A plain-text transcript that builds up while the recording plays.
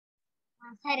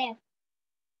సరే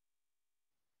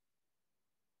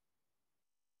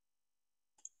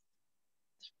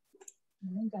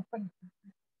చెప్పండి.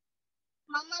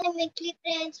 మమ్మల్ని మిక్కిలి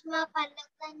ప్రేమించిన మా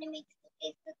పరలోకాన్ని మీకు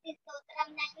స్తుతి స్తోత్రం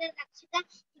నాయన రక్షక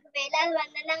మీకు వేలాది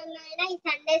వందనాలు నాయన ఈ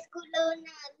సండే స్కూల్లో ఉన్న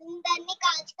అందరినీ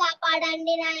కాచి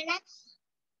కాపాడండి నాయన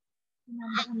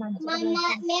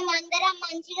మేమందరం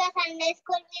మంచిగా సండే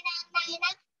స్కూల్ వినాలి నాయన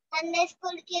సండే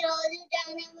స్కూల్ కి రోజు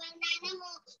జాయిన్ అవ్వాలి నాయన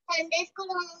సండే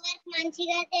స్కూల్ హోంవర్క్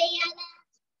మంచిగా చేయాలా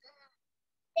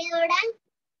దేవుడా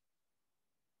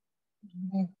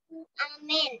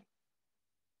ఆమేన్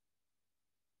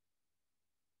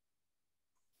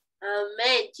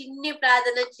ఆమేన్. చిన్ని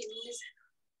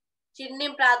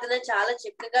ప్రార్థన చాలా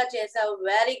చక్కగా చేసావు.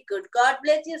 Very good. God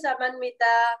bless you సమన్విత.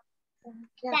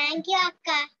 Thank you అక్క.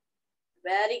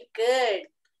 Very good.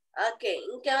 ఓకే,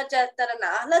 ఇంకేమో చేస్తారన్న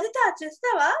ఆహ్లాదిత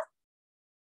చేస్తావా?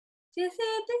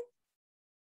 చేసేది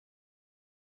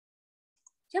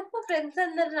చెప్పు. ఫ్రెండ్స్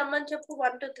అందరు రమ్మని చెప్పు.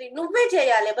 1 2 3 నువ్వే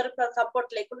చేయాలి. ఎవరు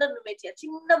సపోర్ట్ లేకుండా నువ్వే చేయాలి.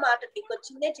 చిన్న మాట నీకు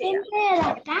వచ్చిందే చేయాలి.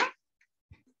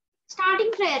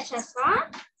 స్టార్టింగ్ ప్రేయర్ చేస్తా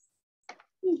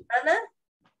అనా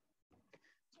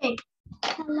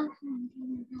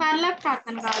పర్లోక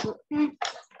ప్రార్థన కాదు,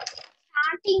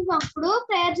 స్టార్టింగ్ అప్పుడు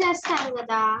ప్రేయర్ చేస్తాను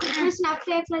కదా, స్నాప్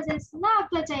ఎట్లా చేస్తుందో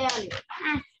అట్లా చేయాలి.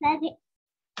 సరే.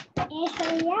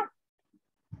 యేసయ్యా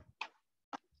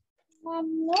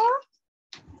నన్ను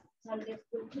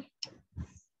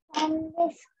సండే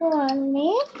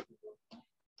స్కూల్ని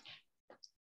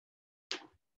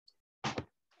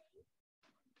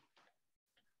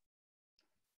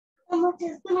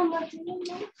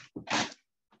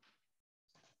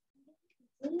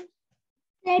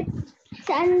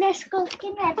సండే స్కూల్ కి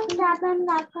నెట్ ప్రాబ్లం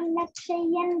రాకుండా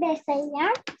చెయ్యండి యేసయ్యా.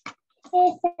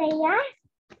 యేసయ్యా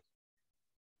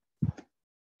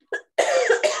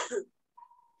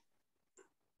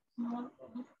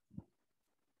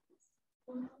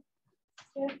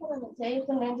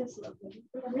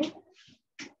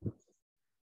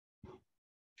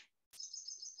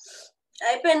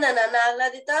అయిపోయిందా నాన్న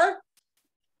ఆహ్లాదిత?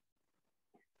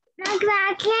 నాకు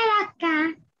రాట్లేదు అక్క.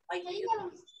 అయ్యో,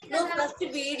 నువ్వు ఫస్ట్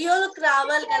వీడియోలకు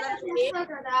రావాలి కదా.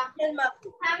 మాకు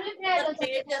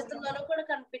ప్రేయర్ చేస్తున్నారో కూడా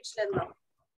కనిపించలేదు మాకు.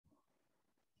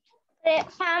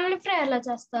 ఫ్యామిలీ ప్రేయర్ లో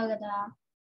చేస్తావు కదా,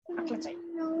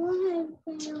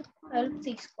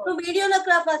 నువ్వు వీడియోలోకి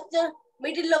రా. ఫస్ట్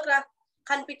మిడిల్ లోకి రా,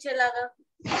 కనిపించేలాగా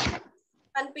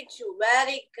కనిపించు.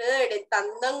 Very good. ఎంత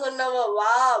అందంగా ఉన్నావో.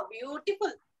 వా,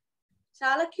 బ్యూటిఫుల్.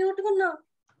 చాలా క్యూట్ గా ఉన్నావు.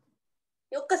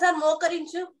 ఒక్కసారి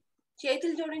మోకరించు,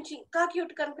 చేతులు జోడించి ఇంకా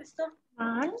క్యూట్ కనిపిస్తావు.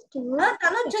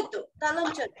 తనొచ్చొద్దు,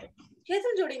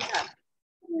 చేతులు జోడించాలి.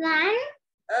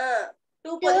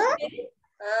 2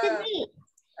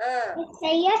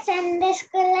 సండే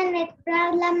స్కూల్లో నెట్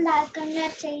ప్రాబ్లం రాకుండా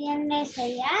చెయ్యండి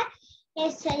యేసయ్యా.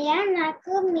 యేసయ్యా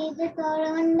నాకు మీరు తోడు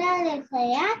ఉండాలి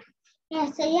యేసయ్యా.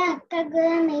 యేసయ్యా అక్క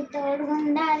కూడా మీ తోడు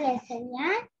ఉండాలి యేసయ్యా.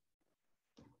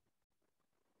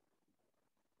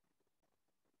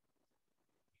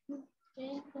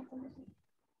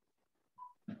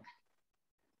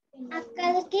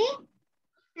 అక్కలకి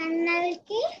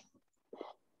అన్నలకి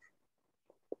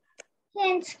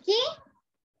ఫ్రెండ్స్ కి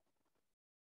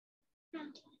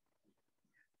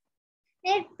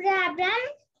నెట్ ప్రాబ్లం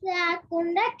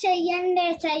రాకుండా చెయ్యండి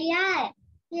యేసయ్యా.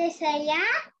 యేసయ్యా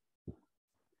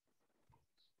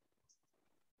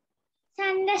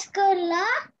సండే స్కూల్లో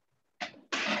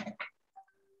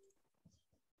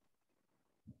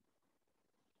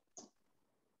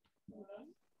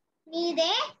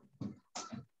మీరే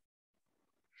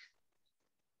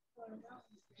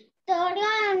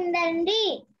తోడుగా ఉండండి.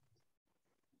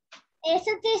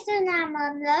 యేసుక్రీస్తు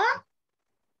నామంలో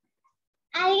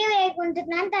అడిగి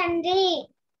వేడుకుంటున్నాను తండ్రి.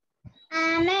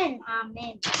 ఆమేన్.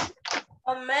 ఆమేన్.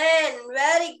 అమెన్.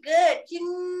 Very good.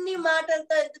 చిన్ని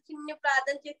మాటలతో ఎంత చిన్ని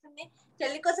ప్రార్థన చేస్తుంది.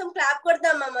 చెల్లి కోసం క్లాప్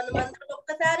కొడదామా మనం అందరం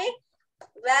ఒక్కసారి?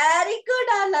 Very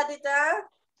good Ahladita.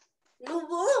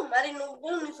 నువ్వు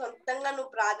నీ సొంతంగా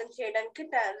నువ్వు ప్రార్థన చేయడానికి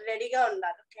రెడీగా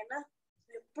ఉండాలి. ఓకేనా?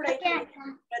 ఎప్పుడైతే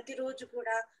ప్రతిరోజు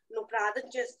కూడా నువ్వు ప్రార్థన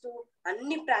చేస్తూ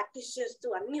అన్ని ప్రాక్టీస్ చేస్తూ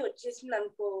అన్ని వచ్చేసింది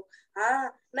అనుకో,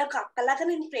 నాకు అక్కలాగా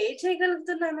నేను ప్రే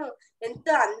చేయగలుగుతున్నాను,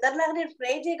 ఎంతో అందరిలాగా నేను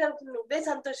ప్రే చేయగలుగుతున్నాను, నువ్వే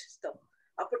సంతోషిస్తావు.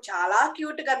 అప్పుడు చాలా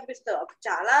క్యూట్ గా అనిపిస్తావు. అప్పుడు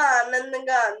చాలా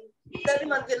ఆనందంగా అందరి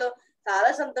మధ్యలో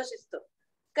చాలా సంతోషిస్తావు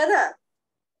కదా.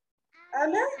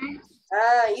 అవునా?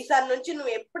 ఈసారి నుంచి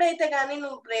నువ్వు ఎప్పుడైతే గానీ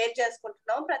నువ్వు ప్రేయర్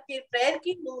చేసుకుంటున్నావు, ప్రతి ప్రేయర్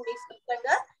కి నువ్వు నీ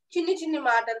సొంతంగా చిన్ని చిన్ని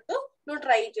మాటలతో నువ్వు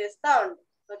ట్రై చేస్తా ఉండు.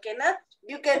 ఓకేనా?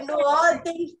 You can do all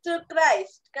things to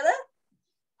Christ కదా.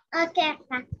 ఓకే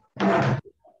అక్క.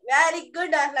 Very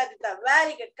good Ahladita.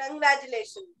 Very good.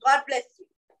 Congratulation. God bless you.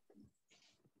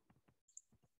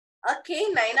 Okay,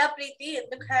 నైనా ప్రీతి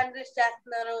ఎందుకు హ్యాండ్ రైజ్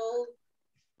చేస్తున్నారు?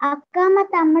 అక్క మా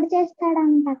తమ్ముడు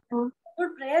చేస్తాడంట అక్క. ఇప్పుడు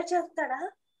ప్రేయర్ చేస్తాడా?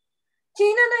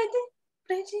 చేయనా అయితే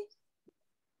ప్రేయర్ చేయి.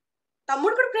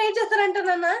 తమ్ముడు కూడా ప్రేయర్ చేస్తారంట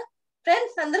నాన్న.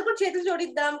 ఫ్రెండ్స్ అందరు కూడా చేతులు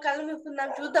జోడిద్దాం, కళ్ళు మూసుకుందాం,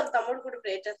 చూద్దాం తమ్ముడు కూడా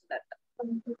ప్రేయర్ చేస్తాడంట.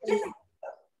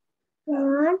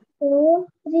 1 2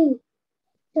 3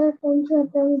 చోటం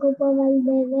చోటం గోపాల్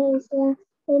బేవేసా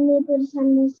ఎన్ని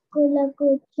పురుషాన్ని స్కూల్లో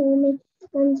కూర్చొని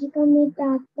మంచిగా మీ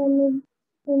తాతని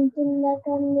ఉంటుందాక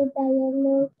మీ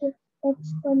దయలోకి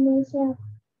తెచ్చుకొనేసా.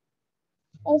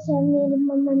 ఏసా మీరు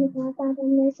మమ్మల్ని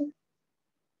కాపాడనేసా.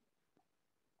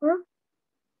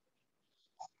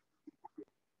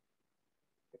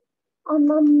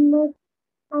 అమ్మమ్మ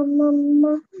అమ్మమ్మ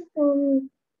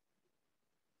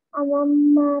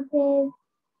అమ్మమ్మ పేరు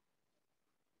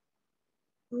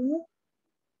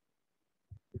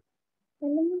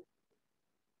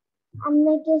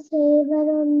అన్నకి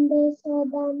సేవలు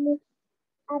ఉండేసేదాన్ని.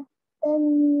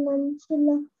 అతని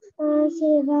మంచులో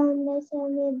సేవ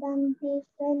ఉండేసాము. దాన్ని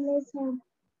తీసుకెళ్ళేసాం.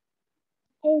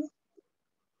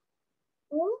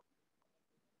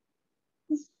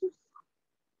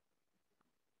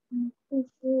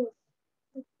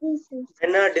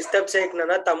 డిస్టర్బ్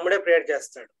చేయకుండా తమ్ముడే ప్రేయర్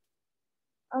చేస్తాడు.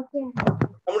 ఓకే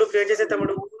తమ్ముడు ప్రేయర్ చేసే.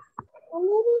 తమ్ముడు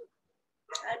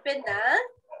అయిపోయిందా?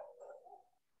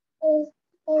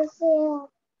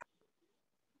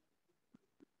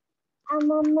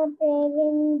 అమ్మమ్మ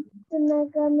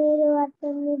పేరుతున్నాక మీరు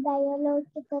అతన్ని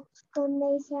దయలోకి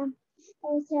తెచ్చుకునేసాం.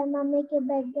 మమ్మీకి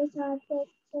బెడ్ షార్ట్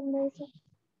తెచ్చుకునేసాం.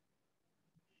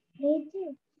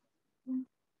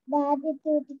 డాడీ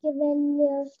తూటికి వెళ్ళి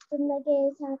వస్తున్నాక ఏ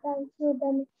శాతం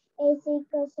చూడను, ఏ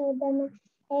సీక చూడను,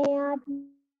 ఏ ఆట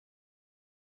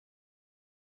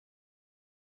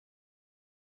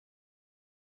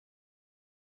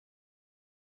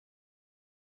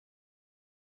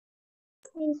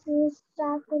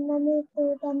చూస్తాకుండా మీరు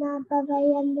తూటన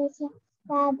భయం వేసా.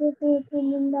 డాడీ తూటి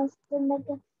నుండి వస్తుండక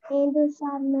ఏం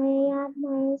చూస్తాను, ఏ ఆత్మ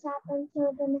ఏ శాతం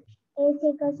చూడను, ఏ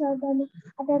సీక చూడను,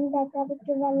 అతని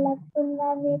దగ్గరికి వెళ్ళకుండా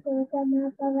మీ తూటన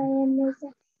భయం వేసా.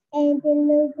 ఏం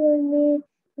తెలుగు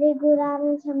మీ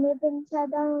గురాన్ని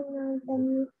సమీపించదా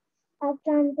ఉన్నదని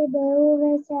అట్లాంటి దేవుడు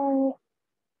వేశారు.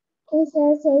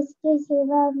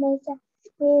 శివ వేసా.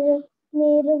 మీరు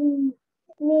మీరు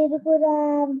మీరు కూడా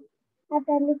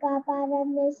అతన్ని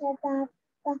కాపాడని వేసా.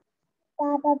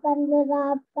 తాత పండ్లు రా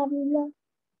పండ్లు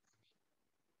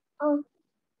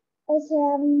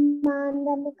మా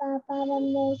అందరిని కాపాడని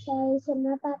వేసా. చిన్న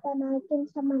పాప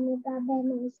నాకించమని బాబాయ్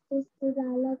ఇస్తూ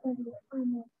రాలేదండి.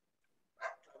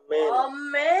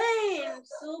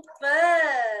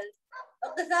 సూపర్.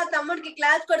 ఒక్కసారి తమ్ముడికి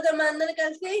క్లాస్ కొడతాం మన అందరం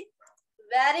కలిసి.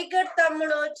 వెరీ గుడ్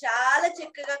తమ్ముడు, చాలా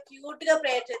చక్కగా క్యూట్ గా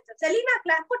ప్రేయర్ చేస్తాడు. సెలీనా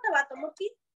క్లాస్ కొట్టావా తమ్ముడికి?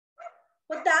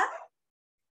 కొట్టా?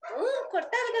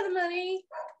 కొట్టాలి కదా మరి.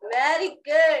 Very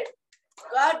good.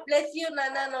 God bless you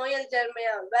నాన్న Noel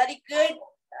Jeremiah. Very good.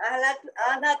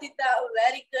 Ahladita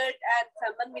very good. And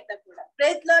సంబంధిత కూడా.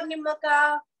 Praise lord Nimmaka.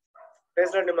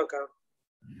 Praise lord Nimmaka.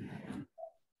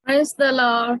 Praise the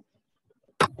lord.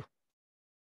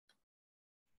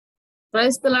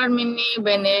 Praise the lord Minnie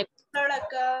Bennett.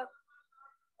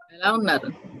 ఎలా ఉన్నారు?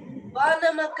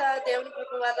 బాగున్నామక్క. దేవుని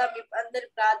కృప వల్ల మీ అందరి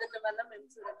ప్రార్థన వల్ల మేము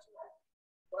సురక్షితం.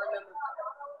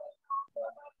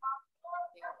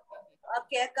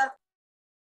 ఓకే అక్క.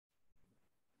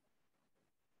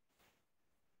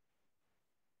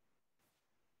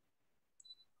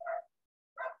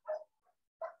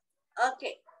 ఓకే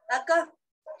అక్క,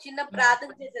 చిన్న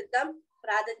ప్రార్థన చేసేద్దాం.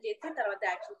 ప్రార్థన చేసి తర్వాత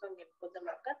యాక్షన్ సాంగ్ వెళ్ళిపోదాం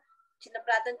అక్క. చిన్న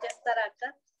ప్రార్థన చేస్తారా అక్క?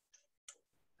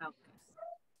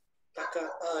 అక్క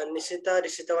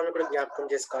రిషిత వాళ్ళని కూడా జ్ఞాపకం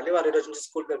చేసుకోవాలి. వారు ఈ రోజు నుంచి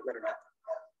స్కూల్ వెళ్తున్నారంట.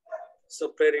 సో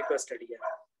ప్రేయర్ రిక్వెస్ట్ అడిగారు.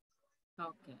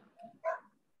 ఓకే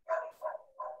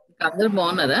అందరూ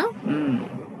బాగున్నారా?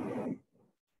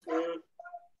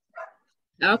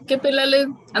 ఓకే పిల్లలు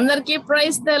అందరికి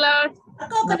ప్రైజ్ ద లార్డ్.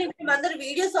 అక్క ఒక నిమిషం, అందరు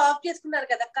వీడియోస్ ఆఫ్ చేసుకున్నారు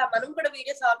కదా అక్క, మనం కూడా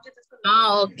వీడియోస్ ఆఫ్ చేసేసుకున్నాం.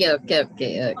 ఓకే ఓకే ఓకే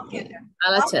ఓకే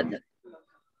అలా చేద్దాం.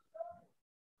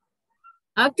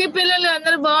 ఓకే పిల్లలు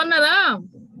అందరు బాగున్నారా?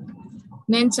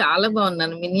 నేను చాలా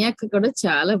బాగున్నాను. మినీ అక్క కూడా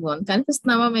చాలా బాగుంది.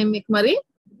 కనిపిస్తున్నావా మేము మీకు? మరి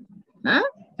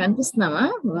కనిపిస్తున్నావా?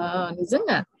 వా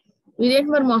నిజంగా వీడేంటి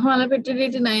మరి మొహం అలా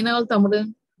పెట్టేటి నైనా వాళ్ళ తమ్ముడు?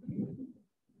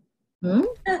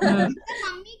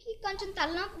 మమ్మీకి కొంచెం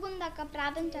తలనొప్పి ఉంది అక్క,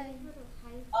 ప్రార్థన చేయండి.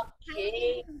 ఓకే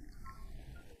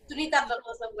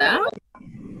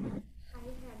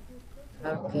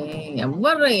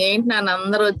ఎవరు ఏంటి నాన్న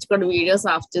అందరూ వచ్చి కూడా వీడియోస్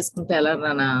ఆఫ్ చేసుకుంటే ఎలా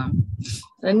రానా?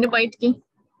 రండి బయటికి.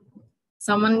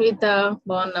 సమన్విత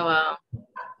బాగున్నావా?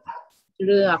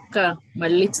 చూడు అక్క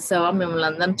మళ్ళీ చూసావా, మిమ్మల్ని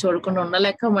అందరిని చూడకుండా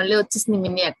ఉండలేక మళ్ళీ వచ్చేసింది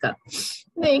మిన్నీ అక్క.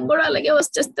 నేను కూడా అలాగే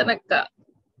వచ్చేస్తాను అక్క.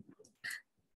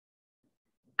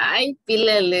 హాయ్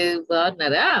పిల్లలు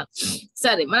బాగున్నారా?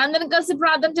 సరే మనందరం కలిసి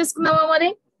ప్రార్థన చేసుకుందామా మరి?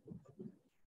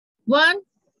 1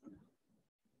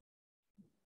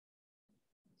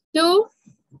 2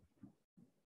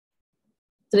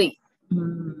 3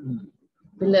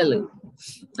 పిల్లలు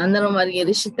అందరం మరి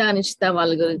నిషిత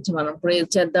వాళ్ళ గురించి మనం ప్రేయర్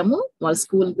చేద్దాము. వాళ్ళు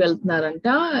స్కూల్కి వెళ్తున్నారంట.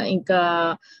 ఇంకా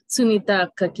సునీత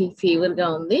అక్కకి ఫీవర్ గా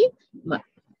ఉంది.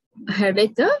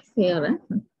 హెడేక్ ఫీవర్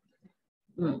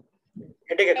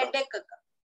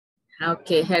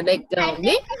ఓకే హెడేక్ గా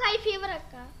ఉంది.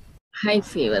 High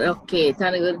fever okay.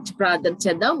 తన గురించి ప్రార్థన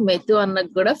చేద్దాం. మెతు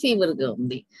అన్నకు కూడా ఫీవర్ గా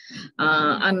ఉంది.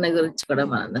 అన్న గురించి కూడా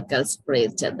మనం కలిసి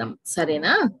ప్రేయర్ చేద్దాం.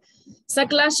 సరేనా?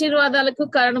 సకలాశీర్వాదాలకు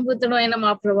కారణభూతుడు అయిన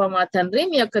మా ప్రభా మా తండ్రి,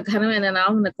 మీ యొక్క ఘనమైన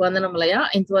నామమునకు వందనములయ్యా.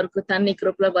 ఇంతవరకు తన్ని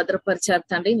కృపలో భద్రపరిచారు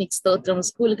తండ్రి, నీకు స్తోత్రం.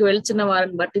 స్కూల్కి వెళ్తున్న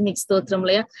వారిని బట్టి నీకు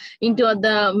స్తోత్రంలయ్యా. ఇంటి వద్ద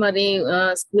మరి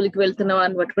స్కూల్కి వెళ్తున్న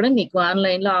వారిని బట్టి కూడా నీకు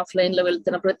ఆన్లైన్ లో ఆఫ్లైన్ లో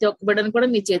వెళ్తున్న ప్రతి ఒక్క బిడ్డను కూడా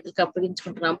నీ చేతులకు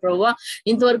అప్పగించుకుంటున్నాం ప్రభా.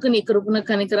 ఇంతవరకు నీ కృపను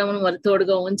కనికరమును మరి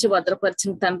తోడుగా ఉంచి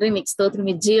భద్రపరిచిన తండ్రి నీకు స్తోత్రం.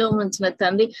 మీ జీవం ఉంచిన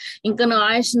తండ్రి, ఇంకా నువ్వు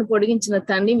ఆయుష్ను పొడిగించిన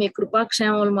తండ్రి, మీ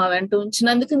కృపాక్షేమములు మా వెంట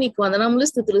ఉంచినందుకు నీకు వందనములు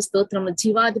స్తుతులు స్తోత్రములు.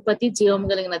 జీవాధిపతి జీవం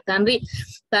కలిగిన తండ్రి,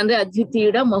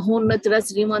 అద్వితీయుడ మహోన్నతుడ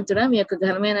శ్రీమంతుడ, మీ యొక్క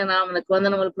ఘనమైన నామమునకు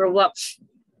వందనములు ప్రభువా.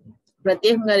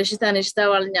 ప్రత్యేకంగా నిషిత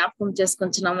వాళ్ళని జ్ఞాపకం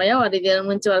చేసుకుంటున్నామయ్యా. వారి దగ్గర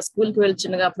నుంచి వారు స్కూల్కి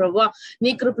వెళ్తుండగా ప్రభావ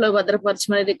నీ కృపలో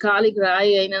భద్రపరచమని, కాలికి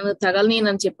రాయి అయినను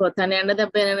తగలనీనని చెప్పవు తండ్రి, ఎండ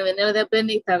దెబ్బ అయినను వెన్నెల దెబ్బ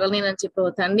నీకు తగలనీనని చెప్పవు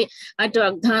తండ్రి. అటు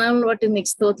వాగ్దానం బట్టి నీకు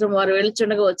స్తోత్రం. వారు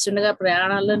వెళ్తుండగా వచ్చుండగా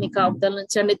ప్రయాణాల్లో నీకు కాపుదల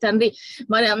నుంచండి తండ్రి.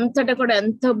 మరి అంతటా కూడా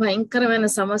ఎంతో భయంకరమైన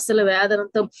సమస్యలు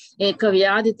వేదనతో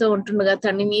వ్యాధితో ఉంటుండగా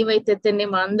తండ్రి, నీవైతే తండ్రి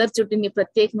మా అందరి చుట్టూ నీ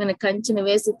ప్రత్యేకమైన కంచెని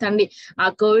వేసి తండ్రి ఆ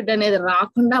కోవిడ్ అనేది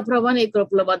రాకుండా ప్రభా నీ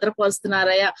కృపలో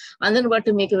భద్రపరుస్తున్నారయ్యా. అందుని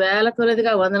బట్టి మీకు వేల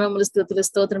కొలదిగా వందనములు స్తుతులు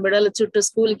స్తోత్రం. బిడ్డల చుట్టూ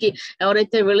స్కూల్ కి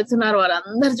ఎవరైతే వెళుతున్నారో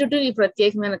వాళ్ళందరి చుట్టూ ఈ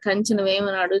ప్రత్యేకమైన కంచెను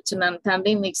వేయమని అడుగుతున్నాను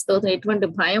తండ్రి. నీకు స్తోత్రం. ఎటువంటి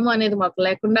భయం అనేది మాకు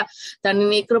లేకుండా తండ్రి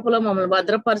నీ కృపలో మమ్మల్ని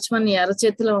భద్రపరచమని, నీ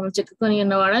అరచేతిలో మమ్మల్ని చెక్కుకొని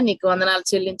ఉన్నవాడా నీకు వందనాలు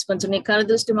చెల్లించుకొంచు. నీ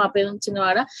కనుదృష్టి మాపై ఉంచిన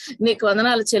వాడా నీకు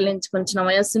వందనాలు చెల్లించుకొంచున్నాం.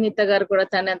 సునీత గారు కూడా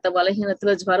తండ్రి ఎంత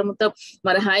బలహీనతలో జ్వరంతో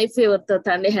మరి హై ఫీవర్ తో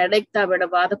తండ్రి హెడేక్ తో బిడ్డ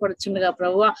బాధపడుచుండగా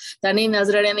ప్రభువా తండ్రి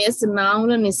నజరేయుడైన యేసు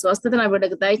నామములో నీ స్వస్థత నా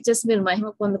బిడ్డకు దయచేసి మీరు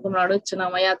మహిమ పొందుకుని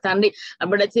అడుగుతున్నామయ్యా తండ్రి. ఆ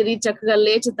బిడ్డ తిరిగి చక్కగా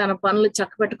లేచి తన పనులు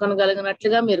చక్క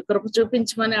పెట్టుకోగలిగినట్లుగా మీరు కృప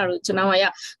చూపించమని అడుగుతున్నామయ్యా.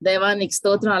 దైవానికి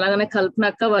స్తోత్రం. అలాగనే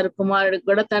కల్పనక్క వారి కుమారుడికి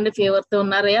కూడా తండ్రి ఫీవర్ తో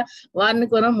ఉన్నారయ్యా. వారిని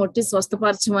కూడా ముట్టి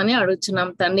స్వస్థపరచమని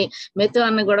అడుగుతున్నాం తండ్రి. మెతు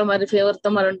అన్న కూడా మరి ఫీవర్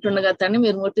తో మరి ఉంటుండగా తండ్రి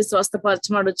మీరు ముట్టి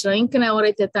స్వస్థపరచమని అడుగుతున్నాం. ఇంకా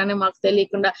ఎవరైతే తండ్రి మాకు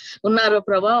తెలియకుండా ఉన్నారో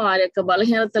ప్రభా వారి యొక్క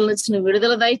బలహీనతల నుంచి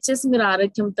విడుదల దయచేసి మీరు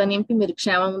ఆరోగ్యంతో నింపి మీరు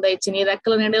క్షేమం దయచి నీ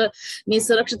రెక్కల నిండా నీ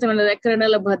సురక్షితమైన రెక్కల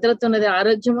నిండా భద్రత ఉన్నది,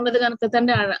 ఆరోగ్యం ఉన్నది కనుక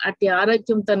తండ్రి అట్టి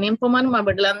ఆరోగ్యంతో నింపమని మా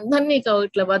బిడ్డలందరినీ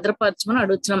ఇట్లా భద్రపరచమని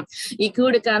అడుగుతున్నాం. ఈ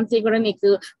కూడి కాంతి కూడా నీకు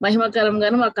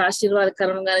మహిమకరంగాను మాకు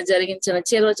ఆశీర్వాదకరంగాను జరిగించిన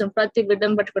చేరవచ్చిన ప్రతి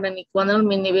బిడ్డను బట్టి కూడా నీకు వందనలు.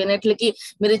 మీ నీవేనట్లకి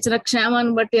మీరు ఇచ్చిన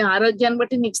క్షేమాన్ని బట్టి ఆరోగ్యాన్ని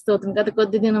బట్టి నీకు స్తోత్రం. గత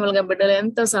కొద్ది దినములుగా బిడ్డలు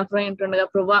ఎంతో సఫర్ అయి ఉంటుండగా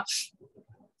ప్రభా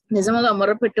నిజముగా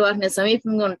మొర్రపెట్టి వారిని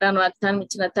సమీపంగా ఉంటాను వాగ్దానం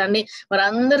ఇచ్చిన తండ్రి.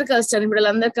 వారందరూ కలిసి చని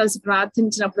బిడ్డలందరూ కలిసి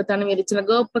ప్రార్థించినప్పుడు తండ్రి మీరు ఇచ్చిన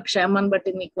గొప్ప క్షేమాన్ని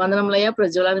బట్టి నీకు వందనములయ్యా.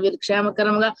 ప్రజలను మీరు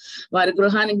క్షేమకరంగా వారి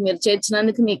గృహానికి మీరు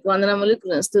చేర్చినందుకు నీకు వందనములు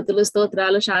స్తుతులు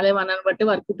స్తోత్రాలు. శాలేం అన్నని బట్టి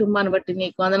వారి కుటుంబాన్ని బట్టి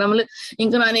నీకు వందనములు.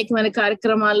 ఇంకా అనేకమైన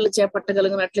కార్యక్రమాలు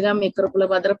చేపట్టగలిగినట్లుగా మీ కృపలో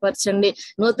భద్రపరచండి.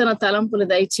 నూతన తలంపులు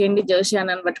దయచేయండి.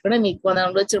 జోషియాన్ని బట్టి కూడా నీకు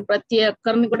వందనములు. వచ్చిన ప్రతి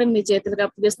ఒక్కరిని కూడా మీ చేతులకు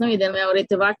అప్పగిస్తున్నాం. ఇదేమో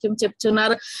ఎవరైతే వాక్యం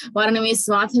చెప్తున్నారో వారిని మీ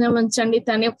స్వాధీనం ఉంచండి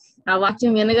తండ్రి. ఆ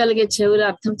వాక్యం వినగలిగే చెవులు,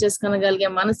 అర్థం చేసుకోగలిగే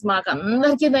మనసు మాకు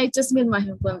అందరికీ దయచేసి మీరు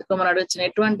మహిమ పొందుకోమని అడుగుతున్న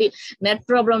ఎటువంటి నెట్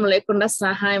ప్రాబ్లం లేకుండా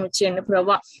సహాయం చేయండి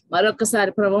ప్రభా.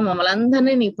 మరొకసారి ప్రభా మమ్మల్ని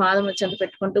అందరినీ నీ పాదం చెంత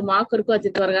పెట్టుకుంటూ మా కొరకు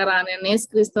అతి త్వరగా రాని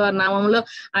యేసుక్రీస్తు వారి నామంలో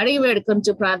అడిగి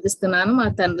వేడుకొని ప్రార్థిస్తున్నాను మా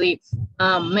తండ్రి.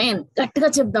 ఆమేన్. గట్టిగా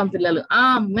చెప్దాం పిల్లలు.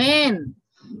 ఆమేన్.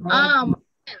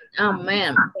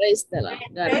 Amen. Praise the Lord.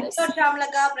 God bless. Praise God Shyamala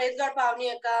akka, praise God Pavani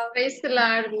akka. Praise the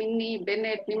Lord Minni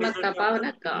Bennett Nimaka Pavani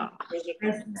akka.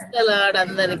 Praise the Lord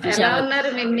అందరికి. ఎలా ఉన్నారు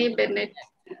మిన్ని బెన్నెట్?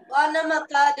 బాగున్నాం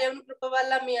అక్క. దేవుని కృప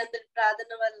వల్ల మీ అందరి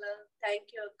ప్రార్థన వల్ల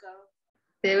థ్యాంక్ యూ అక్క.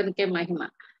 దేవునికే మహిమ.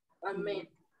 ఆమేన్.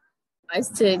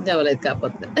 వాయిస్ చేంజ్ అవ్వలేదు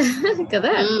కాకపోతే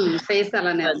కదా, ఫేస్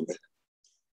అలానే ఉంది,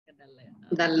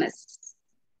 డల్నెస్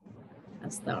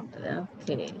వస్తా ఉంటది.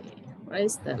 Okay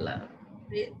praise the lord.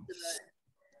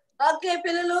 Okay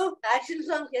పిల్లలు యాక్షన్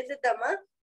సాంగ్ చేసేద్దామా?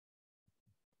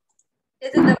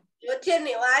 చేసేద్దాం.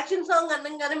 వచ్చేయండి. యాక్షన్ సాంగ్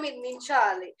అనగానే మీరు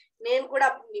నించోవాలి. నేను కూడా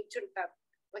అప్పుడు నించుంటాను.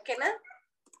 ఓకేనా?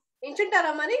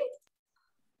 నించుంటారా మరి?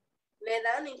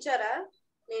 లేదా నించోరా?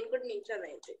 నేను కూడా నించోను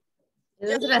అయితే.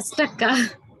 రెస్ట్ అక్క.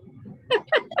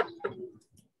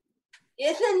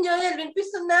 జోయల్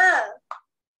వినిపిస్తుందా?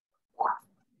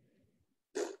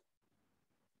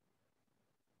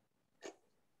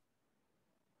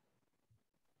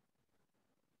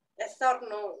 or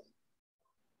no?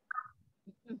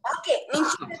 Okay,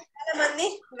 చాలా మంది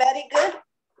వెరీ గుడ్.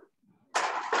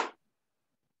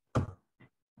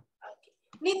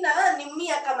 నిన్న నిమ్మి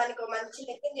అక్క మనకు మంచి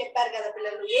లెక్కలు చెప్పారు కదా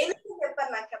పిల్లలు. ఏ లెక్కలు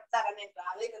చెప్పారు నాకు చెప్తారా? నేను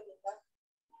రాలేదు కదా.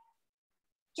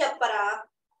 చెప్పరా?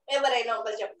 ఎవరైనా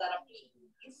ఒకరు చెప్తారా ప్లీజ్?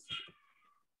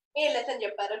 ఏ లెసన్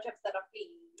చెప్పారో చెప్తారా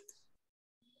ప్లీజ్?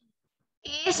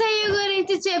 ఏసయ్య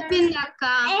గురించి చెప్పింది అక్క.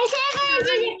 ఏసై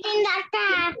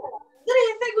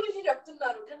గురించి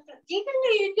చెప్తున్నారు. ప్రత్యేకంగా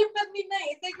ఏం చెప్పారు నిన్న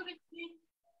ఏసై గురించి?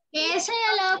 ఏసయ్య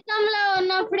లోకంలో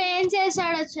ఉన్నప్పుడు ఏం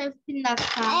చేశాడో చెప్పింది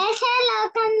అక్క. ఏసయ్య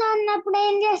లోకంలో ఉన్నప్పుడు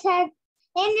ఏం చేశాడో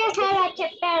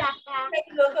చెప్పాడు అక్క.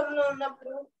 లోకంలో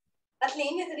ఉన్నప్పుడు అసలు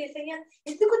ఏం చేశాడు ఏసయ్య?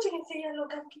 ఎందుకు వచ్చింది ఏసయ్య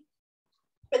లోకానికి?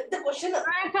 పెద్ద క్వశ్చన్.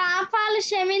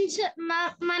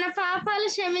 మన పాపాలు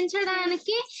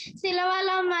క్షమించడానికి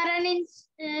సిలువలో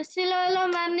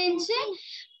మరణించి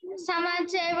సమాధి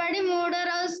చేయబడి 3వ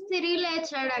రోజు తిరిగి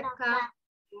లేచాడు అక్క.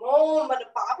 మన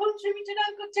పాపం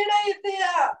క్షమించడానికి వచ్చాడా ఏసయ్య?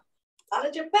 అలా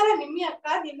చెప్పారా నిమ్మి అక్క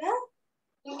నిన్న?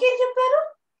 ఇంకేం చెప్పారు?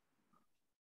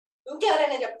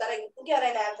 ఇంకెవరైనా చెప్తారా?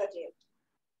 ఇంకెవరైనా ఆన్సర్ చేయాలి.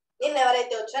 నిన్న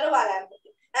ఎవరైతే వచ్చారో వాళ్ళ answer.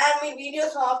 And me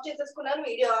videos of చేసేసుకున్నాను,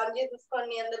 వీడియో ఆన్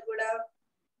చేసేసుకోండి అందరు కూడా.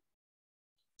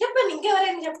 చెప్పండి,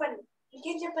 ఇంకెవరైనా చెప్పండి.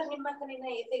 ఇంకేం చెప్పారు నిమ్మక్క నిన్న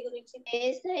ఏసై గురించి?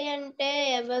 ఏసై అంటే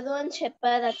ఎవరు అని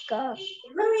చెప్పారు అక్క.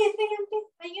 ఎవరు ఏసై అంటే?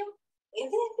 అయ్యో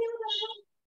ఏసై అంటే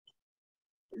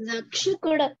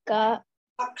రక్షకుడు అక్క.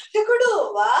 రక్షకుడు,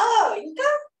 వా. ఇంకా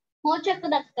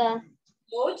మోచకుడు అక్క.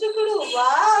 మోచకుడు, వా.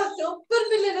 సూపర్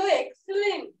పిల్లలు,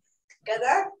 ఎక్సలెంట్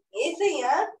కదా. ఏసయ్య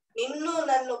నిన్ను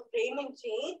నన్ను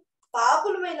ప్రేమించి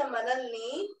పాపులమైన మనల్ని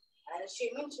ఆయన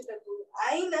క్షమించుటకు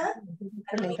ఆయన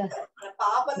మన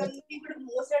పాపలన్నీ ఇప్పుడు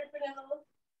మోసాడు పిల్లలు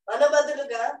మన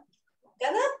బదులుగా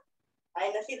కదా.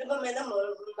 ఆయన శిలువ మీద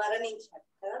మరణించాడు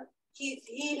కదా. He's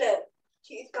healer,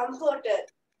 he's comforter,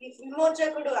 he's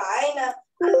విమోచకుడు. ఆయన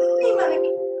అన్ని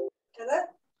మనకి కదా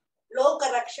లోక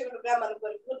రక్షకుడుగా మన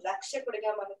కొరకు,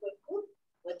 రక్షకుడిగా మన కొరకు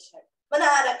వచ్చాడు. మన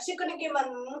ఆ రక్షకునికి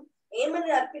మనం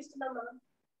ఏమని అర్పిస్తున్నాం? మనం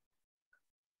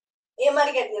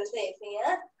ఏమడిగాడు తెలుసా ఏసయ్య?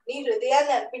 నీ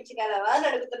హృదయాన్ని అర్పించగలవా అని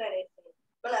అడుగుతున్నాడు ఏసయ్య.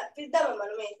 మనం అర్పిద్దామా?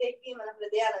 మనం ఏసయ్యకి మన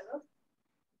హృదయాలను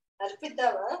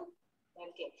అర్పిద్దామా?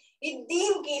 ఓకే,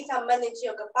 దీనికి సంబంధించి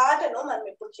ఒక పాటను మనం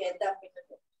ఇప్పుడు చేద్దాం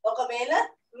పిల్లలు. ఒకవేళ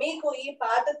మీకు ఈ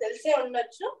పాట తెలిసే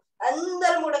ఉండొచ్చు.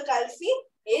 అందరం కూడా కలిసి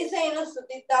ఏసయ్యను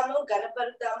స్తుతిద్దాము,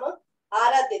 గణపరుద్దాము,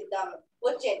 ఆరాధిద్దాము.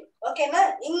 వచ్చేయండి, ఓకేనా?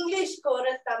 ఇంగ్లీష్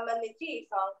కోరస్ సంబంధించి ఈ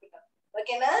సాంగ్ పిల్లలు,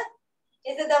 ఓకేనా?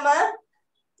 చేసేద్దామా?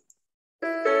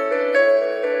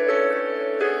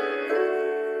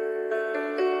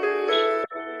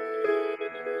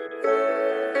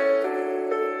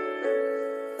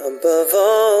 Above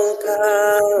all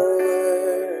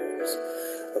powers,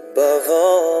 above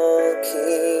all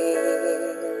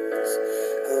kings,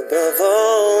 above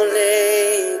all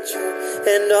nature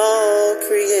and all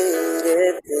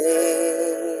created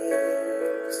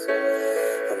things,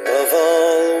 above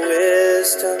all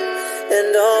wisdom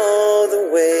and all the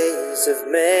ways of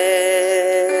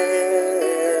man,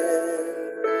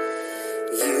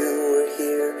 you were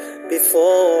here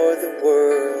before the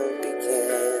world began.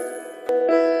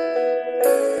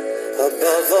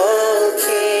 Above all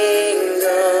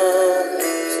kingdoms,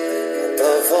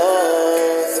 above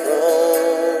all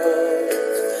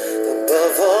thrones,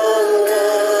 above all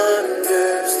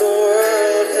wonders the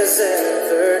world has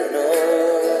ever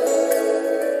known,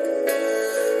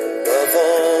 above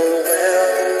all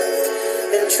wealth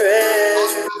and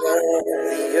treasure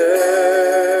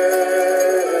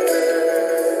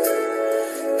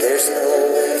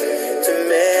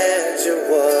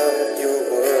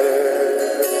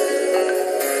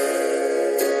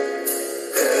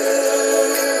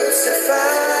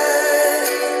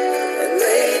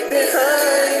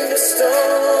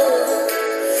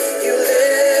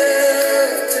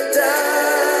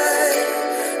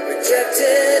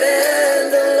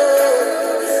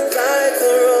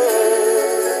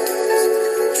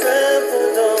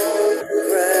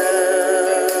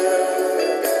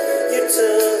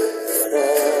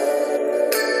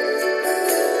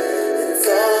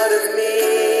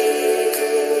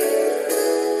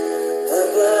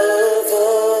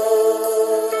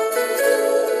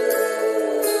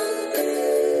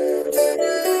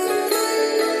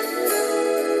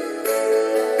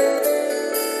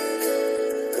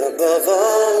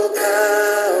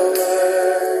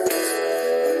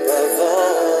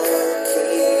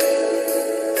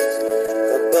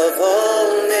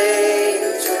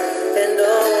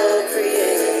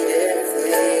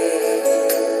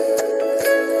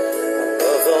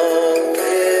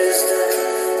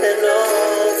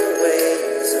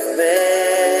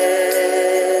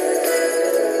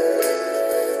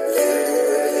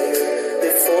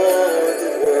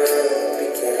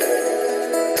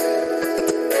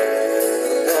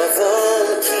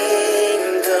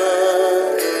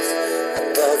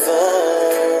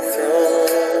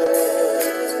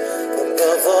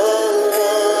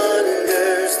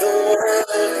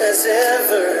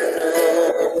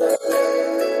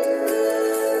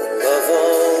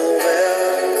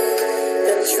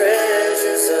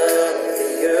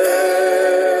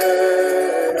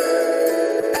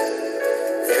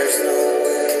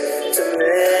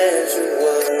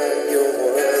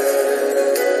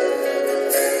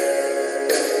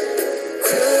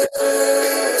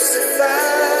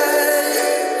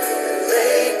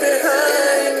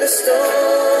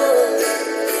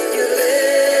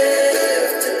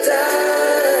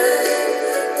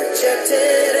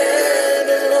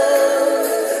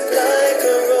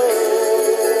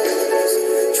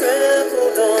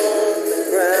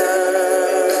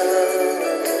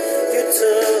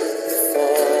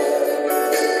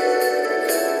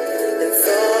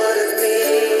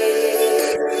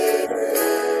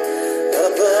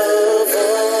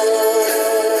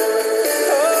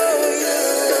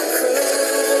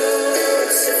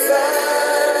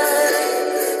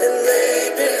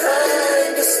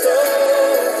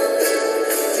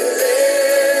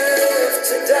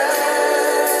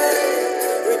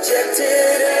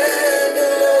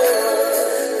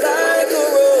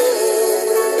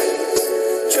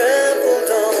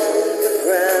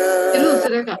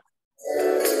Lega.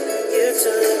 You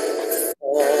took the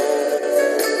fall,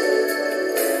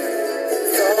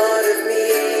 thought of me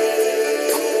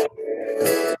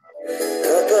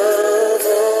above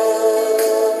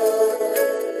all,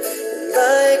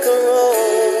 like a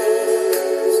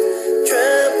rose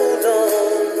trampled on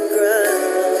the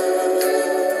ground.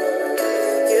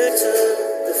 You took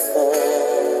the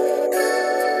fall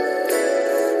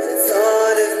and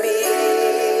thought of me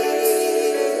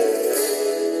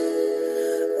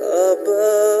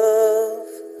above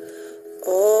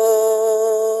all.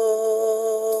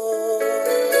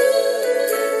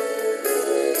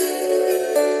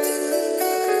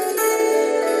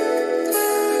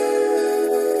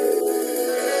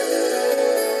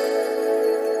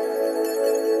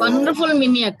 Wonderful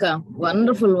mini అక్క,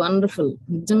 wonderful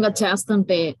నిజంగా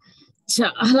చేస్తుంటే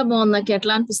చాలా బాగుంది. నాకు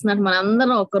ఎట్లా అనిపిస్తుంది అంటే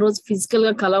మనందరం ఒకరోజు ఫిజికల్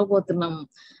గా కలవబోతున్నాం.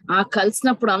 ఆ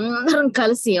కలిసినప్పుడు అందరం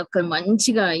కలిసి ఒక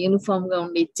మంచిగా యూనిఫామ్ గా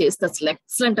ఉండి చేస్తే అసలు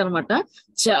ఎక్సలెంట్ అనమాట.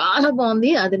 చాలా బాగుంది.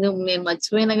 అది నేను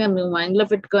మర్చిపోయినా కానీ నువ్వు మైండ్ లో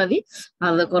పెట్టుకోవాలి.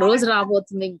 అదొక రోజు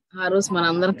రాబోతుంది. ఆ రోజు మనం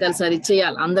అందరం కలిసి అది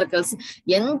చేయాలి. అందరు కలిసి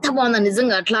ఎంత బాగుందో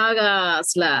నిజంగా అట్లాగా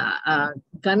అసలు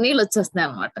కన్నీళ్ళు వచ్చేస్తున్నాయి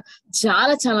అనమాట.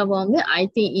 చాలా బాగుంది.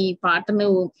 అయితే ఈ పాట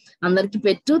నువ్వు అందరికి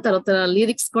పెట్టు, తర్వాత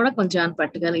లిరిక్స్ కూడా కొంచెం అని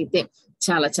పట్టగలిగితే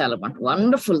చాలా బాగుంది.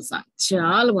 వండర్ఫుల్ సాంగ్,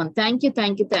 చాలా బాగుంది. Thank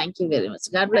you very much.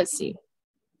 God bless you.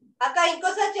 అక్క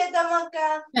ఇంకోసారి చేద్దామా అక్క?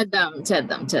 చేద్దాం. అక్క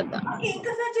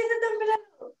ఇంకోసారి చేద్దాం పిల్లలు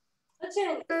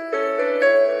వచ్చేయండి.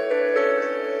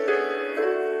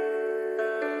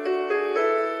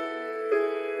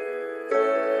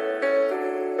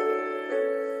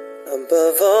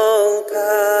 Above all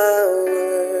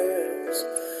powers,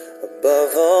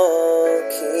 above all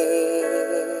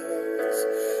kings,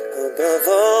 above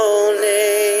all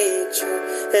nature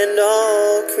and all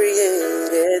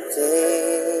created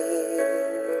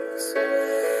things,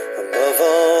 above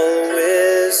all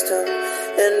wisdom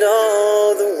and all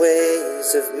the ways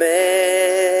of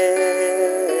man,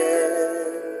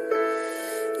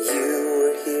 you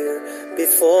were here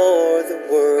before the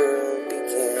world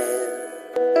began.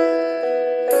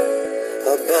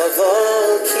 Above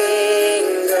all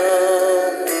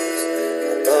kingdoms,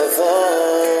 above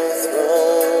all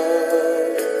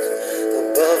thrones,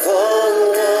 above all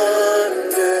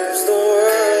wonders the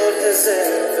world has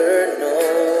ever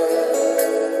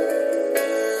known,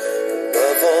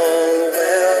 above all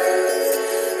wealth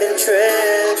and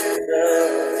treasures of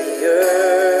the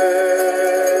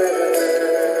earth,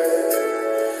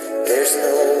 there's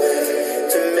no way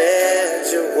to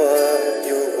measure what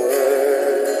you're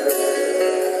worth.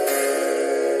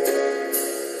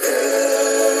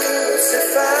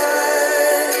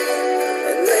 Crucified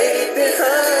and laid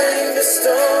behind a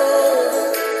stone,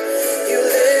 you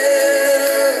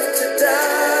lived to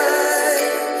die,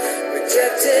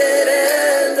 rejected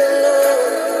and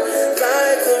alone,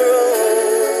 like a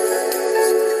rose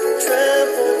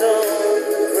trampled on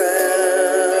the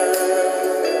ground.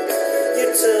 You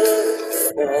took the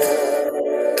fall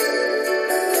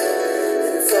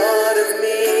and thought of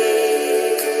me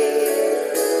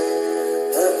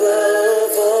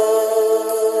above all.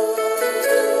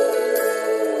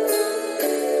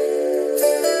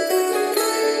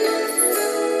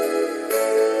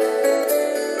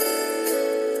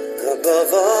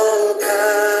 Above all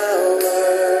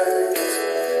powers,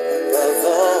 above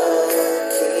all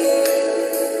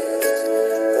kings,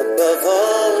 above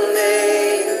all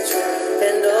nature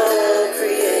and all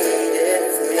created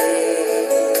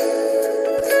things,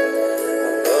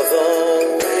 above all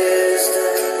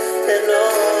wisdom and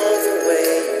all the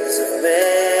ways of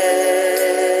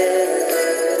man,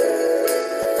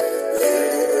 you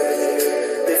were here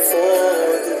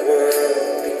before the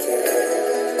world began.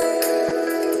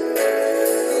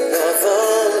 Above all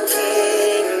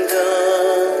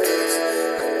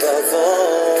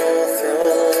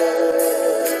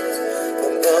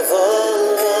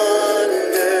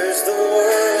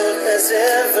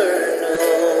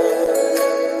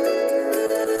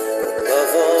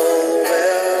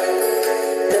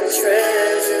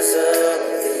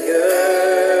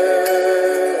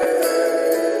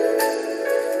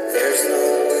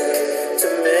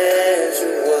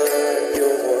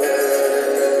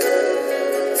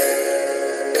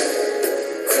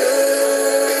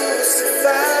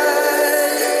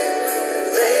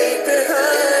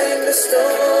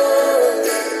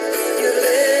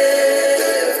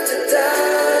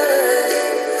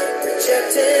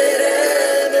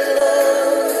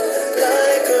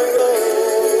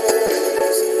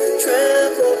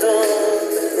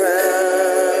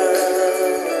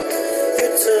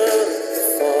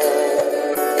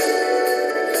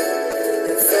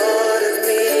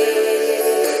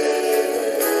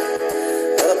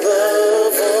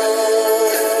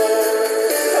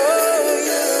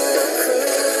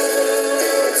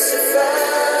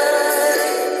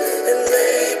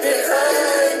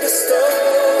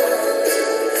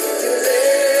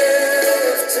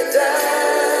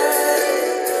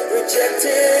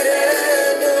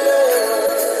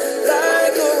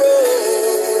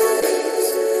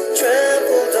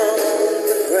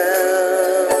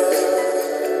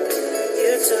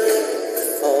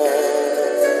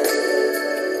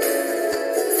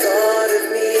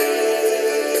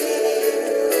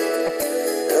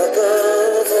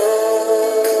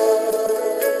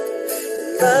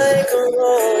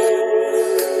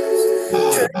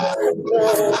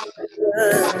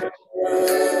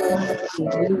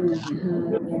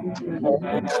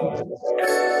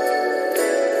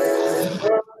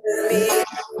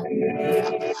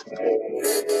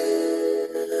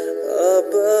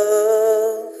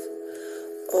above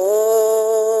all.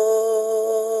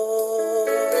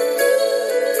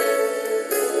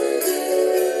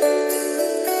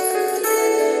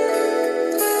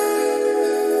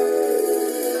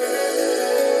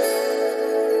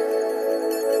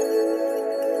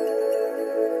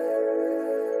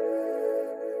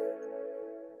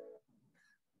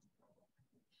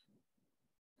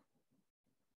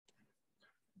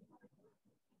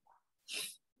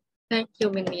 Thank you,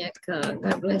 Minyaka.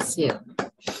 God bless you.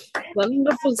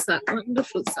 Wonderful song.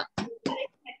 Wonderful song.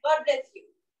 God bless you.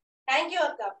 Thank you,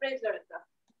 Akka. Praise Lord, Akka.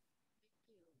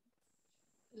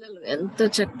 పిల్లలు ఎంతో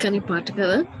చక్కని పాట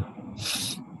కదా.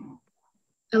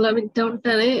 అలా వింటూ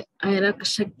ఉంటారే ఆయన యొక్క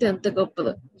శక్తి ఎంత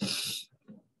గొప్పదో.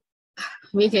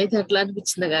 మీకైతే అట్లా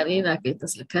అనిపించింది కానీ నాకైతే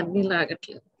అసలు కన్నీళ్ళు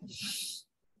ఆగట్లేదు.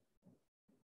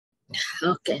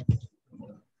 ఓకే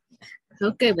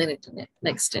ఓకే మినిట్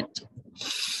నెక్స్ట్ ఏంటి?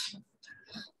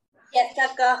 ఎస్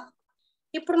అక్క.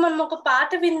 ఇప్పుడు మనం ఒక పాట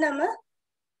విందామా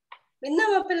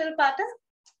పిల్లల పాట?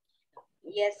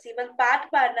 ఎస్, ఇవాళ పాట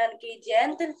పాడడానికి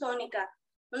జయంతన్ సోనిక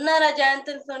ఉన్నారా?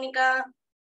 జయంతన్ సోనిక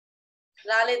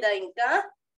రాలేదా ఇంకా?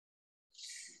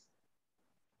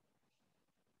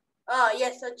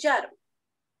 ఎస్, వచ్చారు.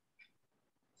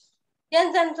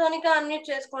 జయంతన్ సోనిక అన్మ్యూట్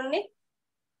చేసుకోండి.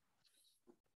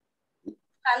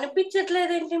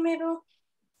 కనిపించట్లేదేంటి మీరు?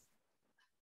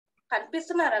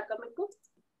 కనిపిస్తున్నారా అక్క మీకు?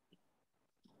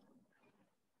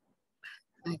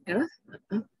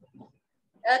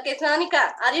 Okay Sonika,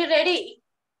 are you ready?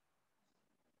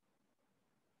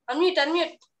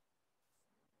 Unmute.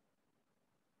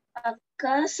 అక్క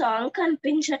సాంగ్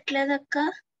కనిపించట్లేదు అక్క.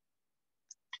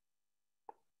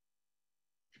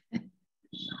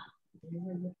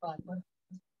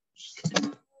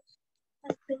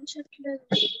 కనిపించట్లేదు.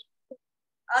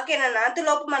 ఓకే నాన్న,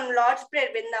 అంతలోపు మనం లార్డ్స్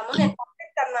ప్రేయర్ విందాము. నేను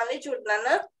పంపిస్తాను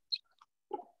చూడన్నాను.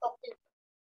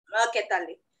 ఓకే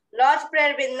తల్లి, లార్డ్స్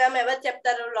ప్రేయర్ విందాం. ఎవరు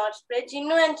చెప్తారు Lord's prayer?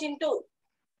 Chinnu and Chintu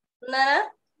ఉన్నారా?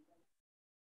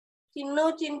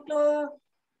 చింటూ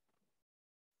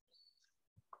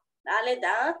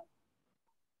రాలేదా?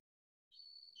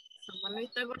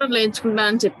 సమన్విత కూడా నేర్చుకుంటా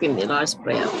అని చెప్పింది లార్డ్స్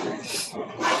ప్రేయర్.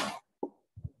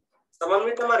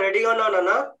 సమన్విత రెడీగా ఉన్నావు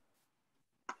నాన్న?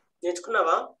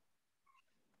 నేర్చుకున్నావా?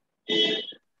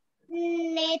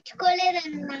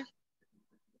 నేర్చుకోలేదన్నా.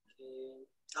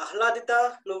 ఆహ్లాదిత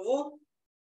నువ్వు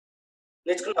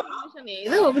నేర్చుకున్నావా?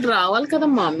 ఏదో ఒకటి రావాలి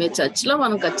కదమ్మా. మీ చర్చ్ లో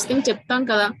మనం ఖచ్చితంగా చెప్తాం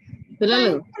కదా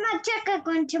పిల్లలు.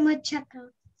 కొంచెం వచ్చాక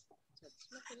చర్చ్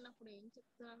లోకి వెళ్ళినప్పుడు ఏం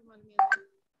చెప్తున్నారు మరి మీరు?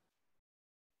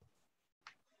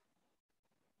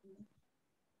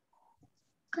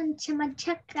 కొంచెం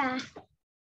వచ్చాక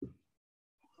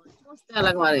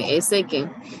అలాగ మరి ఏసైకి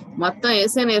మొత్తం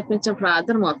ఏసై నేర్పించిన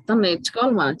ప్రార్థన మొత్తం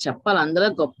నేర్చుకోవాలి, మనం చెప్పాలి. అందులో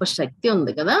గొప్ప శక్తి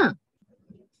ఉంది కదా.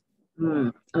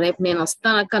 రేపు నేను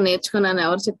వస్తానక్క నేర్చుకున్నాను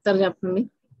ఎవరు చెప్తారు చెప్పండి?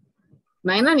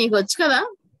 నాయనా నీకు వచ్చు కదా,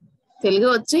 తెలుగు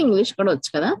వచ్చు, ఇంగ్లీష్ కూడా వచ్చు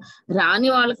కదా. రాని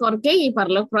వాళ్ళ కొరకే ఈ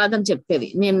పరలోక ప్రార్థన చెప్పేది.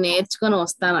 నేను నేర్చుకొని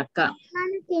వస్తానక్క.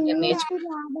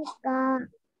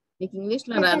 నీకు ఇంగ్లీష్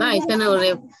లో రాదా? అయితే నువ్వు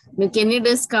రేపు నీకు ఎన్ని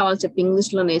డేస్ కావాలి చెప్పి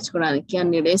ఇంగ్లీష్ లో నేర్చుకోవడానికి.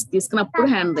 అన్ని డేస్ తీసుకున్నప్పుడు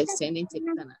హ్యాండ్ రైస్ చేయి, నేను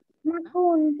చెప్తాను. నాకు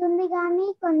ఉంటుంది కానీ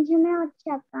కొంచెమే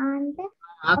వచ్చాక. అంటే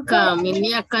అక్క మిన్ని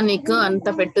అక్క నీకు అంత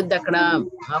పెట్టుద్ది అక్కడ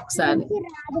ఒకసారి.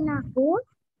 రాదు నాకు,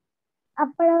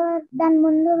 అప్పుడు దాని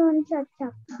ముందు నుంచి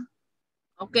వచ్చాక.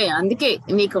 ఓకే, అందుకే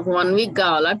నీకు ఒక 1 వీక్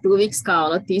కావాలా 2 వీక్స్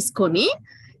కావాలా తీసుకొని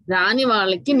రాని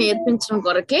వాళ్ళకి నేర్పించడం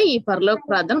కొరకే ఈ పరలోక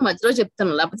ప్రార్థన మధ్యలో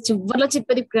చెప్తాను. లేకపోతే చివరిలో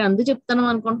చెప్పేది ఇప్పుడు అందుకు చెప్తాను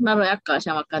అనుకుంటున్నారు అక్క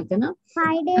శ్యామక్క, అంతేనా?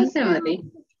 5 days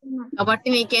కాబట్టి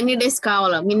నీకు ఎన్ని డేస్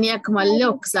కావాలా? మిన్ని అక్క మళ్ళీ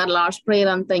ఒకసారి లాస్ట్ ప్రేయర్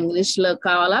అంతా ఇంగ్లీష్ లో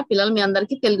కావాలా? పిల్లలు మీ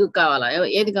అందరికి తెలుగు కావాలా?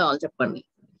 ఏది కావాలి చెప్పండి?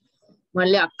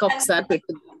 మళ్ళీ అక్క ఒకసారి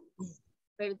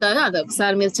పెడతారు, అది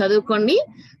ఒకసారి మీరు చదువుకోండి.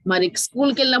 మరి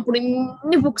స్కూల్కి వెళ్ళినప్పుడు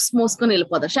ఇన్ని బుక్స్ మోసుకొని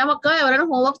వెళ్ళిపోతారు. శ్యామక్క ఎవరైనా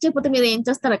హోంవర్క్ చేయకపోతే మీరు ఏం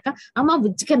చేస్తారక్క? అమ్మ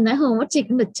బుజ్జి కన్నా హోంవర్క్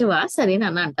చేయకుండా వచ్చావా? సరేనా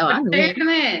అంటావా?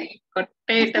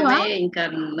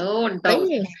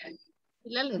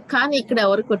 పిల్లలు కానీ ఇక్కడ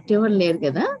ఎవరు కొట్టేవాళ్ళు లేరు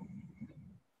కదా,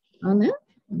 అవునా?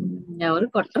 ఎవరు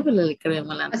కొట్టరు పిల్లలు ఇక్కడ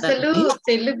మిమ్మల్ని. అసలు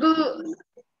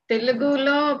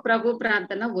తెలుగులో ప్రభు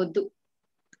ప్రార్థన వద్దు,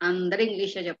 అందరు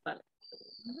ఇంగ్లీషే చెప్పాలి.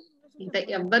 ఇంత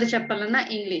ఎవ్వరు చెప్పాలన్నా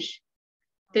ఇంగ్లీష్.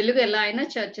 తెలుగు ఎలా అయినా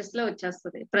చర్చెస్ లో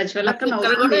వచ్చేస్తుంది. ప్రజ్వలక్క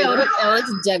ఎవరు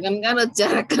జగన్ గారు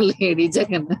వచ్చారు అక్క, లేడీ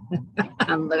జగన్.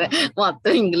 అందరూ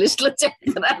మొత్తం ఇంగ్లీష్ లో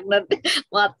చెప్తారు అన్నట్టు,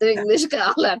 మొత్తం ఇంగ్లీష్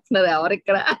కావాలంటున్నారు. ఎవరు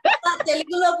ఇక్కడ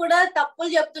తెలుగులో కూడా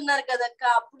తప్పులు చెప్తున్నారు కదక్క.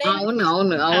 అప్పుడే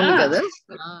అవును కదా.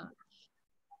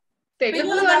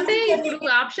 తెలుగులో అంటే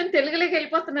ఇప్పుడు ఆప్షన్ తెలుగులోకి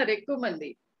వెళ్ళిపోతున్నారు ఎక్కువ మంది.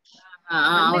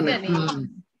 అందుకని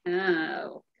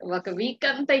ఒక వీక్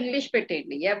అంతా ఇంగ్లీష్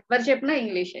పెట్టేయండి, ఎవరు చెప్పినా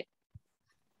ఇంగ్లీషే.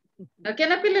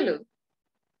 ఓకేనా పిల్లలు?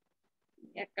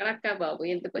 ఎక్కడక్క బాబు,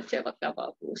 ఎందుకు వచ్చావక్క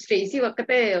బాబు? స్టేసీ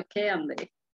ఒక్కతే ఓకే అందరి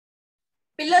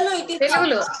పిల్లలు ఇది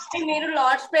తెలుగులో మీరు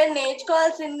లార్డ్స్ ప్రేయర్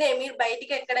నేర్చుకోవాల్సిందే. మీరు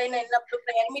బయటికి ఎక్కడైనా వెళ్ళినప్పుడు,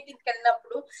 ప్రేయర్ మీటింగ్కి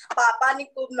వెళ్ళినప్పుడు, పాపా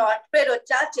నీకు లార్డ్స్ ప్రేయర్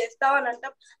వచ్చా చేస్తావని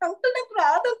అంటాం. అంకుల్ నాకు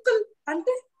రాదు అంకుల్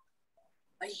అంటే,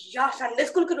 అయ్యా సండే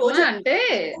స్కూల్ కి రోజు అంటే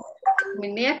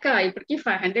మిన్నీ అక్క ఇప్పటికి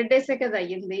 500 డేసే కదా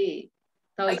అయ్యింది.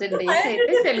 1000 డేస్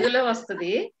అయితే తెలుగులో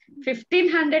వస్తుంది,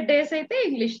 1500 డేస్ అయితే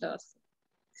ఇంగ్లీష్ లో వస్తుంది.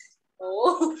 ఓ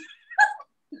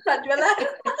ప్రజ్వల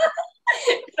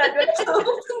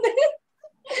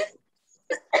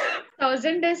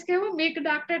 1000 డేస్ కేమో మీకు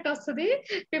డాక్టరేట్ వస్తుంది,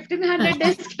 1500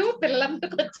 డేస్ కేమో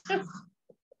పిల్లలంతకు వచ్చారు.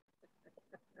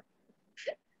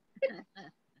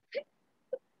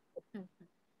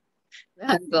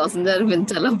 దానికోసం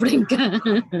జరిపించాలి అప్పుడు ఇంకా.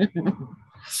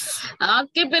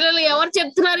 ఓకే పిల్లలు, ఎవరు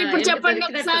చెప్తున్నారు ఇప్పుడు చెప్పండి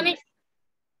ఒకసారి.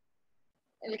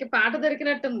 వీళ్ళకి పాట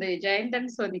దొరికినట్టుంది, జయంత్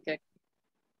అండ్ సోనిక.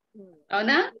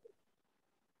 అవునా?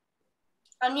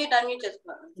 అన్మ్యూట్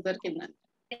చేస్తున్నాను. దొరికిందండి.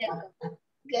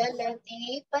 గలతీ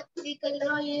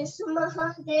పత్రికలో యేసు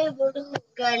మహాదేవుడు,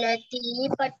 గలతీ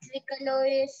పత్రికలో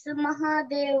యేసు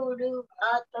మహాదేవుడు,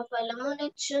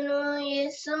 ఆత్మఫలమునిచ్చును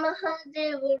యేసు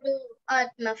మహాదేవుడు,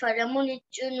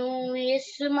 ఆత్మఫలమునిచ్చును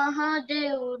యేసు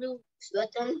మహాదేవుడు,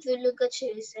 స్వతంత్రులుగా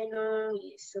చేసెను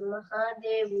యేసు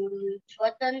మహాదేవుడు,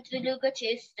 స్వతంత్రులుగా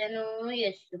చేసెను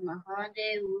యేసు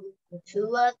మహాదేవుడు,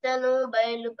 సువార్తను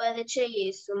బయలుపరిచే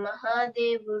యేసు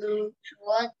మహాదేవుడు,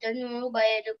 సువార్తను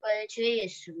బయలుపరిచే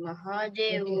యేసు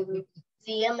మహాదేవుడు,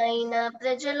 ప్రియమైన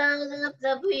ప్రజలారా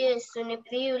ప్రభు యేసుని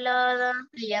ప్రియులారా,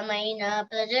 ప్రియమైన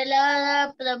ప్రజలారా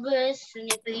ప్రభు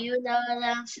యేసుని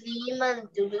ప్రియులారా,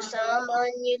 శ్రీమంతులు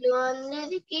సామాన్యులు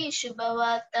అందరికీ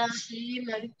శుభవార్త,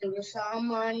 శ్రీమంతులు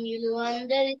సామాన్యులు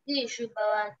అందరికీ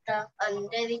శుభవార్త,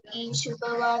 అందరికీ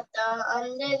శుభవార్త,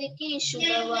 అందరికీ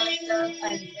శుభవార్త,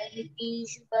 అందరికీ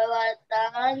శుభవార్త,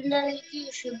 అందరికీ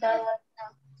శుభవార్త.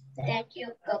 Thank you.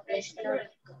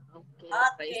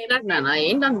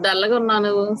 ఏంటి అంత డల్లగా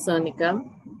ఉన్నాను సోనిక?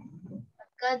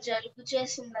 అక్క జలుబు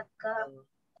చేసింది అక్క,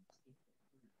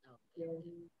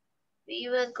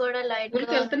 ఫీవర్ కూడా లైట్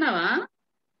గా. వెళ్తున్నావా?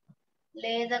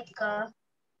 లేదక్క.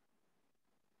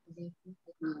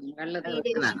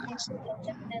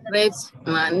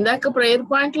 ఇందాక ప్రేయర్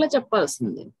పాయింట్ లో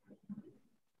చెప్పాల్సింది.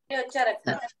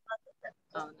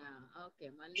 అవునా? ఓకే,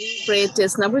 మళ్ళీ ప్రేయర్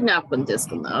చేసినప్పుడు జ్ఞాపకం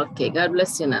చేసుకుందాం. ఓకే, గాడ్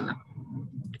బ్లెస్ యూ నాన్న.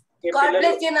 గాడ్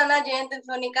బ్లెస్ యూ నాన్న. Jayant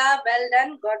Sonika, well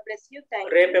done. God bless you.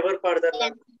 Thank you. రేపు ఎవరు పాడతారు?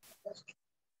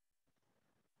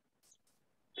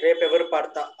 రేపు ఎవరు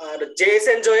పాడతా?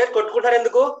 జేసన్ జోయర్ కొట్టుకుంటారు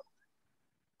ఎందుకు?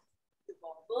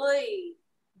 బాబోయ్,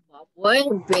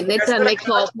 బెన్నెట్ అనే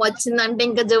కోపం వచ్చిందంటే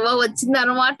ఇంకా జవాబు వచ్చింది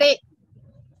అనమాటే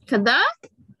కదా.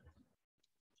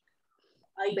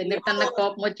 బెన్నెట్ అన్న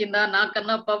కోపం వచ్చిందా?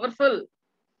 నాకన్నా పవర్ఫుల్.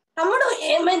 తమ్ముడు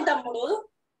ఏమైంది తమ్ముడు?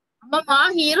 అమ్మమ్మా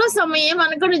హీరో సమయం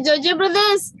అనుకోండి. జోజే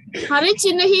బ్రదర్స్, అరే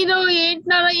చిన్న హీరో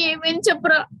ఏంటన్నారా, ఏమేమి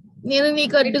చెప్పరా, నేను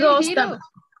నీకు అడ్డుగా వస్తాను.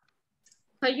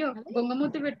 అయ్యో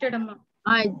బొంగమూతి పెట్టాడమ్మా.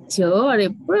 అచ్చో, వాడు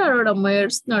ఎప్పుడు అడవడమ్మా,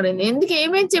 ఏడుస్తున్నాడు. ఎందుకు,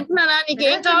 ఏమేమి చెప్పినానా?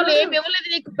 నీకేం కావాలి? ఏమి ఇవ్వలేదు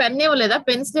నీకు? పెన్ ఇవ్వలేదా?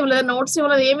 పెన్సిల్ ఇవ్వలేదా? నోట్స్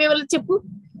ఇవ్వలేదు? ఏమి ఇవ్వలేదు చెప్పు.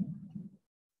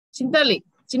 చింతాలి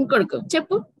చిన్న కొడుకు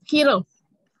చెప్పు. హీరో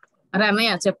అరే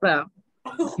అన్నయ్య చెప్పరా,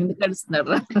 ఎందుకు అడుస్తున్నాడు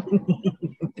రా?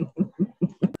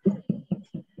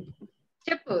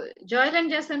 చెప్పు. జాయిన్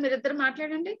అని చేస్తాను, మీరు ఇద్దరు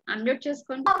మాట్లాడండి, అన్మ్యూట్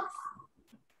చేసుకోండి.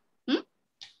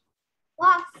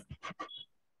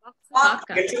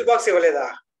 పెన్సిల్ బాక్స్ ఇవ్వలేదా?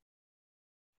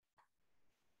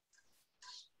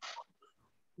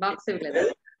 బాక్స్ ఇవ్వలేదా?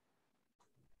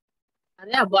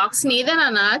 అరే ఆ బాక్స్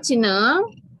నీదేనా చిన్న?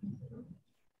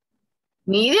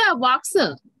 నీదే ఆ బాక్స్?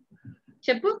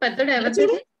 చెప్పు. పెద్దోడు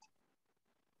ఎవరిది?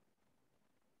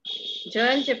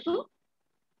 జోయల్ చెప్పు.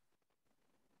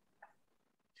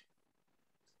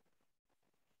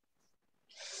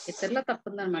 ఇద్దరిలో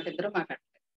తప్పుందన్నమాట, ఇద్దరు మాట్లాడతారు.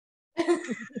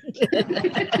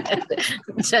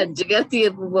 జడ్జిగా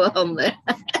తీర్పు బాగుంది.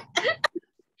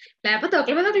 లేకపోతే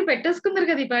ఒకరి మీద ఒకరు పెట్టేసుకున్నారు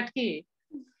కదా ఈ పాటికి,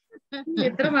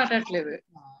 ఇద్దరు మాట్లాడట్లేదు.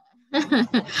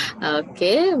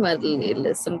 ఓకే, మరి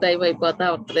లెసన్ టైం అయిపోతా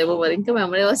ఉంటదేమో మరి. ఇంకా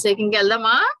మెమరీ వాస్ టేకింగ్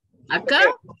వెళ్దామా అక్క?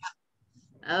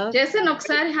 చేసాను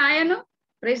ఒకసారి హాయ్ అను,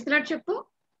 ప్రైజ్ లార్డ్ చెప్పు.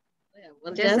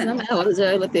 ఎవరు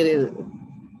చేయాలో తెలియదు.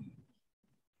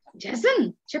 జసన్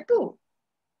చెప్పు.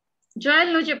 జోయల్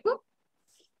నువ్వు చెప్పు.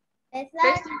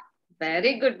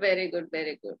 Very good, very good,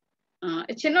 very good.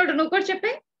 చిన్నోడు నువ్వు కూడా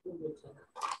చెప్పే.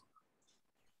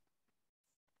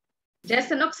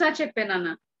 జసన్ ఒకసారి చెప్పే నాన్న,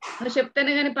 నువ్వు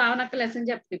చెప్తేనే కానీ పావనక్క లెసన్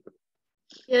చెప్తా ఇప్పుడు.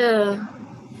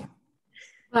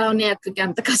 పావని అక్కకి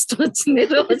ఎంత కష్టం వచ్చింది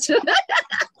రోజు.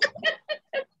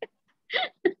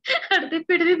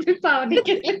 అడిది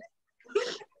పావనికి.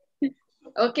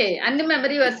 ఓకే, అన్ని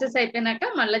మెమరీ వర్సెస్ అయిపోయినాక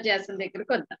మళ్ళీ జాసన్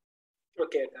దగ్గరికి వద్దాం.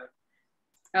 ఓకే అక్క.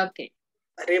 ఓకే,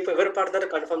 రేపు ఎవరు పాడతారో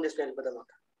కన్ఫర్మ్ చేసుకుని వెళ్ళిపోదాం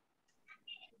అక్క.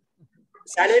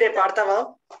 శాలిని రేపు పాడతావా?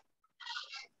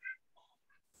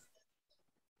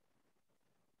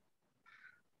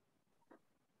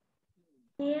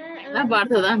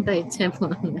 పాడుతుందా అంట ఇచ్చేపు.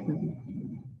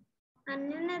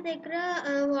 అన్న నా దగ్గర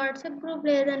వాట్సాప్ గ్రూప్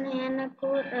లేదన్నయ్య, నాకు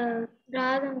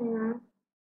రాదన్నయ్య.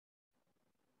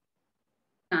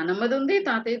 నానమ్మది ఉంది,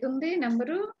 తాతయ్యది ఉంది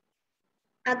నెంబరు.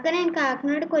 అక్క నేను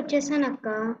కాకినాడకి వచ్చేసాను అక్క.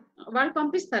 వాళ్ళు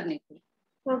పంపిస్తారు నీకు.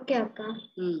 ఓకే అక్క.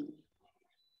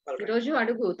 ఈరోజు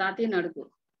అడుగు, తాతయ్యని అడుగు,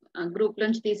 గ్రూప్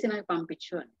నుంచి తీసి నాకు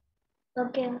పంపించు అని.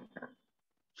 ఓకే అక్క.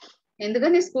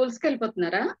 ఎందుకని స్కూల్స్కి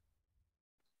వెళ్ళిపోతున్నారా?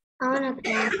 అవునక్క.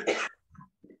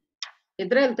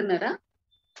 ఇద్దరు వెళ్తున్నారా?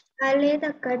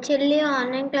 లేదక్క, చెల్లి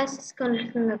ఆన్లైన్ క్లాసెస్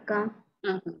కొంటుంది అక్క.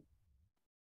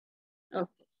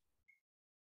 ఓకే,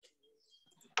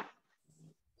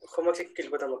 హోంవర్క్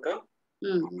వెళ్ళిపోతాం అక్క.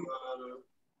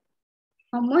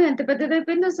 అమ్మో ఎంత పెద్దది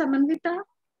అయిపోయిందో సమన్విత.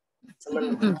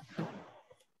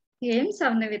 ఏం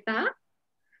సమన్విత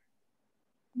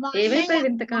ఏమైపోయింది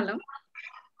ఇంతకాలం?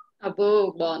 అబ్బో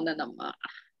బాగున్నానమ్మా.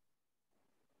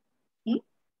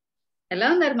 ఎలా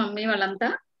ఉన్నారు మమ్మీ వాళ్ళంతా?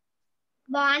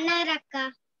 బాగున్నారక్క.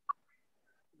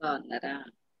 బాగున్నారా?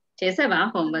 చేసావా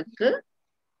హోంవర్క్?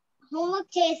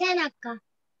 హోంవర్క్ చేశాను అక్క.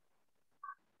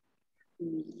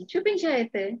 చూపించా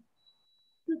అయితే.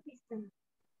 చూపిస్తాను.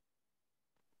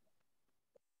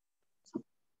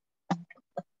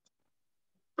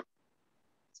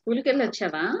 స్కూల్కి వెళ్ళి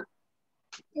వచ్చావా?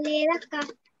 లేదక్క,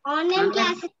 ఆన్లైన్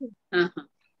క్లాసెస్.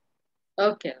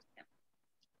 Okay okay.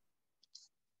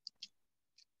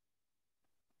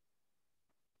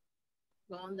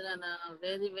 బాగుంది నాన్న.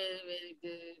 Very very very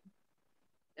good.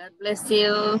 God bless you.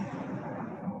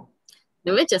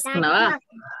 నువ్వే చేసుకున్నావా?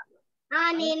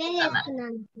 నేనే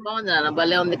చేస్తున్నాను. బాగుంది నాన్న,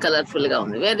 భలే ఉంది, కలర్ఫుల్ గా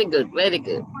ఉంది. Very good very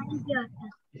good.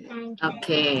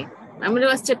 Okay, memory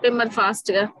verse చెప్పే మరి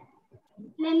ఫాస్ట్ గా.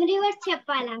 మెమరీ వర్డ్స్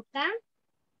చెప్పాలా అక్క?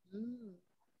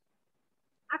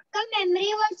 అక్క మెమరీ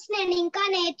వర్డ్స్ నేను ఇంకా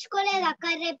నేర్చుకోలేదు అక్క.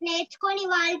 రేపు నేర్చుకొని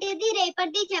వాటిది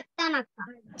రేపటి చెప్తాను అక్క.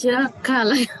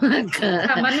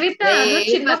 సమన్విత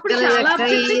చిన్నప్పుడు చాలా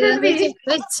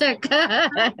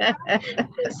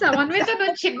సమన్విత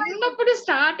నువ్వు చిన్నప్పుడు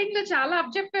స్టార్టింగ్ లో చాలా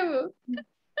అప్ చెప్పావు.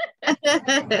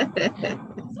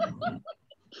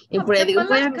 ఇప్పుడు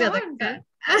ఎదిగిపోయాను కదా.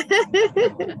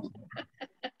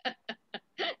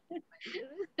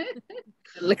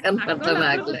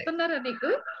 గుర్తున్నారా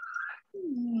నీకు?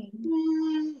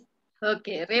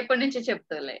 ఓకే, రేపటి నుంచి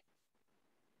చెప్తాలే.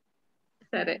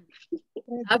 సరే,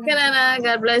 ఓకే నాన్న,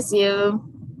 God bless you.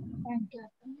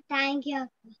 Thank you.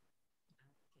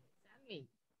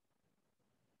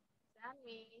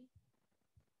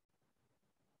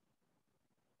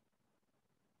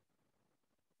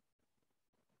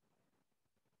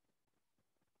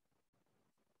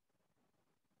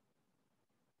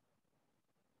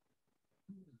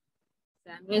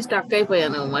 Sandwich stuck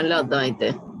అయిపోయాను, మళ్ళీ వద్దాం అయితే.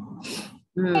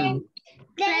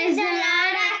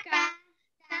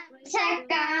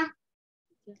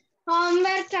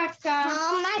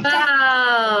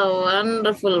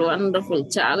 వండర్ఫుల్ వండర్ఫుల్,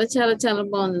 చాలా చాలా చాలా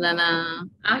బాగుంది నాన్న.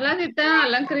 ఆహ్లాదిత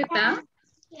అలంకరిత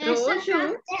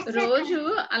రోజు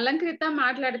అలంకరిత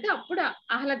మాట్లాడితే అప్పుడు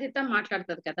ఆహ్లాదిత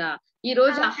మాట్లాడుతుంది కదా. ఈ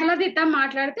రోజు ఆహ్లాదిత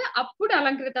మాట్లాడితే అప్పుడు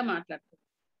అలంకరిత మాట్లాడుతుంది.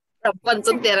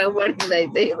 ప్రపంచం తిరగబడింది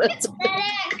అయితే ఈరోజు.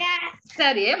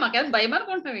 సరే, మాకేం భయం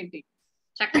అనుకుంటున్నావు ఏంటి?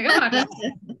 చక్కగా మాట్లాడుతుంది.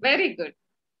 Very good.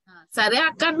 సరే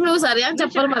అక్క, నువ్వు సరే అని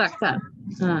చెప్పాలి మరి అక్క.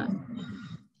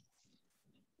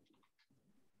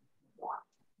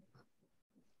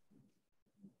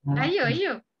 అయ్యో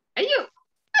అయ్యో అయ్యో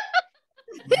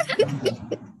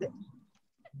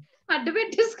అడ్డు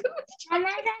పెట్టేసుకో.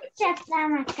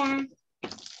 చెప్తామక్క.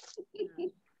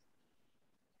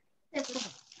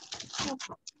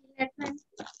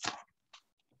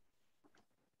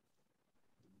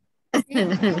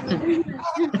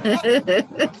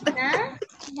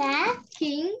 The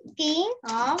king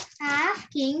of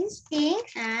kings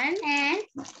and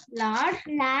lord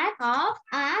of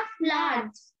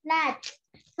lords.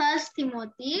 First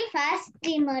Timothy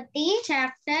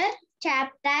chapter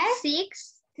 6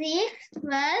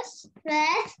 verse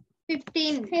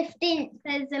 15.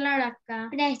 Praise the Lord akka.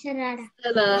 Praise the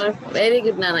Lord. Very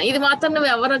good నాన్న. ఇది మాత్రం నువ్వు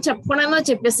ఎవరో చెప్పకుండా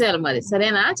చెప్పేసేయాలి మరి,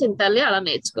 సరేనా చింతల్లి? అలా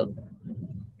నేర్చుకో.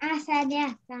 సరే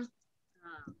అక్క.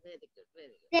 Very good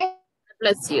very good.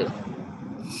 Bless you.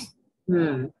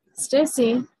 Stacey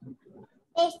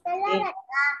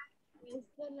ఏం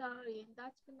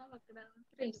దాచుకున్నావు అక్కడ?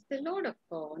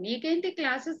 లోడక్కో నీకేంటి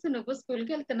క్లాసెస్? నువ్వు స్కూల్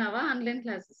కి వెళ్తున్నావా? Online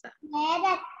classes?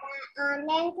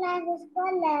 ఆన్లైన్ క్లాసెస్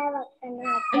కూడా లేవక్క.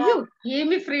 అయ్యో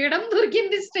ఏమి ఫ్రీడమ్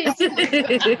దొరికింది స్టేజ్.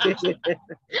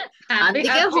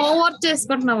 అందుకే హోంవర్క్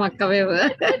చేసుకుంటున్నాం అక్క మేము.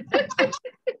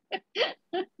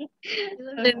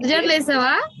 2 జడలు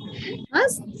వేసావా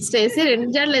స్టేసీ? 2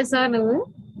 జడలు వేసావా నువ్వు?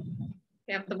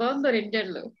 ఎంత బాగుందో 2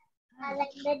 జడలు.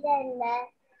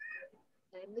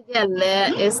 2 జడలు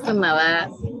వేసుకున్నావా?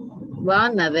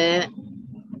 బాగున్నది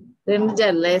 2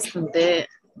 జడలు వేసుకుంటే.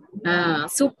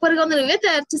 సూపర్ గా ఉంది. నువ్వే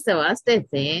తయారు చేసావా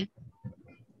స్టేసీ?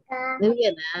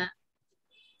 నువ్వేనా?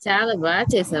 చాలా బాగా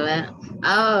చేసావా?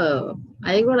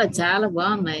 అవి కూడా చాలా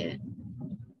బాగున్నాయి.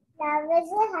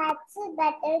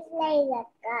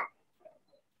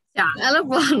 చాలా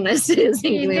బాగున్నాయి స్టేసీ.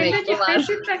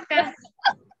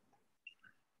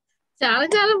 చాలా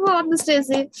చాలా బాగుంది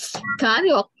స్టేసీ. కానీ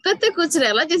ఒక్కతే కూర్చొని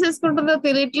ఎలా చేసేసుకుంటుందో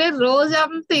తెలియట్లేదు.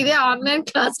 రోజంతా ఇదే ఆన్లైన్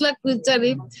క్లాస్ లా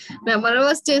కూర్చొని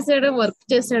మెమరీస్ చేసాడు, వర్క్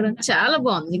చేసాడు. చాలా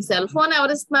బాగుంది. నీకు సెల్ ఫోన్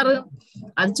ఎవరు ఇస్తున్నారు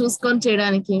అది చూసుకొని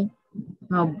చేయడానికి?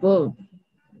 అబ్బో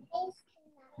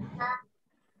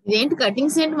ఇదేంటి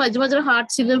కటింగ్స్ ఏంటి? మధ్య మధ్యలో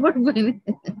హార్ట్ చిల్లులు పడిపోయింది.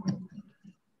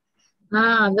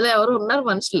 అందులో ఎవరు ఉన్నారు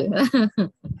మనుషులు.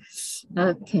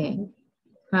 ఓకే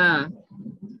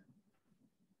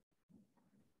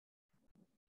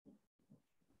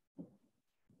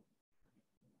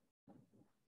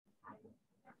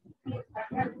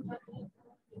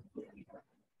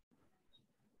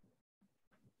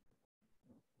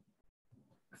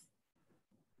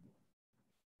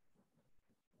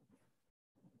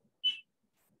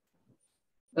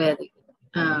వెరీ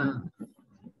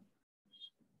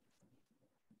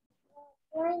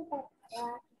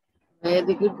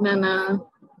వెరీ గుడ్ నానా.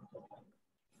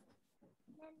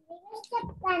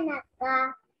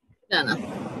 నానా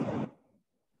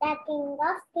The King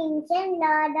of Kings and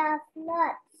Lord of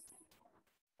Lords.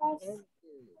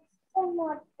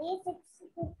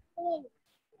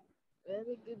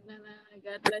 Very good నానా.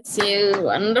 God bless you.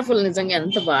 వండర్ఫుల్. నిజంగా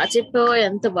ఎంత బాగా చెప్పావో,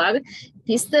 ఎంత బాగా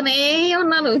తీస్తూనే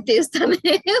ఉన్నాను.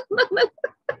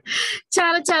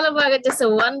 చాలా చాలా బాగా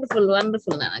చేస్తావు. వండర్ఫుల్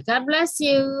వండర్ఫుల్ నాన్న. God bless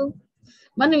you.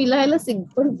 మనం ఇలా ఇలా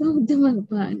సిగ్గుపడిపోద్ది మన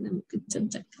బాగా కిచెన్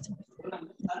చక్కగా.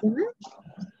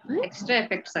 ఎక్స్ట్రా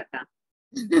ఎఫెక్ట్స్ అక్క.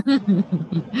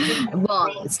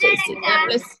 బాగుంది Stacey. God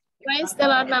bless. Price the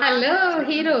lord. Hello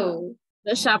hero.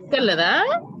 షాప్కి వెళ్ళదా?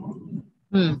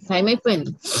 టైం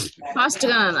అయిపోయింది. ఫాస్ట్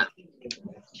గా నాన్న.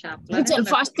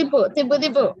 ఫాస్ట్ తిప్పు.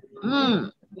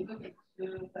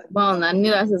 బాగుంది. అన్ని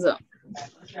రాసేసాం.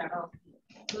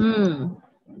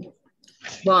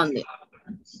 బాగుంది.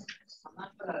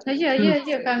 అయ్యో అయ్యో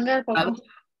అయ్యో కంగారు పాపం.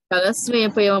 కలర్స్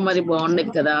అయిపోయావా మరి?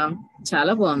 బాగుండేది కదా.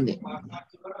 చాలా బాగుంది.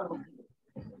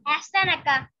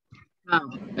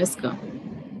 వేసుకో.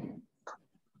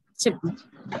 చెప్పు.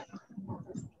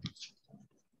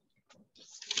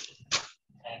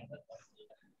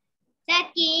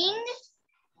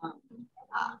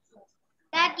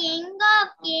 The King of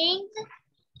Kings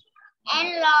and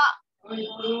Lord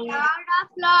of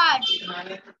Lords.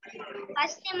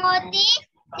 1 Timothy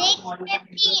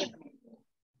 6:15.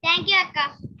 Thank you, Akka.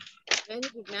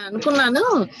 నేను అనుకున్నాను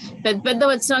పెద్ద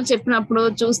వచనాలు చెప్పినప్పుడు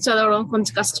చూసి చదవడం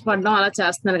కొంచెం కష్టపడడం అలా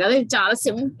చేస్తున్నారు కదా. ఇది చాలా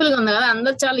సింపుల్ గా ఉంది కదా.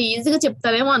 అందరు చాలా ఈజీగా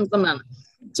చెప్తారేమో అనుకున్నాను.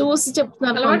 చూసి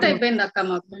చెప్తున్నారు. అలవాటు అయిపోయింది అక్క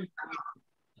మాకు.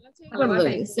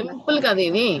 సింపుల్ కదా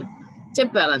ఇది.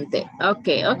 చెప్పారు అంతే.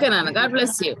 ఓకే ఓకే నాన్న. God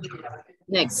bless you.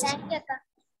 నెక్స్ట్.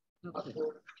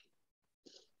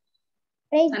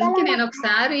 అందుకే నేను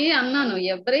ఒకసారి అన్నాను,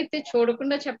 ఎవరైతే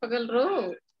చూడకుండా చెప్పగలరో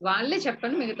వాళ్ళే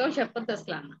చెప్పండి, మిగతా చెప్పొద్దు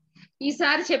అసలు అన్న.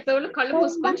 ఈసారి చెప్పేవాళ్ళు కళ్ళు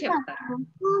మూసుకొని చెప్తారు.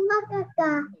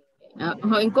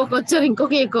 ఇంకొక వచ్చారు.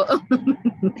 ఇంకొక ఎక్కువ.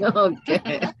 ఓకే.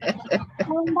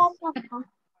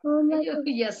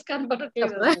 ఎస్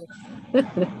కనపడట్లేదు.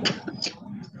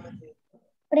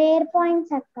 ప్రేయర్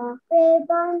పాయింట్స్ అక్క.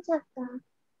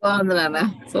 బాగుంది నాన్న.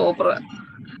 సూపర్.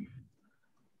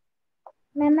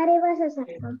 మెమరీ వర్సెస్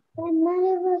అక్క.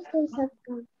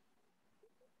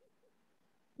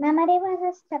 మెమరీ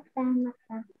వర్సెస్ చెప్తాను అక్క.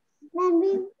 The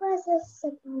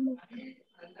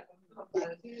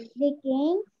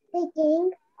King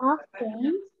of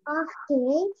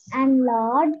Kings and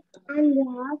Lord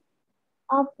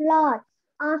of Lords.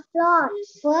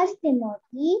 1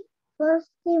 Timothy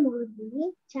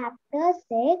chapter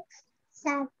 6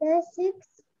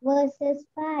 verses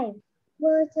 5.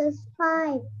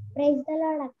 Praise the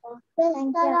Lord akka.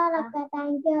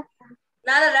 Thank you akka.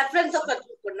 నాన్న రెఫరెన్స్ ఒక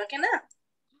చూడండి ఓకేనా.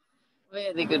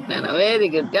 వెరీ గుడ్ నాన్న. Very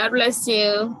good. God bless you.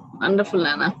 Wonderful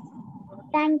నాన్న.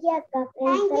 Thank you akka.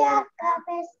 Praise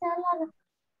the Lord akka.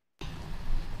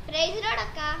 Praise lord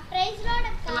అక్క. Praise lord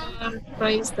అక్క.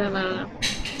 Praise the lord.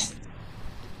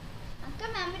 అక్క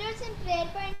memory verse and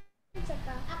prayer points అక్క.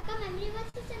 అక్క memory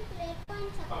versus and prayer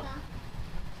points అక్క.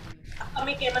 అక్క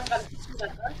మీకు ఏమైనా కనిపిస్తుందా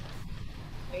అక్క?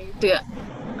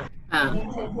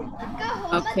 అక్క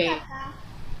హోంవర్క్ అక్క.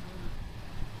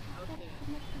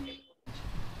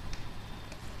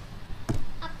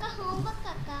 అక్క హోంవర్క్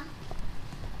అక్క.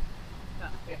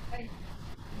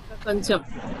 కొంచెం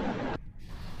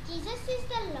జీసస్ ఇస్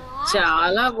ద లార్డ్.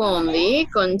 చాలా బాగుంది,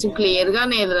 కొంచెం క్లియర్ గా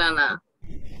నేదురానా.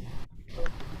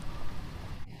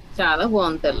 చాలా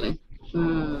బాగుంది తల్లి.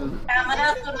 కెమెరా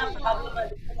ఉన్న ప్రాబ్లం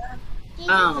అది కదా.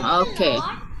 Okay.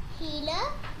 Healer,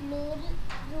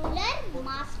 ruler,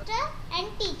 master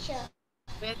and teacher.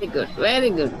 Very good,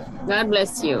 very good. God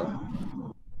bless you.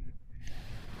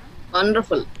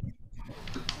 Wonderful.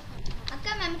 అక్క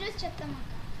మెమరీస్ చెప్తాం అక్క.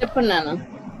 చెప్పండి నాన్న.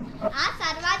 ఆ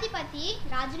సర్వాధిపతి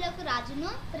రాజులకు రాజును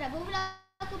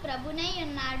ప్రభువులకు ప్రభునై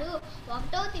ఉన్నాడు.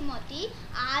 1 తిమోతి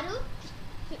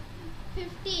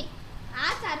 6:15. ఆ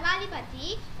సర్వాధిపతి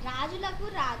రాజులకు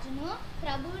రాజును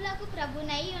ప్రభువులకు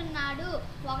ప్రభునై ఉన్నాడు.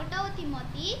 1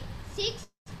 Timothy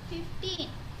 6:15.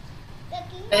 The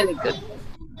King Very of good. Kings,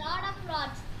 Lord of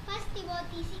Lords. 1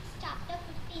 Timothy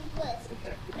 6:15 verse.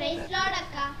 Praise Lord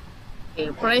అక్క.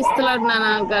 ప్రైజ్ ద లార్డ్ నాన్న.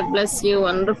 God bless you.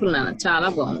 వండర్ఫుల్ నాన్న, చాలా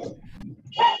బాగుంది.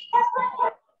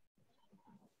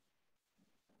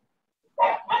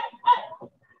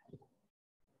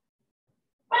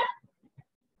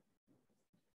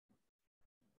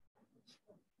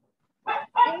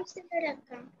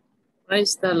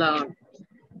 Praise the lord.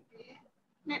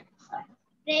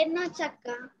 Prayer notes అక్క.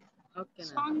 ఓకే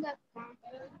సాంగ్ అక్క.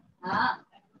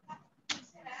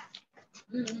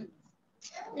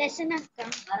 లెసన్ అక్క.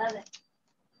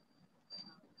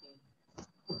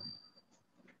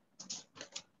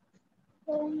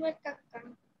 హోంవర్క్ అక్క.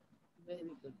 వెరీ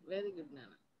గుడ్, వెరీ గుడ్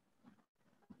నాన్న.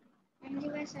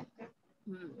 మెమరీస్ అక్క.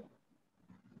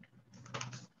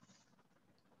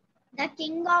 The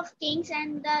King of Kings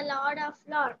and the Lord of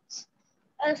Lords.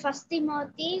 1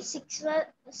 Timothy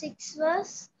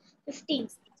 6:15.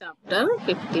 Chapter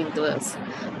 15th verse.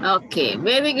 Okay,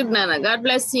 very good Nana. God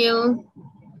bless you.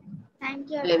 Thank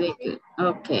you. Very good.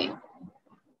 Okay.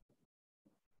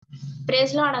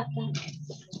 Praise Lord akka.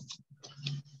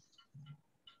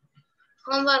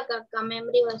 Homework akka.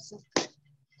 Memory verse.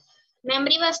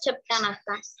 Memory verse చెప్తాను అక్క.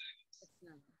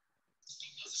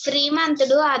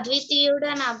 శ్రీమంతుడు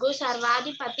అద్వితీయుడనగు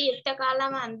సర్వాధిపతి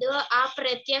యుక్తకాలం అందు ఆ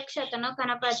ప్రత్యక్షతను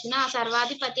కనపరిచిన ఆ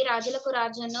సర్వాధిపతి రాజులకు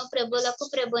రాజును ప్రభులకు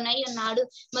ప్రభునై ఉన్నాడు.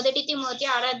 1 Timothy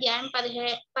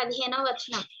 6:15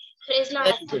 వచనం. Praise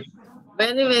lord.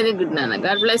 Very very good నాన్న.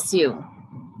 God bless you.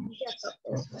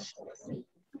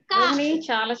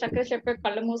 చాలా చక్కగా చెప్పే,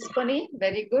 కళ్ళు మూసుకొని.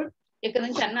 Very good. ఇక్కడ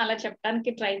నుంచి అన్న అలా చెప్పడానికి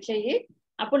ట్రై చెయ్యి,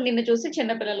 అప్పుడు నిన్ను చూసి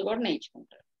చిన్నపిల్లలు కూడా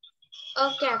నేర్చుకుంటారు.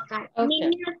 ఓకే అక్క.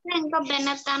 ఇంకా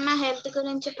బెన్నత్ అన్న హెల్త్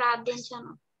గురించి ప్రార్థన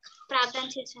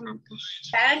చేశాను అక్క.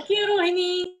 Thank you Rohini.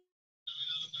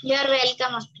 You are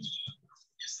welcome అక్క.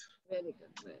 Very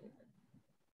good, very good.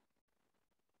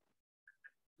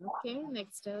 Okay,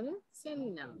 next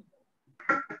Selena.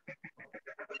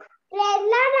 Praise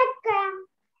lord అక్క.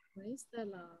 Praise the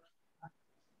lord.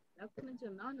 అక్కడ నుంచి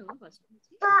ఉన్నాను ఫస్ట్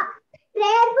నుంచి.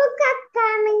 ప్రేయర్ బుక్ అక్క.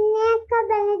 మిన్నే అక్క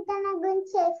బెన్నత్ అన్న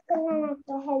గురించి చేసుకున్నాను అక్క.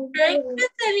 Thank you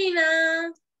Selena.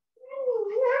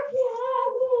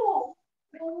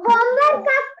 హోంవర్క్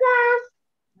అక్క.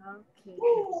 Okay.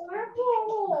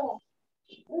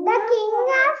 The King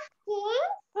of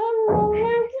Kings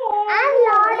and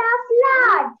Lord of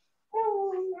Lords.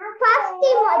 1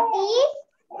 Timothy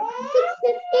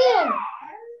 6:15.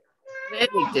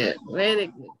 Very good, very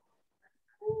good.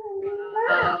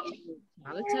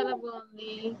 చాలా చాలా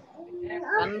బాగుంది.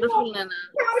 వండర్ఫుల్ నాన్న.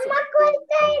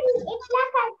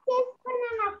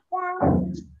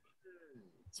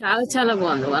 చాలా చాలా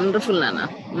బాగుంది. వండర్ఫుల్ నాన్న.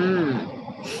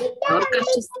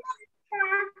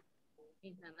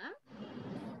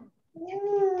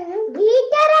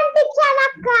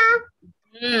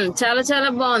 చాలా చాలా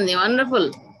బాగుంది. Wonderful.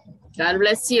 God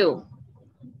bless you.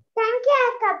 Thank you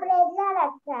అక్క. ప్రైజ్ లార్డ్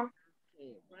అక్క.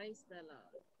 Praise the lord.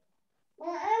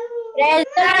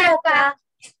 Praise lord అక్క.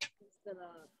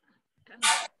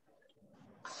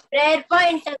 ప్రేయర్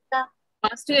పాయింట్ అక్క.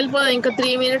 ఫాస్ట్ వెళ్ళిపోదాం, ఇంకా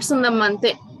 3 minutes ఉందమ్మా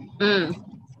అంతే.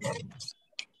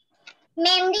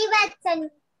 మెమరీ వర్క్స్ అండ్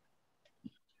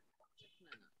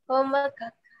హోంవర్క్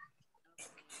అక్క.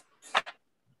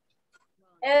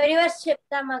 మెమరీ వర్క్స్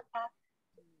చెప్తాం అక్క.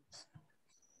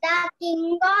 The King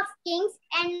of Kings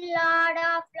and Lord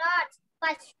of Lords.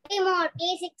 1 Timothy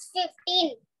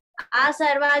 6:15. ఆ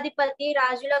సర్వాధిపతి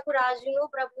రాజులకు రాజును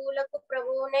ప్రభువులకు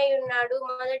ప్రభువునై ఉన్నాడు.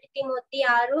 1 Timothy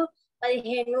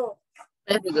 6:15.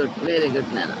 Very good,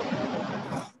 Nana.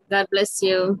 God bless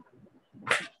you.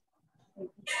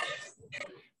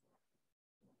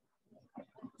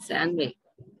 Sandy.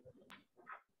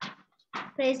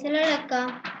 Praise the Lord, Akka.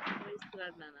 Praise the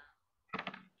Lord, Nana.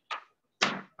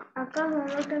 Akka,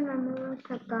 homework and memories,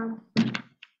 Akka.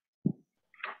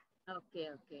 Okay.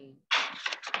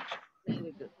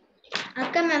 Very good.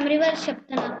 Akka, memory verse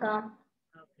చెప్తాను అక్క.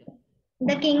 Okay.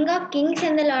 The King of Kings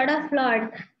and the Lord of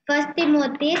Lords. 1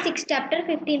 Timothy 6 chapter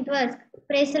 15th verse.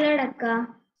 Praise the Lord, అక్క.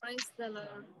 Praise the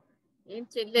Lord. ఏం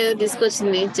చెల్లి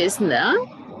తీసుకొచ్చింది చేసిందా?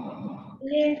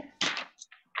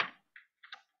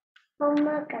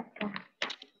 Homework అక్క.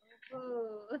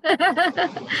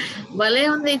 భలే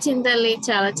ఉంది చింతల్లి,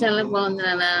 చాలా బాగుంది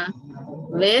నాన్న.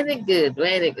 Very good.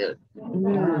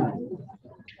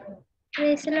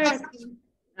 Praise the Lord, అక్క.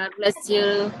 God bless you.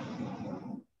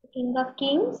 King of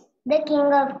Kings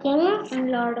and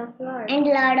Lord of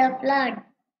Lords.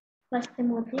 1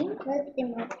 Timothy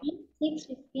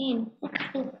 6:15.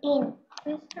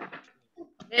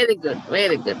 Very good.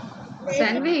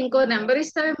 Shanvi, ఇంకో నెంబర్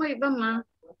ఇస్తావేమో ఇవ్వమ్మా.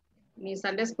 మీ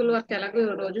సండే స్కూల్ వర్క్ ఎలాగో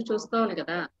రోజు చూసుకోవాలి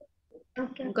కదా.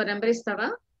 Okay. ఇంకో నెంబర్ ఇస్తావా?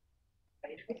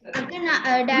 అక్క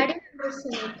డాడీ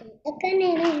అక్క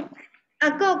నేను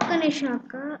అక్క ఒక్క నిమిషం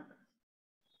అక్క.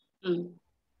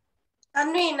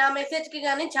 అన్ని నా మెసేజ్ కి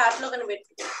గానీ చాట్ లో కానీ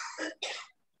పెట్టు.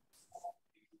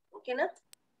 ఓకేనా?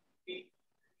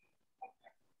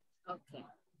 ఓకే.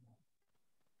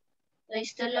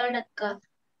 ప్రైజ్ ది లార్డ్ అక్క.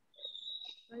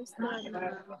 Praise the Lord, Nana.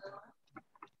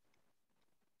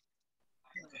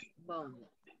 బాగుంది.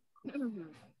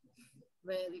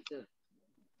 Very good.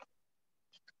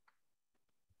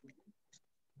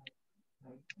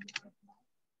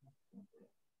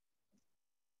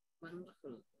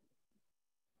 వండర్ఫుల్.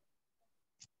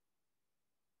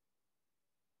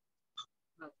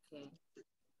 ఓకే.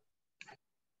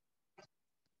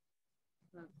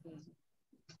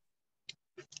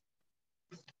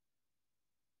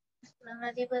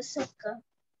 నాది బస్ అక్క.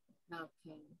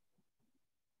 ఓకే.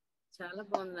 చాలా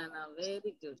బాగుంది నాన్న.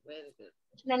 Very good.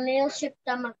 నన్ను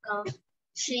చెప్తామక్క.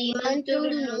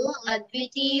 శ్రీమంతుడును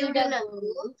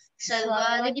అద్వితీయుడనగు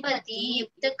సర్వాధిపతి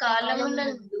యుక్త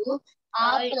కాలమునందు ఆ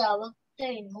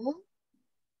ప్రవక్తను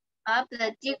ఆ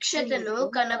ప్రత్యక్షతను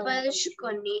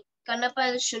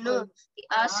కనపరుచును.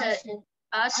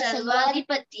 ఆ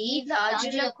సర్వాధిపతి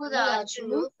రాజులకు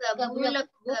రాజును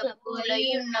ప్రభువులకు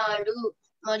ప్రభువులయున్నాడు.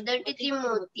 1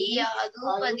 తిమోతి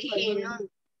 6:15.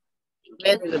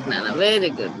 వెరీ గుడ్ నాన్న. Very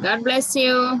good. God bless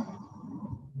you.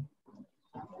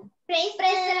 Praise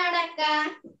the lord అక్క.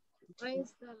 Praise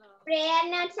the lord. Prayer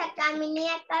notes అక్క, మినీ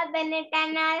అక్క, బెనెట్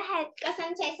అన్న హెల్ప్ కోసం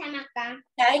చేశాను అక్క.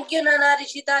 థ్యాంక్ యూ నాన్న.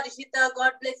 Rishitha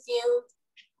God bless you.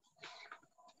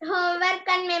 Homework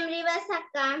and memory verse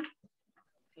అక్క.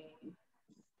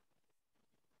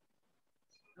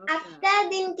 అక్క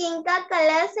దీనికి ఇంకా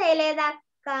కలర్స్ వేయలేదు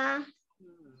అక్క.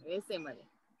 వేసే మరి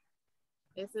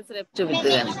వేసేసి రేపు చూపిద్దు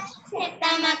కానీ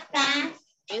చేద్దామక్క.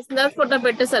 వేసిన తర్వాత ఫోటో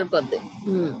పెట్టే సరిపోద్ది.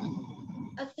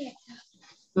 ఓకే.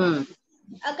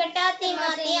 1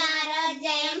 తిమోతి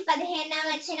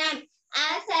 6:15 ఆ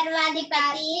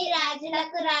సర్వాధిపతి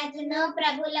రాజులకు రాజును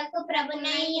ప్రభులకు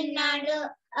ప్రభునై ఉన్నాడు.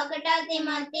 1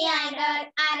 తిమోతి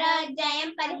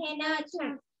 6:15.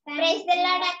 ప్రైజ్ ది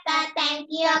లార్డ్ అక్క.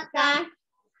 థ్యాంక్ యూ అక్క.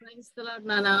 ప్రైజ్ ది లార్డ్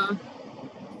నాన్న.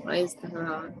 Praise the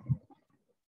lord.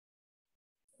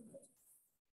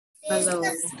 Hello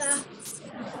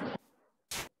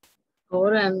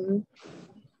ఓరన్.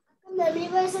 Memory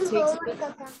verse and homework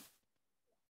అక్క.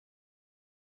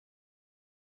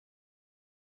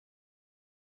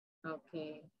 ఓకే.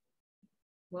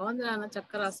 బాగుంది నాన్న,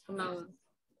 చక్కగా రాసుకున్నావు.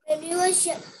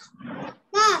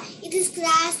 ఇది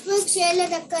క్రాఫ్ట్ వర్క్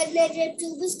చేయలేదు అక్క. నేను రేపు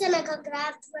చూపిస్తాను అక్క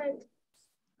క్రాఫ్ట్ వర్క్.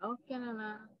 ఓకే నాన్న,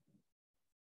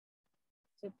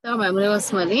 చెప్తావు మెమరీ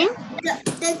వర్స్ మరి.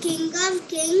 The King of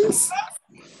Kings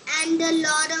and the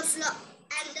Lord of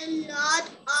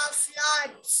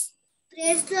Lords.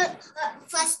 Praise the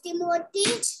 1 Timothy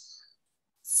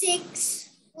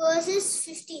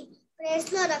 6:15. Praise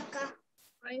the Lord akka.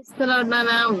 Praise the Lord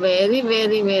Nana. Very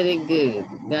good.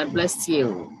 God bless you.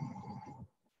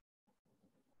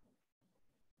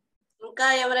 ఇంకా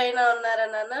ఎవరైనా ఉన్నారా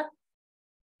నాన్న?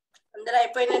 అందరూ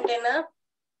అయిపోయినట్టేనా?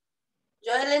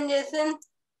 జోయల్ ఏం చేసింది?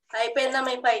 అయిపోయిందా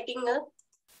మీ ఫైటింగ్?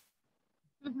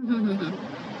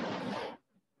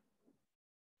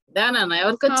 దానా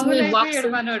ఎవరికి వచ్చింది బాక్స్?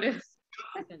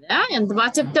 ఎంత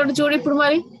బాగా చెప్తాడు చూడు ఇప్పుడు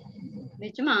మరి.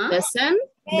 నిజమా?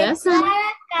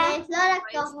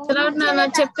 నాన్న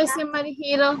చెప్పేసి మరి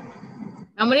హీరో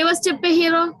మెమరీ వర్స్ చెప్పే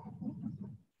hero.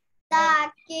 The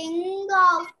King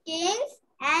of Kings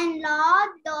and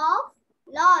Lord of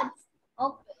Lords.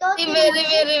 Very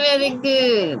very very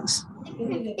good.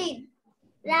 15.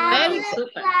 Very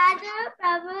super. రాజు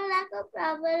ప్రభువులకు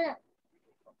ప్రభువులు.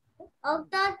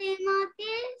 1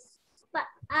 తిమోతి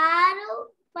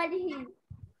 6:15.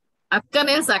 అక్క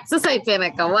నేను success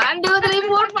అయిపోయానక్క. 1 2 3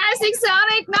 4 5 6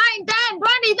 7 8 9 10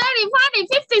 20 30 40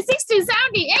 50 60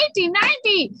 70 80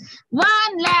 90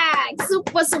 1 lakh.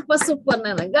 Super super super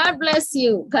నాన్న. God bless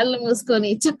you. కళ్ళు మూసుకొని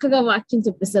చక్కగా వాక్యం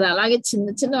చెప్పేస్తారు. అలాగే చిన్న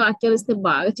చిన్న వాక్యాలు ఇస్తే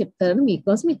బాగా చెప్తారని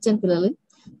మీకోసం ఇచ్చాను పిల్లలు.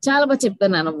 చాలా బాగా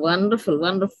చెప్పాను నాన్న. Wonderful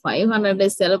wonderful. 500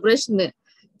 days సెలబ్రేషన్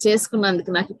చేసుకున్నందుకు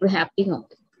నాకు ఇప్పుడు హ్యాపీగా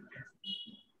ఉంది.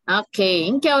 ఓకే,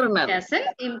 ఇంకెవరున్నారు?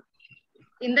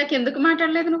 ఇందాక ఎందుకు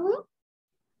మాట్లాడలేదు నువ్వు?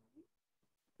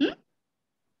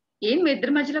 ఏం మీ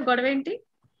ఇద్దరి మధ్యలో గొడవ ఏంటి?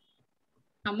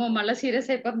 అమ్మో మళ్ళీ సీరియస్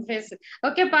అయిపోతుంది ఫేస్.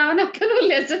 ఓకే పావని అక్క నువ్వు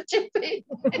లెసన్ చెప్పి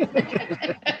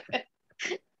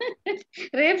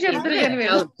రేపు చెప్తారు కానీ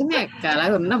అక్క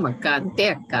అలాగే ఉన్నాం అక్క. అంతే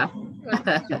అక్క.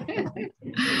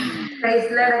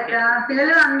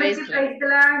 పిల్లలు అందరికీ ప్రైజ్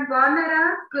లార్డ్. బాగున్నారా?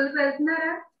 స్కూల్ కి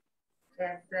వెళ్తున్నారా?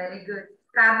 Very good.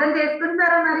 ప్రార్థన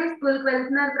చేసుకుంటున్నారా? మరి స్కూల్ కి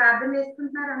వెళ్తున్నారు, ప్రార్థన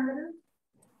చేసుకుంటున్నారు అందరూ?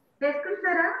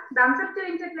 చేసుకుంటున్నారా? థమ్స్అప్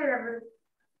చూపించట్లేదు ఎవరు?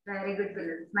 వెరీ గుడ్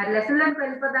పిల్లలు. మరి లెసన్ లోకి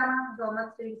వెళ్ళిపోదామా?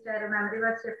 హోంవర్క్ చూపించారు, మెమరీ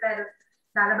వర్క్ చెప్పారు,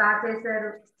 చాలా బాగా చేశారు.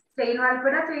 చేయని వాళ్ళు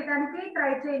కూడా చేయడానికి ట్రై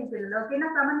చేయండి పిల్లలు. ఓకేనా?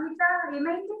 సమన్విత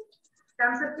ఏమైంది?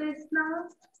 థమ్స్అప్ చేస్తున్నావు?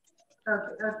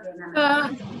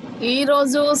 ఈ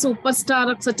రోజు సూపర్ స్టార్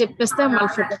ఒకసారి చెప్పేస్తే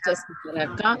మళ్ళీ ఫోటో చేసుకుంటారు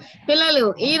అక్క. పిల్లలు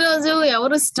ఈ రోజు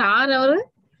ఎవరు స్టార్? ఎవరు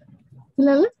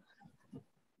పిల్లలు?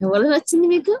 ఎవరు నచ్చింది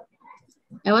మీకు?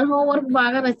 ఎవరు హోంవర్క్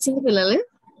బాగా నచ్చింది పిల్లలు?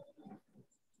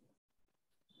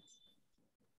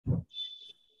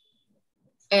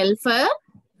 ఎల్ఫర్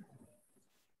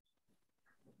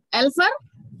ఎల్ఫర్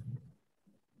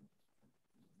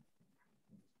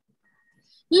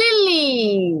లిల్లీ.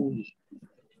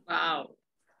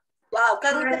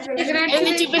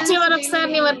 చూపించేవారు ఒకసారి.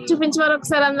 నీ వర్క్ చూపించేవారు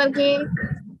ఒకసారి అందరికి.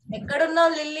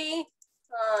 ఎక్కడున్నావు లిల్లీ?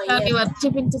 నీ వర్క్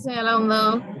చూపించేసా ఎలా ఉందో.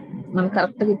 మనం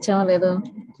కరెక్ట్ గా ఇచ్చామో లేదో.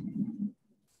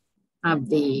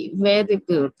 అది వెరీ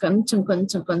గుడ్. కొంచెం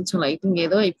కొంచెం కొంచెం లైటింగ్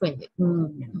ఏదో అయిపోయింది.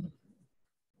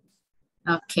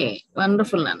 ఓకే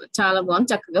వండర్ఫుల్ నాన్న. చాలా బాగుంది.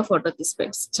 చక్కగా ఫోటో తీసి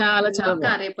పెట్టి చాలా చాలా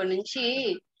బాగుంది. రేపటి నుంచి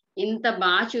ఇంత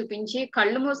బాగా చూపించి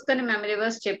కళ్ళు మూసుకొని మెమరీ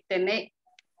వర్స్ చెప్తేనే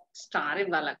స్టార్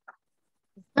ఇవ్వాలక్క.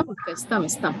 ఇస్తాం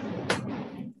ఇస్తాం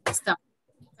ఇస్తాం.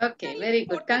 Okay very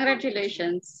good.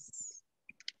 Congratulations.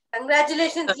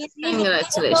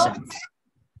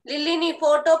 Lily నీ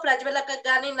ఫోటో ప్రజ్వలక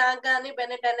గానీ నాకు గానీ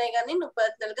బెనెట్ అనే గానీ నువ్వు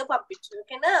పర్సనల్ గా పంపించు.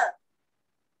 ఓకేనా?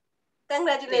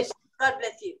 Congratulations. God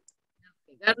bless you.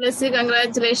 God bless you.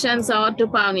 Congratulations all to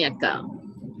Pavani akka.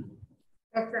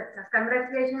 Yes akka.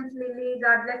 Congratulations Lily.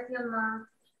 God bless you amma.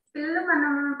 పిల్లలు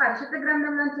మనం పరిశుద్ధ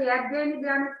గ్రంథంలోంచి ఏ అధ్యాయాన్ని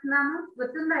ధ్యానిస్తున్నాము?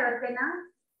 గుర్తుందా ఎవరికైనా?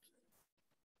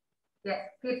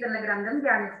 కీర్తనల గ్రంథం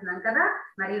ధ్యానిస్తున్నాం కదా.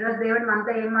 మరి ఈ రోజు దేవుడు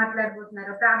మనతో ఏం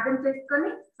మాట్లాడబోతున్నారో ప్రార్థన చేసుకొని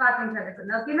వాక్యం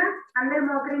చదువుకుందాం. ఓకేనా? అందరూ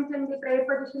మోకరించండి. ప్రేయర్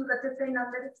పొజిషన్కి వచ్చేసేయండి.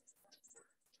 అందరూ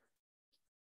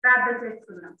ప్రార్థన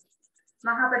చేసుకుందాం.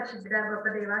 మహాపరిశుద్ధుడ, గొప్ప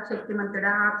దేవ,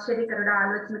 శక్తిమంతుడా, ఆశ్చర్యకరుడా,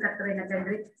 ఆలోచనకర్తమైన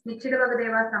తండ్రి, నిత్యుడవగు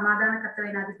దేవ,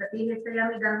 సమాధానకర్తమైన అధిపతి, యేసయ్య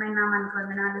మీ ఘనమైన నామానికి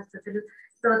వందనాలు, స్తుతులు,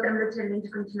 స్తోత్రములు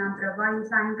చెల్లించుకుంటున్నాం ప్రభా. ఈ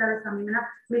సాయంకాల సమయంలో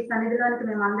మీ సన్నిధిలోనికి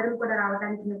మేము అందరం కూడా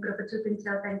రావడానికి మీ కృప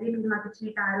చూపించావు తండ్రి. మీరు మాకు ఇచ్చిన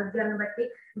ఆరోగ్యాలను బట్టి,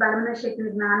 బలమైన శక్తిని,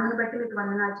 జ్ఞానాన్ని బట్టి మీకు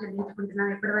వందనాలు చెల్లించుకుంటున్నాం.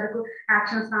 ఇప్పటి వరకు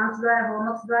యాక్షన్ సాంగ్స్ ద్వారా,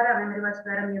 హోంవర్క్స్ ద్వారా, మెమరీ వర్క్స్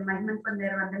ద్వారా మీరు మహిమను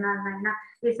పొందారు. వందనాలు నాయన.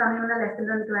 ఈ సమయంలో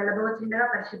లెసన్లోనికి వెళ్ళబోతుండగా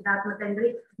పరిశుద్ధాత్మ తండ్రి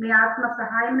మీ ఆత్మ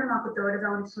సహాయంను మాకు తోడుగా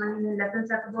ఉంచమని, నేను లెసన్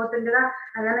చెప్పబోతుండగా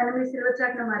అయ్యా నన్ను మీ సిలువ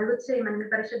చాటును మరుగు చేయమని, మీ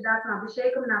పరిశుద్ధాత్మ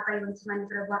అభిషేకం నాపై ఉంచమని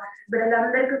ప్రభా.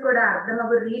 బిడ్డలందరికీ కూడా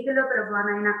అర్థమగు రీతిలో ప్రభా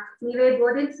నాయన నీవే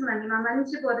బోధించమని మా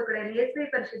మంచి బోధకుడైన యేసయ్య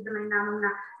పరిశుద్ధమైన నామమున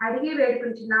అడిగి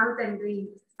వేడుకుంటున్నాం తండ్రి.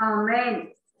 ఆమేన్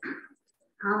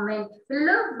ఆమేన్.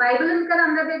 పిల్లలు బైబిల్ ఉంది కదా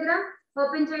అందరి దగ్గర,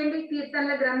 ఓపెన్ చేయండి.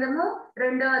 కీర్తనల గ్రంథము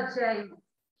 2వ అధ్యాయము.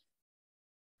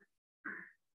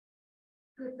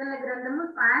 కీర్తనల గ్రంథము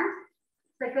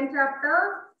 2nd chapter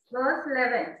verse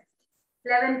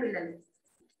 11 పిల్లలు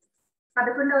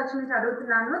 11వ వచనం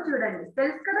చదువుతున్నాను చూడండి.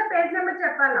 తెలుసు కదా, పేజ్ నెంబర్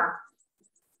చెప్పాలా?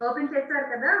 ఓపెన్ చేశారు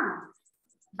కదా.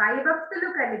 భయభక్తులు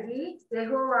కలిగి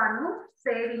యెహోవాను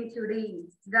సేవించుడి,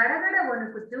 గడగడ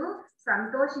వణుకుతూ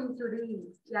సంతోషించుడి.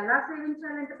 ఎలా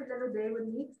సేవించాలంటే పిల్లలు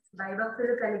దేవుణ్ణి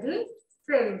భయభక్తులు కలిగి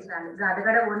సేవించాలి,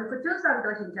 గడగడ వణుకుతూ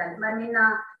సంతోషించాలి. మరి నిన్న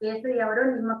యేసయ్య ఎవరో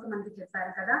నిమ్మకు మనకి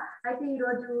చెప్పారు కదా. అయితే ఈ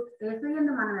రోజు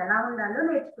యేసయ్యను మనం ఎలా ఉండాలో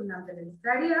నేర్చుకుందాం పిల్లలు.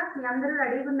 రెడీయా? మీ అందరూ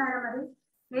రెడీగా ఉన్నారా? మరి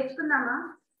నేర్చుకుందామా?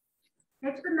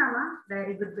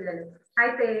 వెరీ గుడ్ పిల్లలు.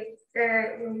 అయితే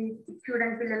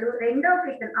చూడండి పిల్లలు, రెండో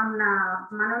కీర్తన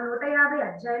మనం 150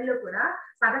 అధ్యాయుల్లో కూడా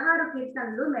 16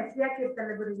 కీర్తనలు మెస్సియా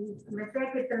కీర్తనల గురించి మెస్సియా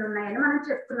కీర్తనలు ఉన్నాయని మనం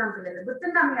చెప్పుకున్నాం పిల్లలు.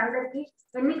 గుర్తుందా మీ అందరికి?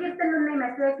 ఎన్ని కీర్తనలు ఉన్నాయి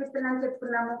మెస్సియా కీర్తనలు అని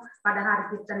చెప్పుకున్నాము? 16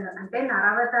 కీర్తనలు. అంటే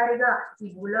నరవతారిగా ఈ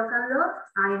భూలోకంలో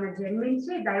ఆయన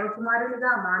జన్మించి దైవ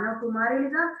కుమారునిగా మానవ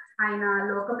కుమారునిగా ఆయన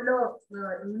లోకంలో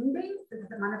ఉండి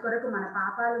మన కొరకు, మన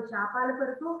పాపాలు శాపాల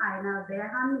కొరకు ఆయన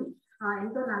దేహాన్ని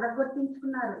ఎంతో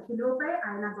నలగొట్టించుకున్నారు. శిలువపై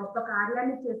ఆయన గొప్ప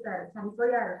కార్యాన్ని చేశారు,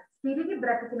 చనిపోయారు, తిరిగి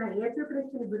బ్రతికిన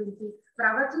యేసుక్రీస్తుని గురించి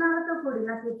ప్రవచనాలతో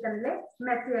కూడిన కీర్తనలే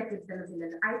మెస్సియా కీర్తన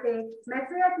పిల్లలు. అయితే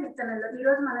మెస్సియా కీర్తనలో ఈ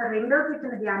రోజు మనం రెండో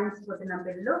కీర్తన ధ్యానించబోతున్నాం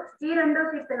పిల్లలు. ఈ రెండో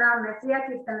కీర్తన మెస్సియా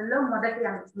కీర్తనలో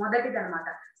మొదటిదన్నమాట.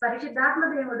 పరిశుద్ధాత్మ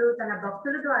దేవుడు తన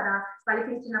భక్తుల ద్వారా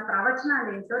పలికించిన ప్రవచనాలు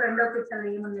ఏంటో రెండో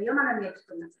కీర్తనలు ఏమున్నాయో మనం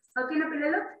నేర్చుకున్నాం. ఓకేనా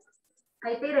పిల్లలు?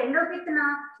 అయితే రెండో కీర్తన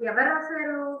ఎవరు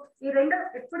రాశారు? ఈ రెండో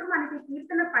ఎప్పుడు మనకి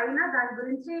కీర్తన పైన దాని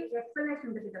గురించి ఎక్స్ప్లెనేషన్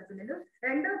ఉంటుంది కదా పిల్లలు.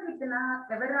 రెండో కీర్తన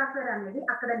ఎవరు రాశారు అనేది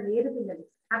అక్కడ లేదు పిల్లలు.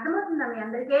 అర్థమవుతుందా మీ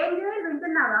అందరికి? ఏం చేయాలి,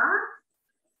 వింటున్నావా?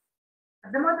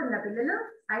 అర్థమవుతుందా పిల్లలు?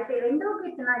 అయితే రెండో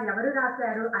కీర్తన ఎవరు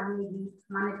రాశారు అనేది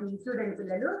మనకి చూడండి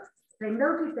పిల్లలు. రెండవ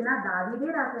కీర్తన దావీదే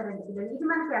రాశారండి పిల్లలు. ఇది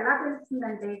మనకి ఎలా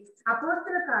తెలుస్తుందంటే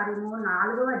అపోస్తల కార్యము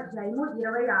 4వ అధ్యాయము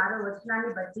 26వ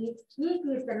వచనాన్ని బట్టి ఈ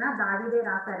కీర్తన దావీదే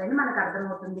రాశారని మనకు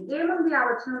అర్థమవుతుంది. ఏముంది ఆ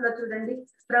వచనంలో చూడండి.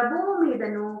 ప్రభువు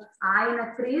మీదను ఆయన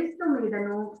క్రీస్తు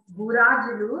మీదను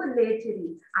భూరాజులు లేచిరి,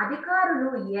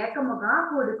 అధికారులు ఏకముగా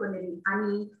కూడుకొనిరి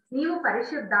అని నీవు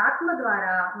పరిశుద్ధాత్మ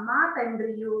ద్వారా మా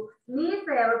తండ్రియు నీ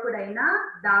సేవకుడైన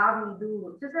దావీదు.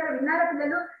 చూసారా, విన్నారా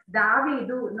పిల్లలు?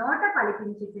 దావీదు నోట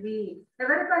పలికించితివి.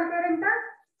 ఎవరు పలికారంట?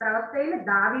 ప్రవక్త అయిన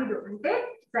దావీదు, అంటే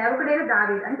సేవకుడైన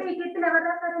దావీదు. అంటే ఈ కీర్తన ఎవరు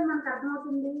రాశారని మనకు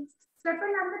అర్థమవుతుంది.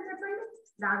 చెప్పండి, అందరు చెప్పండి.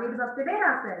 దావీదు భక్తుడే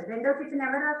రాశారు. రెండో కీర్తన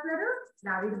ఎవరు రాశారు?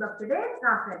 దావీదు భక్తుడే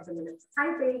రాశారు పిల్లలు.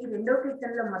 అయితే ఈ రెండో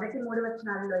కీర్తనలో మొదటి 3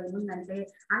 వచనాల్లో ఏముందంటే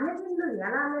అన్యజనులు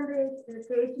ఎలా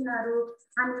చేస్తున్నారు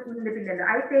అని ఉంది పిల్లలు.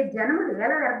 అయితే జనములు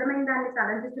ఎలా వ్యర్థమైన దాన్ని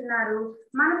తలంచుతున్నారు,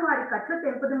 మనం వారి కట్లు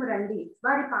తెంపుదము రండి,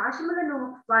 వారి పాశములను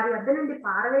వారి వద్ద నుండి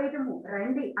పారవేయటము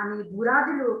రండి అని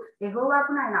భూరాజులు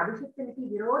యెహోవాకును ఆయన అభిషిక్తునికి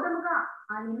విరోధముగా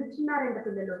నిలుచున్నారంట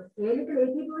పిల్లలు. ఏలికలు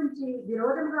ఏకీభవించి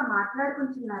విరోధముగా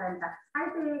మాట్లాడుకుంటున్నారంట.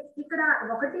 అయితే ఇక్కడ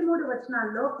 1-3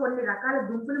 వచనాల్లో కొన్ని రకాల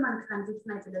గుంపులు మనకు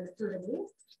కనిపిస్తున్నాయి పిల్లలు. చూడండి,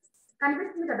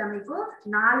 కనిపిస్తుంది కదా మీకు?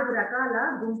 4 రకాల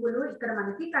గుంపులు ఇక్కడ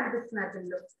మనకి కనిపిస్తున్నారు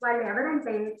పిల్లలు. వాళ్ళు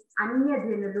ఎవరంటే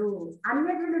అన్యజనులు.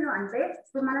 అన్యజనులు అంటే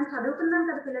ఇప్పుడు మనం చదువుకున్నాం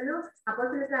కదా పిల్లలు,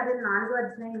 అపోస్తల కార్యాలు 4వ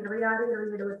అధ్యాయం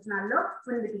 26-27 వచనాల్లో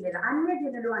ఉంది పిల్లలు.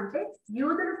 అన్యజనులు అంటే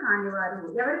యూదులు కానివారు.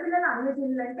 ఎవరి పిల్లలు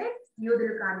అన్యజనులు అంటే?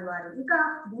 యూదులు కానివారు. ఇంకా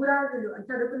భూరాజులు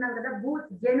చదువుకున్నాం కదా,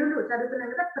 జనులు చదువుకున్నాం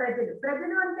కదా, ప్రజలు.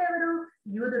 ప్రజలు అంటే ఎవరు?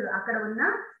 యూదులు, అక్కడ ఉన్న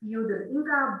యూదులు.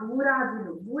 ఇంకా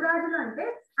భూరాజులు. భూరాజులు అంటే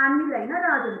అన్యులైన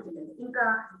రాజులు పిల్లలు. ఇంకా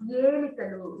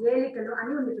ఏలికలు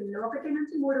అని ఉంది పిల్లలు.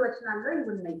 1-3 వచనాల్లో ఇవి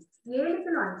ఉన్నాయి.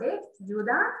 ఏలికలు అంటే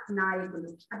యూదా నాయకులు.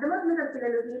 అర్థమవుతుంది కదా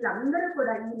పిల్లలు? వీళ్ళందరూ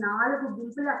కూడా ఈ 4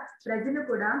 గుంపుల ప్రజలు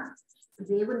కూడా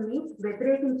దేవుణ్ణి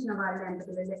వ్యతిరేకించిన వాళ్ళే అంటే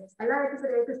పిల్లలు. ఎలా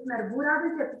వ్యతిరేకిస్తున్నారు?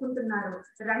 భూరాజులు చెప్పుకుంటున్నారు,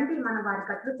 రండి మన వారి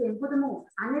కట్లు తెంపుదము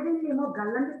అనేది ఏమో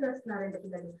గల్లంత చేస్తున్నారంట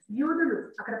పిల్లలు. యూదులు,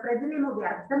 అక్కడ ప్రజలేమో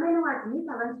వ్యర్థమైన వాటిని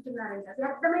తలంచుతున్నారంట.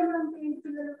 వ్యర్థమైన అంటే ఏంటి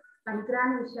పిల్లలు?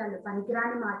 పనికిరాని విషయాలు,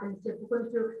 పనికిరాని మాటలు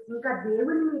చెప్పుకుంటూ ఇంకా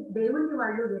దేవుణ్ణి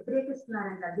వాళ్ళు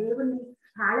వ్యతిరేకిస్తున్నారంట. దేవుణ్ణి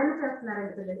హేళన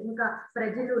చేస్తున్నారంట పిల్లలు. ఇంకా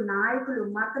ప్రజలు, నాయకులు,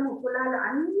 మతము, కులాలు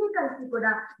అన్ని కలిసి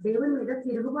కూడా దేవుని మీద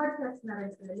తిరుగుబాటు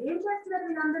చేస్తున్నారంట పిల్లలు. ఏం చేస్తున్నారు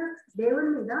వీళ్ళందరూ?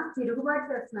 దేవుని మీద తిరుగుబాటు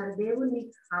చేస్తున్నారు, దేవుణ్ణి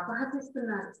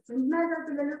అపహసిస్తున్నారు. వింటున్నారు కదా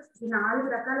పిల్లలు? ఈ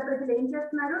 4 రకాల ప్రజలు ఏం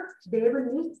చేస్తున్నారు?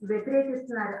 దేవుణ్ణి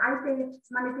వ్యతిరేకిస్తున్నారు. అయితే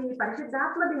మనకి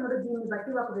పరిశుద్ధాత్మ దేవుడు దీన్ని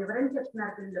బట్టి ఒక వివరణ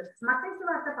చెప్తున్నారు పిల్లలు. మత్తయి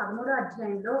సువార్త 13వ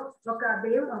అధ్యాయంలో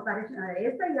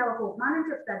యేసయ్య ఒక ఉపమానం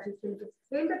చెప్తారు శిష్యులకి.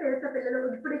 ఏంటో తెలుసా పిల్లలు?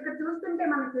 ఇప్పుడు ఇక్కడ చూస్తుంటే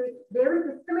మనకి దేవునికి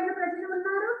ఇష్టమైన ప్రజలు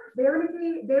ఉన్నారు,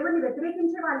 దేవుని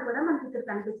వ్యతిరేకించే వాళ్ళు కూడా మనకి ఇక్కడ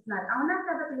కనిపిస్తున్నారు. అవునా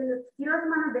కదా పిల్లలు? ఈ రోజు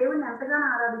మనం దేవుణ్ణి ఎంతగానో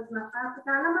ఆరాధిస్తున్నాం.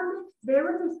 చాలా మంది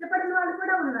దేవుణ్ణి ఇష్టపడిన వాళ్ళు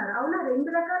కూడా ఉన్నారు. అవునా?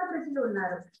 2 రకాల ప్రజలు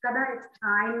ఉన్నారు కదా.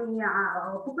 ఆయన్ని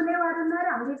ఒప్పుకునే వారు ఉన్నారు,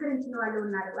 అంగీకరించిన వాళ్ళు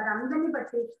ఉన్నారు. వారందరినీ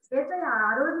బట్టి యేసయ్య ఆ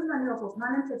రోజుల్లోనే ఒక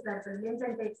ఉపమానం చెప్పారు పిల్లలు.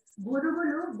 ఏంటంటే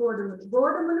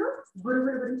గోధుమలు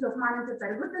గురుగుల గురించి ఉపమానం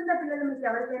చెప్పారు. గుర్తుందా పిల్లలు మీకు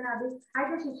ఎవరికైనా అది?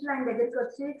 అయితే శిష్యులు ఆయన దగ్గరికి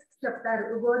వచ్చి చెప్తారు,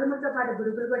 గోధుమలతో పాటు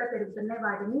గురుగులు కూడా పెరుగుతున్నాయి,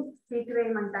 వాటిని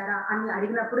తీసివేయమంటారా అని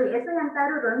అడిగినప్పుడు యేసయ్య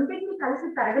అంటారు, రెండింటిని కలిసి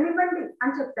తరగనివ్వండి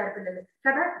అని చెప్తారు పిల్లలు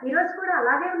కదా. ఈ రోజు కూడా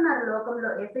అలాగే ఉన్నారు లోకంలో.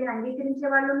 యేసయ్యని అంగీకరించే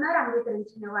వాళ్ళు ఉన్నారు,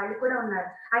 అంగీకరించిన వాళ్ళు కూడా ఉన్నారు.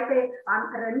 అయితే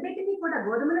రెండింటినీ కూడా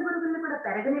గోధుమల గురుగుల్ని కూడా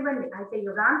పెరగనివ్వండి, అయితే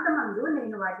యుగాంతమందు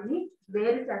నేను వాటిని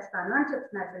వేరు చేస్తాను అని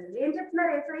చెప్తున్నారు పిల్లలు. ఏం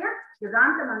చెప్తున్నారు యేసయ్య?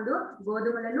 యుగాంతమందు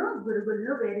గోధుమలను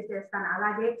గురుగులను వేరు చేస్తాను.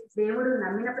 అలాగే దేవుడు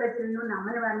నమ్మిన ప్రజలను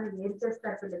నమ్మని వారిని వేరు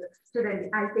చేస్తారు పిల్లలు. చూడండి,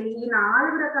 అయితే ఈ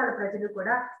 4 రకాల ప్రజలు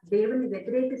కూడా దేవుని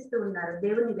వ్యతిరేకిస్తూ ఉన్నారు.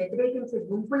 దేవుని వ్యతిరేకించే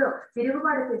గుంపులో,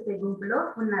 తిరుగుబాటు చేసే గుంపులో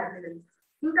ఉన్నారు పిల్లలు.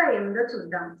 ఇంకా ఏమిటో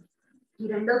చూద్దాం. ఈ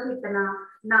 2వ కీర్తన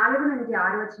 4 నుంచి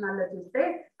 6 వచనాల్లో చూస్తే,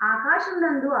 ఆకాశం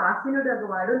నందు ఆసీనుడగు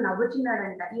వాడు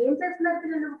నవ్వుచున్నాడంట. ఏం చేస్తున్నారు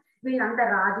పిల్లలు? వీళ్ళంతా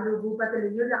రాజులు, భూపతులు,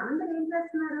 వీళ్ళు అందరూ ఏం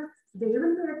చేస్తున్నారు?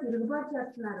 దేవుని మీద తిరుగుబాటు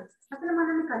చేస్తున్నారు. అసలు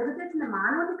మనల్ని కలుగజేసిన,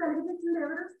 మానవుని కలుగజేసింది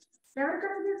ఎవరు? ఎవరు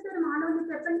కలుగజేస్తారు మానవుని?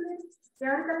 చెప్పండి మీరు,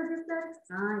 ఎవరు కలుగజేస్తారు?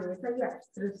 యేసయ్య.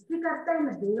 సృష్టికర్త అయిన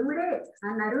దేవుడే ఆ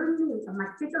నరుడిని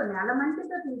మట్టితో, నేల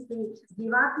మంటితో తీసి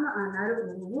జీవాత్మ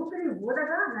ఊపిరి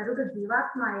ఊదగా నరుడు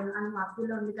జీవాత్మ అని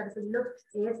వాక్యంలో ఉంది కదా పిల్లలు.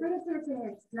 యేసయ్య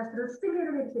చేసిన సృష్టి మీద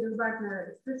వీరు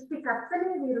తిరుగుబాటున్నారు.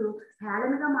 సృష్టికర్తనే వీరు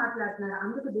హేళనగా మాట్లాడుతున్నారు.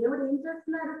 అందుకు దేవుడు ఏం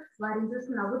చేస్తున్నారు? వారిని చూసి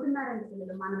నవ్వుతున్నారండి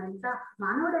పిల్లలు. మనం ఎంత,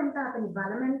 మానవుడు ఎంత, అతని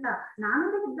బలం ఎంత, నా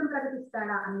మీద యుద్ధం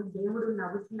ప్రకటిస్తాడా అని దేవుడు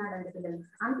నవ్వుతున్నాడండి పిల్లలు.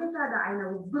 అంతేకాదు, ఆయన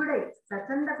ఉగ్రుడై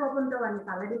ప్రచండ కోపంతో వారిని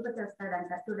తల్లడింప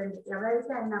చేస్తాడంట. చూడండి,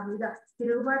 ఎవరైతే ఆయన మీద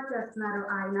తిరుగుబాటు చేస్తున్నారో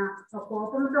ఆయన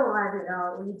కోపంతో వారి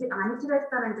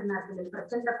అణిచివేస్తానంటున్నారు పిల్లలు.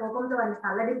 ప్రచండ కోపంతో వారిని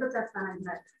తల్లడింప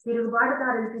చేస్తానంటున్నారు.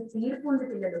 తిరుగుబాటుదారులకి తీర్పు ఉంది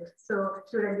పిల్లలు. సో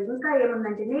చూడండి, ఇంకా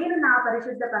ఏముందంటే, నేను నా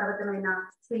పరిశుద్ధ పర్వతమైన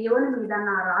సియోను మీద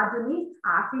నా రాజుని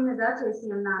ఆసీనుగా చేసి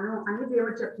ఉన్నాను అని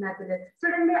దేవుడు చెప్తున్నారు పిల్లలు.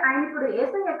 చూడండి, ఆయన ఇప్పుడు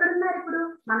యేసయ్య ఎక్కడున్నారు? ఇప్పుడు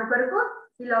మన కొరకు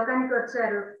ఈ లోకానికి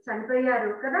వచ్చారు, చనిపోయారు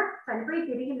కదా, చనిపోయి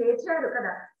తిరిగి లేచారు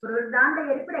కదా, పునరుద్ధానం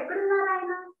ఇప్పుడు ఎక్కడున్నారు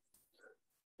ఆయన?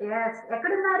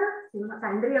 ఎక్కడున్నారు?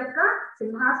 తండ్రి యొక్క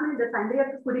సింహాసనం, తండ్రి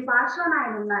యొక్క కుడి పార్శ్వాన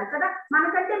ఆయన ఉన్నారు కదా.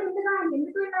 మనకంటే ముందుగా ఆయన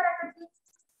ఎందుకు వెళ్ళారు అక్కడికి?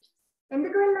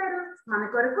 ఎందుకు వెళ్ళారు? మన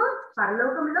కొరకు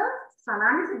పరలోకంలో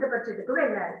స్థలాన్ని సిద్ధపరచేందుకు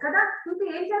వెళ్ళారు కదా. ఇంకా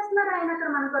ఏం చేస్తున్నారు ఆయన అక్కడ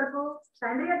మన కొరకు?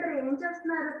 తండ్రి దగ్గర ఏం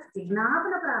చేస్తున్నారు?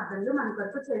 విజ్ఞాపన ప్రార్థనలు మన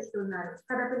కొరకు చేస్తున్నారు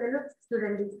కదా పిల్లలు.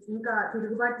 చూడండి, ఇంకా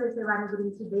తిరుగుబాటు చేసే వారి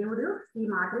గురించి దేవుడు ఈ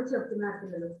మాటలు చెప్తున్నారు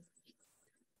పిల్లలు.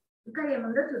 ఇంకా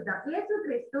ఏముందో చూద్దాం.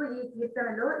 యేసుక్రీస్తు ఈ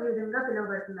కీర్తనలో ఈ విధంగా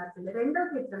పిలువబడుతున్నారు పిల్లలు. 2వ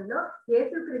కీర్తనలో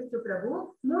యేసుక్రీస్తు ప్రభు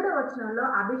 3వ వచనంలో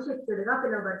అభిషిక్తుడుగా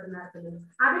పిలువబడుతున్నారు పిల్లలు.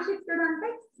 అభిషిక్తుడు అంటే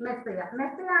మెస్సయ.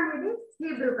 మెస్సయ అనేది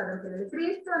హీబ్రూ పదం పిల్లలు.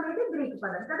 క్రీస్తు అనేది గ్రీకు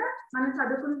పదం కదా, మనం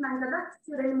చదువుకుంటున్నాం కదా.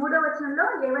 చూడండి, 3వ వచనంలో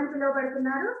ఏమని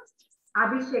పిలువబడుతున్నారు?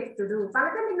 అభిషేక్తుడు.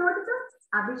 పలకండి నోటితో,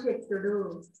 అభిషేక్తుడు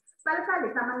పలకాలి,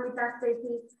 సమన్విత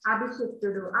చేసి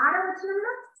అభిషేక్తుడు.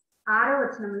 6వ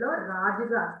వచనంలో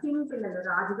రాజుగా, కింగ్ పిల్లలు,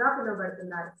 రాజుగా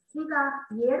పిలువబడుతున్నారు. ఇంకా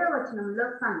 7వ వచనంలో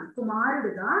సన్,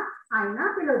 కుమారుడుగా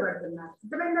ఆయన పిలువబడుతున్నారు.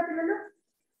 అర్థమైందా పిల్లలు?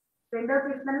 2వ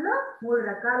కీర్తనలో 3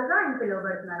 రకాలుగా ఆయన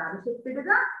పిలువబడుతున్నారు.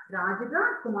 అభిషేక్తుడుగా, రాజుగా,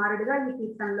 కుమారుడుగా ఈ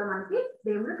కీర్తనలో మనకి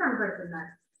దేవుడు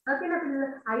కనబడుతున్నారు. ఓకేనా పిల్లలు?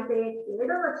 అయితే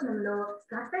 7వ వచనంలో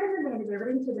కట్టడను నేను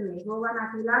వివరించదు, యెహోవా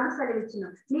నాకు ఇలాగ సెలవిచ్చును,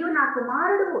 నీవు నా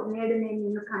కుమారుడు, నేడు నేను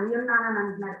నిన్ను కని ఉన్నానని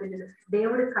అంటున్నారు పిల్లలు.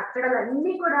 దేవుడి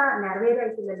కట్టడలన్నీ కూడా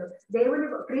నెరవేరాయి పిల్లలు. దేవుని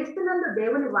క్రీస్తునందు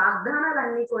దేవుని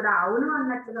వాగ్దానాలన్నీ కూడా అవును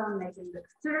అన్నట్టుగా ఉన్నాయి పిల్లలు.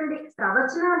 చూడండి,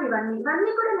 ప్రవచనాలు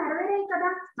ఇవన్నీ కూడా నెరవేరాయి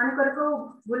కదా. మన కొరకు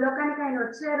భూలోకానికి ఆయన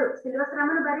వచ్చారు, శిలువ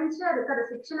శ్రమను భరించారు కదా,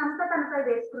 శిక్షణ అంతా తనపై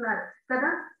వేసుకున్నారు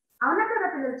కదా. అవునా కదా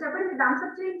పిల్లలు? చెప్పండి,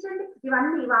 థమ్సప్ చేయించండి.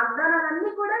 ఇవన్నీ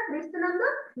వాగ్దానాలన్నీ కూడా క్రీస్తునందు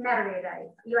నెరవేరాయి.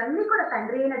 ఇవన్నీ కూడా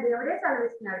తండ్రి అయిన దేవుడే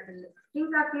సెలవిస్తున్నాడు పిల్లలు.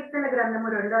 ఇంకా కీర్తన గ్రంథము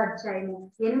 2వ అధ్యాయము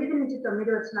 8 నుంచి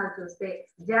 9 వచనాలు చూస్తే,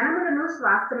 జనములను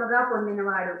స్వాస్థ్యముగా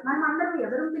పొందినవాడు. మనం అందరం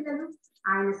ఎవరు పిల్లలు?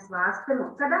 ఆయన స్వాస్థ్యము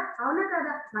కదా. అవునా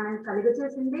కదా? మనం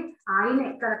కలుగచేసింది ఆయనే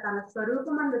కదా. తన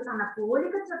స్వరూపమందు తన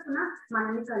పోలిక చొప్పున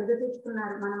మనల్ని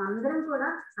కలుగచేస్తున్నారు. మనం అందరం కూడా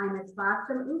ఆయన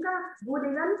స్వాస్థ్యం. ఇంకా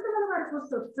భూదిగంతముల వరకు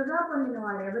సొత్తుగా పొందిన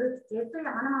వాడు ఎవరు?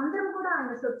 యేసయ్య. మనం అందరం కూడా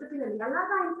ఆయన సొత్తు పిల్లలు. ఎలాగ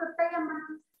ఆయన సొత్తు అయ్యాం మనం?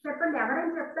 చెప్పండి,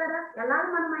 ఎవరైనా చెప్తారా ఎలాగ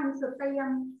మనం ఆయన సొత్తు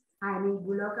అయ్యాం? ఆయన ఈ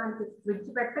భూలోకానికి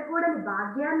విడిచిపెట్టకూడని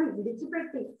భాగ్యాన్ని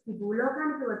విడిచిపెట్టి ఈ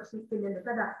భూలోకానికి వచ్చి పిల్లలు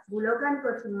కదా, భూలోకానికి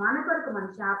వచ్చి మన కొరకు, మన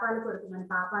శాపాల కొరకు, మన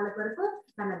పాపాల కొరకు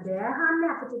తన దేహాన్ని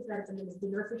అప్పచెప్పారు పిల్లలు.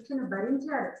 శిలువ శిక్షను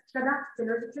భరించారు కదా.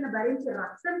 శిలువ శిక్షను భరించి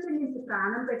రక్తం చిందించి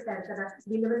ప్రాణం పెట్టారు కదా.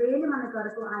 విలువలేని మన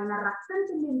కొరకు ఆయన రక్తం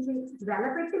చిందించి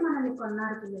వెలపెట్టి మనల్ని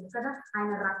కొన్నారు పిల్లలు కదా.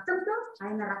 ఆయన రక్తంతో,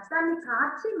 ఆయన రక్తాన్ని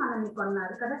కార్చి మనల్ని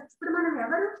కొన్నారు కదా. ఇప్పుడు మనం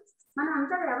ఎవరు? మనం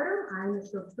అంతా ఎవరు? ఆయన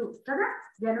సొత్తు కదా.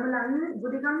 జనములన్నీ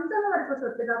గుడిగంతల వరకు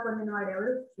సొత్తుగా పొందిన వాడు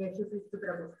ఎవరు? యేసుక్రీస్తు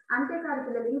ప్రభు. అంతేకాదు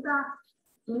పిల్లలు, ఇంకా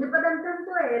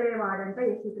ఇనుపదంతంతో ఏలేవాడంట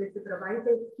యేసుక్రీస్తు ప్రభు.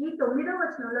 అయితే ఈ 9వ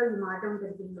వచనంలో ఈ మాట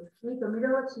ఉంటుంది. ఈ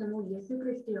 9వ వచనము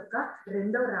యేసుక్రీస్తు యొక్క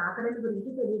 2వ రాకడని గురించి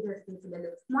తెలియజేస్తుంది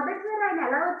పిల్లలు. మొదటిసారి ఆయన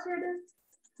ఎలా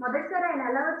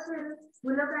వచ్చాడు?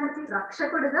 భూలోకానికి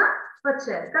రక్షకుడుగా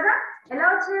వచ్చారు కదా. ఎలా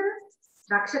వచ్చారు?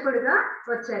 రక్షకుడుగా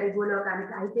వచ్చారు ఈ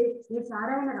భూలోకానికి. అయితే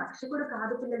ఈసారి ఆయన రక్షకుడు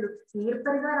కాదు పిల్లలు,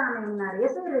 తీర్పరిగా రానున్నారు.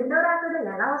 యేసయ్య రెండో రాకడ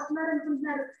ఎలా వస్తున్నారు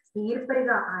అనుకుంటున్నారు?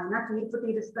 తీర్పరిగా. ఆయన తీర్పు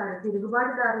తీరుస్తారు,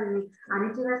 తిరుగుబాటుదారుల్ని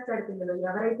అణిచివేస్తాడు పిల్లలు.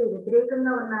 ఎవరైతే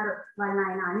వ్యతిరేకంగా ఉన్నారో వాళ్ళని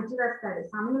ఆయన అణిచివేస్తాడు.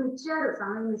 సమయం ఇచ్చారు,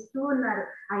 సమయం ఇస్తూ ఉన్నారు.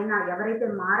 ఆయన ఎవరైతే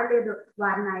మారలేదో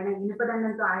వారిని ఆయన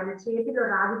ఇనుపదండంతో, ఆయన చేతిలో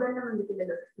రాజదండం ఉంది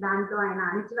పిల్లలు, దాంతో ఆయన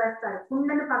అణిచివేస్తారు.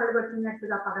 కుండను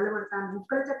పగలగొట్టినట్టుగా పగలగొడతాను,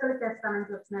 ముక్కలు చెక్కలు చేస్తానని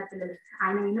చెప్తున్నారు పిల్లలు.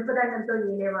 ఆయన ఇనుపదండంతో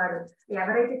ఏలేవాడు.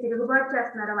 ఎవరైతే తిరుగుబాటు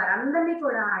చేస్తున్నారో వారందరినీ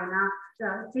కూడా ఆయన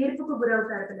తీర్పుకు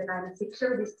గురవుతారు పిల్లలు. ఆయన శిక్ష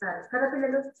విధిస్తారు కదా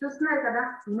పిల్లలు. చూస్తున్నారు కదా,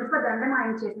 ఇనుపదండం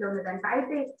ఆయన చేతిలో ఉన్నదంట.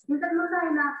 అయితే ఇంతకుముందు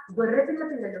ఆయన గొర్రెపిల్ల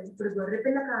పిల్లలు, ఇప్పుడు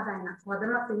గొర్రెపిల్ల కాదు, ఆయన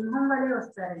కొదమ సింహం వలె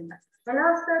వస్తారంట. ఎలా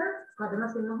వస్తారు? కొదమ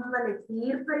సింహం వలె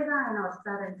తీర్పరిగా ఆయన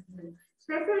వస్తారంట.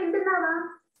 స్టేసీ వింటున్నావా?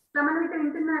 సమన్విత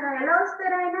వింటున్నారా? ఎలా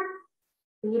వస్తారు ఆయన?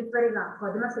 తీర్పరిగా,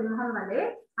 కొదమ సింహం వలె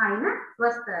ఆయన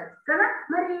వస్తారు కదా.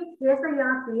 మరి యేసయ్య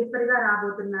తీర్పరిగా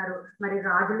రాబోతున్నారు. మరి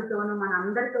రాజులతోనూ మన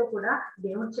అందరితో కూడా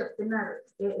దేవుడు చెప్తున్నారు,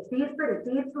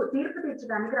 తీర్పు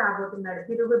తీర్చడానికి రాబోతున్నాడు.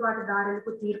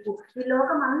 తిరుగుబాటుదారులకు తీర్పు, ఈ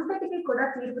లోకం అంతటికీ కూడా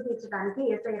తీర్పు తీర్చడానికి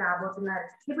యేసయ్య రాబోతున్నారు.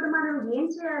 ఇప్పుడు మనం ఏం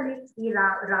చేయాలి? ఈ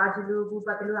రాజులు,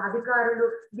 భూపతులు, అధికారులు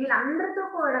వీళ్ళందరితో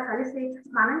కూడా కలిసి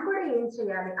మనం కూడా ఏం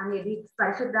చేయాలి అనేది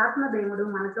పరిశుద్ధాత్మ దేవుడు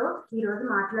మనతో ఈ రోజు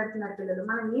మాట్లాడుతున్నారు పిల్లలు.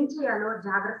 మనం ఏం చేయాలో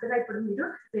జాగ్రత్తగా ఇప్పుడు మీరు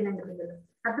వినండి పిల్లలు.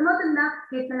 అర్థమవుతుందా?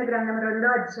 కీర్తన గ్రంథం 2వ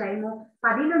అధ్యాయము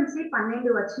 10 నుంచి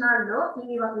 12 వచనాల్లో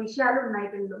ఈ విషయాలు ఉన్నాయి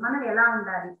పిల్లలు. మనం ఎలా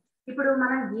ఉండాలి, ఇప్పుడు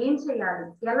మనం ఏం చేయాలి,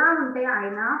 ఎలా ఉంటే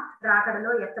ఆయన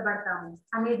రాకడలో ఎత్తబడతాము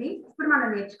అనేది ఇప్పుడు మనం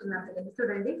నేర్చుకున్నాం పిల్లలు.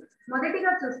 చూడండి,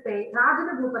 మొదటిగా చూస్తే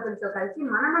రాజుల భూపతులతో కలిసి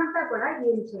మనమంతా కూడా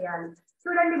ఏం చేయాలి?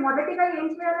 చూడండి, మొదటిగా ఏం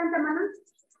చేయాలంటే మనం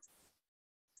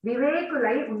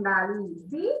వివేకులై ఉండాలి.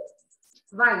 The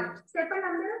vice. చెప్పండి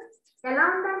అందరూ, ఎలా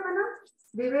ఉండాలి మనం?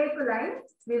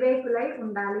 వివేకులై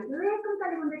ఉండాలి. వివేకం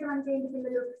కలిగి ఉండటం అంటే ఏంటి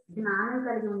పిల్లలు? జ్ఞానం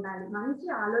కలిగి ఉండాలి, మంచి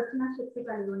ఆలోచన శక్తి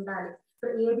కలిగి ఉండాలి.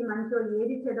 ఏది మంచో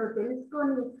ఏది చెడో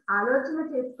తెలుసుకొని ఆలోచన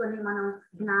చేసుకొని మనం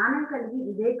జ్ఞానం కలిగి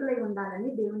వివేకులై ఉండాలని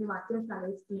దేవుని వాక్యం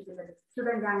సెలవిస్తుంది పిల్లలు.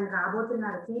 చూడండి, ఆయన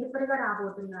రాబోతున్నారు, తీర్పరిగా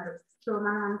రాబోతున్నారు. సో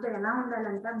మనం అంతా ఎలా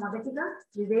ఉండాలంట? మొదటిగా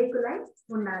వివేకులై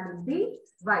ఉండాలి, బి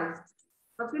వైస్.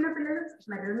 ఓకేనా పిల్లలు?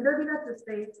 మరి రెండోదిగా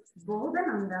చూస్తే బోధన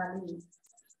ఉండాలి.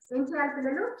 ఏం చేయాలి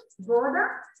పిల్లలు?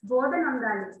 బోధన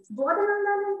ఉండాలి. బోధన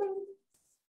ఉండాలంటే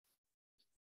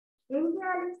ఏం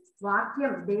చేయాలి?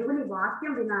 వాక్యం, దేవుని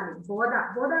వాక్యం వినాలి.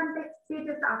 బోధ అంటే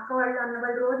టీచర్స్, అక్క వాళ్ళు, అన్న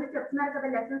వాళ్ళు రోజు చెప్తున్నారు కదా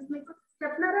లెసన్స్, మీకు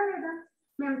చెప్తున్నారా లేదా?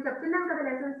 మేము చెప్తున్నాం కదా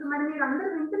లెసన్స్, మరి మీరు అందరూ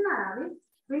వింటున్నారా? అవి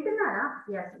వింటున్నారా?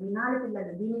 ఎస్, వినాలి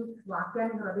పిల్లలు. విని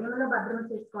వాక్యాన్ని హృదయంలో భద్రం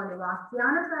చేసుకోవాలి,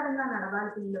 వాక్యానుసారంగా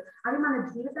నడవాలి పిల్లలు. అది మన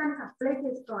జీవితానికి అప్లై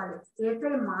చేసుకోవాలి.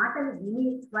 యేసయ్య మాటలు విని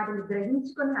వాటిని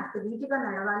గ్రహించుకొని అటు రీతిగా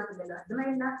నడవాలి పిల్లలు.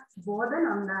 అర్థమైందా? బోధన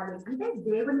ఉండాలి అంటే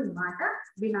దేవుని మాట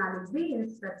వినాలి. B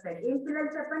instructed. ఏం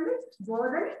పిల్లలు చెప్పండి?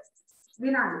 బోధని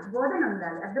వినాలి, బోధన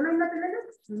ఉండాలి. అర్థమైందా పిల్లలు?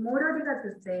 మూడోదిగా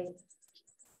చూస్తే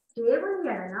దేవుని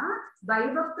ఎడల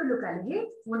భయభక్తులు కలిగి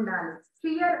ఉండాలి.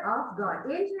 Fear of God.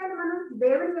 ఏం చేయాలి మనం?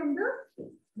 దేవుని యందు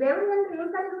ఏం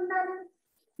కలిగి ఉండాలి?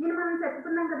 మనం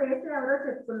చెప్పుకున్నాం కదా, యేసయ్య ఎవరో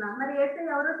చెప్పుకున్నాం. మరి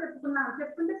యేసయ్య ఎవరో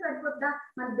చెప్పుకుంటే సరిపోద్దా?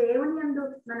 మన దేవుని యందు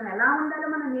మనం ఎలా ఉండాలో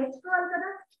మనం నేర్చుకోవాలి కదా.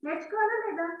 నేర్చుకోవాలా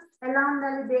లేదా? ఎలా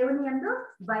ఉండాలి? దేవుని యందు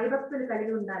భయభక్తులు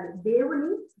కలిగి ఉండాలి.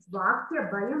 దేవుని వాక్య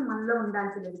భయం మనలో ఉండాలి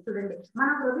పిల్లలు. చూడండి, మన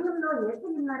హృదయంలో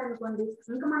యేసయ్య ఉన్నారనుకోండి,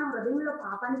 ఇంకా మన హృదయంలో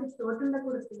పాపానికి చోటు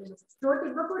ఉండకూడదు పిల్లలు. చోటు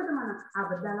ఇవ్వకూడదు. మనం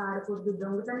అబద్ధాలు ఆడకూడదు,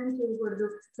 దొంగతనం చేయకూడదు,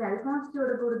 సెల్ ఫోన్స్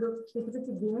చూడకూడదు,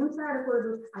 పిచ్చి గేమ్స్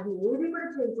ఆడకూడదు, అది ఏది కూడా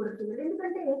చేయకూడదు పిల్లలు.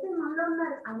 ఎందుకంటే యేసయ్య మనలో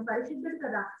ఉన్నారు, ఆయన పరిశుద్ధుడు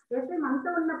కదా. యేసయ్య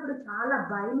మనతో ఉన్నప్పుడు చాలా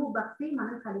భయము, భక్తి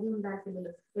మనం కలిగి ఉండాలి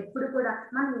పిల్లలు. ఎప్పుడు కూడా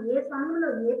మనం ఏ సమయంలో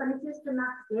ఏ పని చేస్తున్నా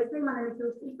యేసయ్య మనల్ని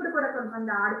చూసి, ఇప్పుడు కూడా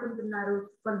కొంతమంది ఆడుకుంటున్నారు,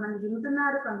 కొంతమంది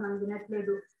వింటున్నారు, కొంతమంది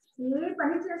వినట్లేదు. ఏ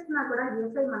పని చేస్తున్నా కూడా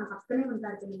యేసయ్య మన పక్కనే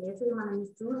ఉంటారు పిల్లలు. యేసయ్య మనల్ని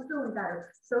చూస్తూ ఉంటారు.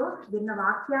 సో విన్న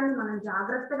వాక్యాన్ని మనం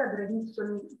జాగ్రత్తగా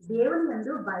గ్రహించుకొని దేవుని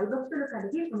యందు భయభక్తులు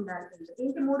కలిగి ఉండాలి పిల్లలు.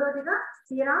 ఏంటి మూడోదిగా?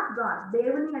 Fear of God.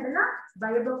 దేవుని ఎడల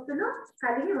భయభక్తులు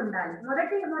కలిగి ఉండాలి.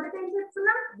 మొదటి ఏం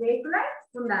చెప్తున్నాం? వేకులై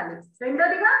ఉండాలి.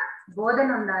 రెండోదిగా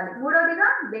బోధన ఉండాలి. మూడోదిగా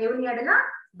దేవుని ఎడల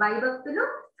భయభక్తులు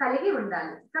కలిగి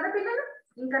ఉండాలి కదా పిల్లలు.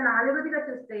 ఇంకా నాలుగోదిగా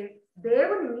చూస్తే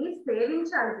దేవుని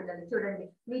సేవించాలి పిల్లలు. చూడండి,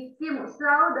 నిత్యము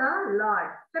సర్వ్ ద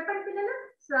లార్డ్. చెప్పండి పిల్లలు,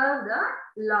 సర్వ్ ద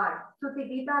లార్డ్. స్తుతి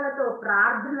గీతాలతో,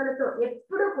 ప్రార్థనలతో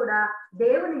ఎప్పుడు కూడా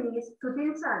దేవునిని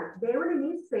స్తుతించాలి, దేవునిని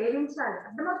సేవించాలి.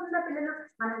 అర్థమవుతుందా పిల్లలు?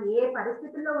 మనం ఏ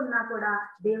పరిస్థితుల్లో ఉన్నా కూడా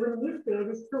దేవునిని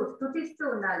సేవిస్తూ స్తుతిస్తూ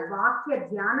ఉండాలి. వాక్య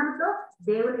ధ్యానంతో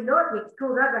దేవునిలో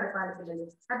ఎక్కువగా గడపాలి పిల్లలు.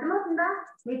 అర్థమవుతుందా?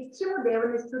 నిత్యము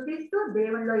దేవుని స్తుతిస్తూ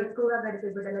దేవునిలో ఎక్కువగా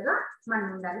గడిపే బిడ్డలుగా మనం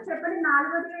ఉండాలి. చెప్పండి,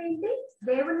 నాలుగోది ఏంటి?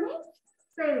 దేవుణ్ణి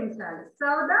సేవించాలి.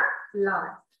 Serve the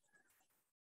lord.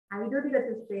 ఐదోదిగా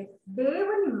చూస్తే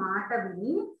దేవుని మాట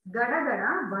విని గడగడ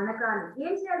వణకాలి.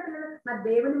 ఏం చేయాలి పిల్లలు? మరి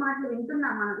దేవుని మాటలు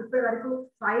వింటున్నాం మనం. ఇప్పటి వరకు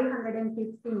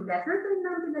 515 లెసన్స్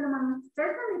విన్నాం పిల్లలు. మనం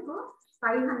తెలుసా మీకు?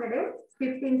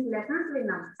 515 లెసన్స్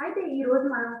విన్నాం. అయితే ఈ రోజు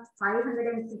మనం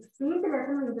 516th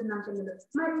లెసన్ వింటున్నాం పిల్లలు.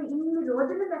 మరి ఇన్ని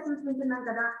రోజులు లెసన్స్ వింటున్నాం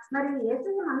కదా, మరి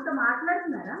యేసయ్య మనతో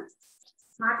మాట్లాడుతున్నారా?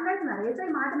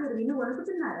 యేసయ్య మాట మీరు విని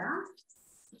వణుకుతున్నారా?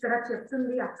 ఇక్కడ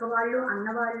చెప్తుంది అక్క వాళ్ళు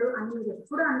అన్నవాళ్ళు అని మీరు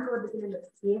ఎప్పుడు అనుకోవద్దు పిల్లలు.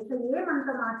 యేసయ్యే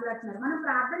మనతో మాట్లాడుతున్నారు. మనం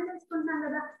ప్రార్థన చేసుకుంటాం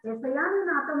కదా, యేసయ్యా నువ్వు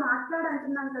నాతో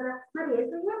మాట్లాడంటున్నాం కదా, మరి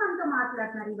యేసయ్యే మనతో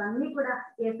మాట్లాడుతున్నారు. ఇవన్నీ కూడా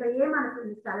యేసయ్యే మనకు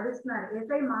చదివిస్తున్నారు.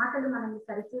 యేసయ్య మాటలు మనల్ని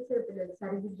సరిచేసే పిల్లలు,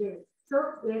 సరిదిద్దేది. సో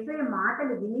యేసయ్య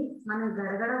మాటలు విని మనం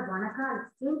గడగడ వణకాలి.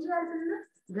 ఏం చేయాలి పిల్లలు?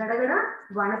 గడగడ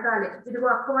వణకాలి. ఇదిగో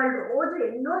అక్క వాళ్ళు రోజు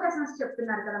ఎన్నో లెసన్స్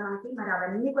చెప్తున్నారు కదా మనకి. మరి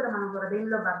అవన్నీ కూడా మనం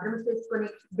హృదయంలో భద్రం చేసుకొని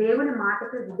దేవుని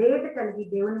మాటకి విధేయత కలిగి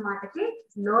దేవుని మాటకి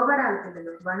లోబడాలి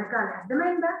పిల్లలు. వణకాలి.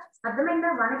 అర్థమైందా?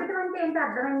 వణకటం అంటే ఏంటో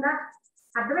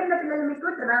అర్థమైందా పిల్లలు మీకు?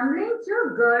 ట్రంబ్లింగ్ టు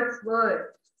గాడ్స్ వర్డ్.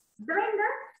 అర్థమైందా?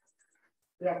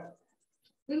 ఎస్.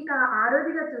 ఇంకా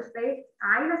ఆరోదిగా చూస్తే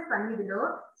ఆయన సన్నిధిలో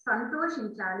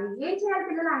సంతోషించాలి. ఏం చేయాలి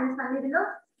పిల్లలు? ఆయన సన్నిధిలో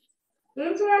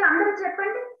ఏం చేయాలి? అందరూ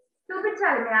చెప్పండి,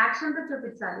 చూపించాలి. మీ యాక్షన్ తో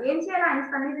చూపించాలి. ఏం చేయాలి? ఆయన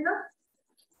సన్నిధిలో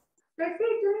ప్రతి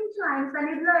చూపించు. ఆయన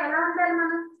సన్నిధిలో ఎలా ఉండాలి?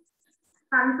 మనం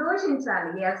సంతోషించాలి.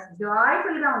 ఎస్,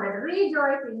 జాయ్ఫుల్ గా ఉండాలి.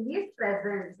 Rejoice in his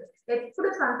presence. ఎప్పుడు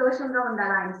సంతోషంగా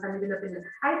ఉండాలి ఆయన సన్నిధిలో పిల్లలు.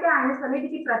 అయితే ఆయన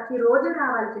సన్నిధికి ప్రతిరోజు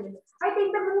రావాలి పిల్లలు. అయితే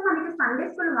ఇంతకుముందు మనకి సండే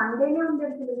స్కూల్ 1 డేనే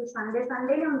ఉండేది పిల్లలు.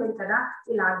 సండేనే ఉండేది కదా.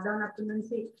 ఈ లాక్డౌన్ అప్పటి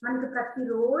నుంచి మనకి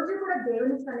ప్రతిరోజు కూడా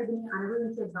దేవుని సన్నిధిని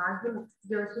అనుభవించే భాగ్యము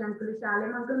జోషి అంకులు,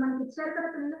 శాలేం అంకులు మనకి ఇచ్చారు కదా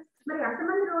పిల్లలు. మరి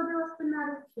ఎంతమంది రోజు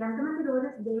వస్తున్నారు? ఎంతమంది రోజు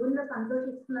దేవునిలో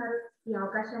సంతోషిస్తున్నారు? ఈ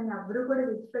అవకాశాన్ని ఎవ్వరూ కూడా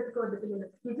విడిచిపెట్టుకోవద్దు పిల్లలు.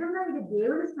 నిజంగా ఇది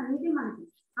దేవుని సన్నిధి మనకి.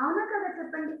 అవునా కదా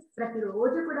చెప్పండి?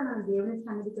 ప్రతిరోజు కూడా మనం దేవుని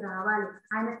సన్నిధికి రావాలి.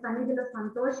 ఆయన సన్నిధిలో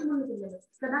సంతోషం ఉంది పిల్లలు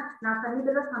కదా. నా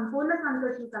సన్నిధిలో సంపూర్ణ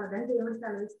సంతోషం కలదని దేవుడు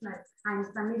సెలవిస్తున్నారు. ఆయన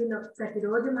సన్నిధిలో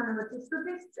ప్రతిరోజు మనం వచ్చి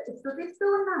స్తుతిస్తూ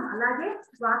ఉన్నాం, అలాగే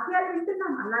వాక్యాలు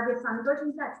వింటున్నాం, అలాగే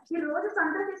సంతోషించాలి. ఈ రోజు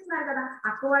సంతోషిస్తున్నారు కదా.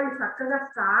 అక్క వాళ్ళు చక్కగా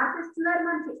స్టార్స్ ఇస్తున్నారు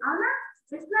మనకి. అవునా?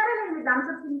 ఇస్తున్నారా? లేదు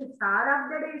Thums Up star of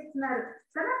the day ఇస్తున్నారు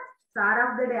కదా. Star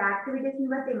of the day activities ని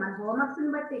బట్టి, మన హోంవర్క్స్ ని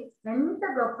బట్టి ఎంత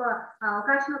గొప్ప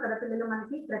అవకాశం కదా పిల్లలు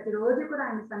మనకి. ప్రతిరోజు కూడా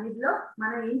ఆయన సన్నిధిలో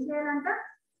మనం ఏం చేయాలంట?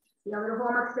 ఎవరు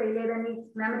హోంవర్క్స్ చేయలేదని,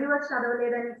 మెమరీ వర్క్స్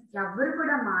చదవలేదని ఎవరు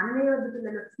కూడా మానవేయవద్దు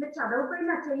పిల్లలు. మీరు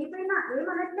చదవకపోయినా చేయకపోయినా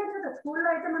ఏమనట్లేదు కదా. స్కూల్లో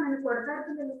అయితే మనల్ని కొడతారు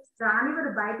పిల్లలు,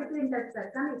 రానివారు బయటకు వింటేస్తారు.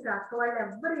 కానీ ఇక్కడ అక్క వాళ్ళు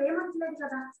ఎవ్వరు ఏమనట్లేదు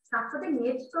కదా. కాకపోతే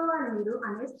నేర్చుకోవాలి మీరు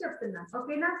అనేసి చెప్తున్నాను.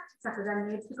 ఓకేనా? చక్కగా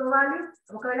నేర్చుకోవాలి.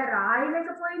 ఒకవేళ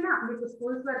రాయలేకపోయినా, మీకు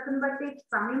స్కూల్స్ వర్క్ని బట్టి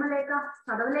సమయం లేక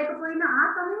చదవలేకపోయినా, ఆ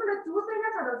సమయంలో చూసైనా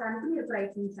చదవడానికి మీరు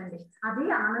ప్రయత్నించండి. అది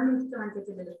ఆనందించడం అంటే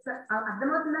పిల్లలు.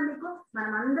 అర్థమవుతుందా మీకు?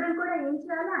 మనం అందరం కూడా ఏం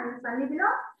చేయాలి? ఆయన సన్నిధిలో.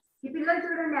 ఈ పిల్లలు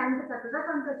చూడండి ఎంత చక్కగా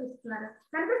సంతోషిస్తున్నారు,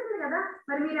 కనిపిస్తుంది కదా.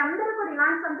 మరి మీరందరూ కూడా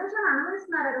ఇలాంటి సంతోషాన్ని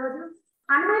అనుభవిస్తున్నారా? రోజు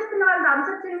అనుభవిస్తున్న వాళ్ళు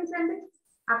థమ్స్అప్ చేయించండి.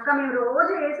 అక్క మేము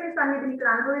రోజు వేసే సన్నిధిని ఇక్కడ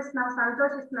అనుభవిస్తున్నాం,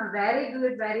 సంతోషిస్తున్నాం.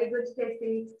 వెరీ గుడ్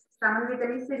చేసి సమన్విత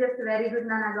వెరీ గుడ్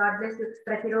నాన్న, గాడ్ బ్లెస్.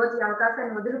 ప్రతిరోజు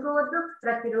అవకాశాన్ని వదులుకోవద్దు.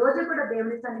 ప్రతిరోజు కూడా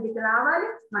దేవుని సన్నిధికి రావాలి,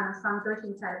 మనం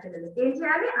సంతోషించాలి పిల్లలు. ఏం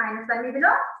చేయాలి? ఆయన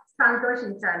సన్నిధిలో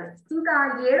సంతోషించాలి. ఇంకా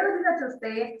 7వదిగా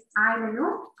చూస్తే ఆయనను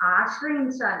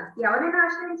ఆశ్రయించాలి. ఎవరైనా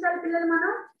ఆశ్రయించాలి పిల్లలు?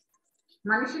 మనం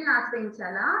మనుషుల్ని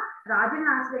ఆశ్రయించాలా? రాజుని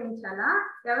ఆశ్రయించాలా?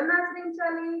 ఎవరిని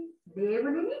ఆశ్రయించాలి?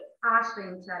 దేవునిని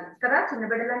ఆశ్రయించాలి కదా. చిన్న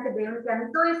బిడ్డలంటే దేవునికి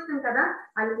ఎంతో ఇష్టం కదా.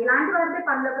 అది ఇలాంటి వారిదే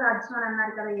పరలోక రాజ్యం అని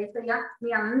అన్నారు కదా యేసయ్య. మీ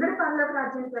అందరూ పరలోక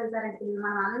రాజ్యానికి వెళ్తారంటే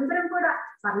మనం అందరం కూడా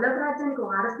పరలోక రాజ్యానికి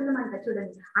వారసులం అంట.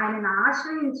 చూడండి, ఆయనను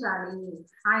ఆశ్రయించాలి.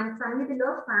 ఆయన సన్నిధిలో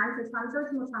శాంతి,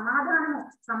 సంతోషము, సమాధానము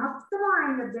సమస్తము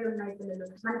ఆయన వద్దే ఉన్నాయి పిల్లలు.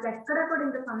 మనకి ఎక్కడ కూడా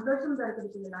ఇంత సంతోషం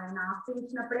దొరకదు పిల్లలు. ఆయన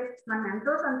ఆశ్రయించినప్పుడే మనం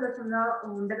ఎంతో సంతోషంగా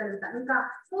ఉండగలుగుతాం. ఇంకా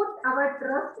put our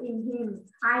trust in him.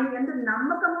 ఆయన యందు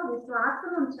నమ్మకము,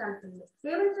 విశ్వాసము ఉంచాలి పిల్లలు.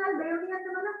 ఏమించాలి? దేవుని యందు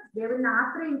మనం దేవుని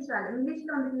ఆశ్రయించాలి. ఇంగ్లీష్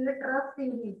లో ఉంది ట్రస్ట్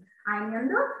ఇన్ హిమ్. ఆయన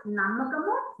యందు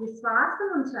నమ్మకము, విశ్వాసం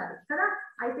ఉంచాలి కదా.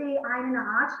 అయితే ఆయనను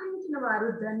ఆశ్రయించిన వారు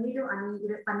ధన్యులు అని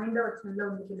 12వ వచనంలో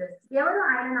ఉంది పిల్లలు. ఎవరు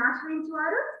ఆయనను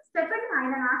ఆశ్రయించేవారు? చెప్పండి.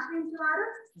 ఆయనను ఆశ్రయించేవారు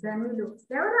ధన్యులు.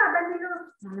 ఎవరు ఆ ధన్యులు?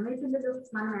 మనమే పిల్లలు.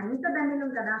 మనం ఎంత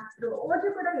ధన్యులం కదా. రోజు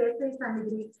కూడా యేసయ్య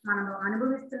సన్నిధిని మనం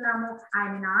అనుభవిస్తున్నాము,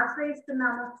 ఆయనను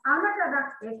ఆశ్రయిస్తున్నాము. అవునా కదా.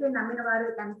 యేసయ్య నమ్మిన వారు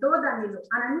ఎంతో ధన్యులు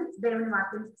అని దేవుని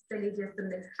వాక్యం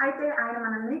తెలియజేస్తుంది. అయితే ఆయన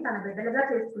మనల్ని తన బిడ్డలుగా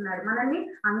చేసుకున్నాడు, మనల్ని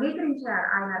అంగీకరించాడు.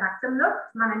 ఆయన రక్తంలో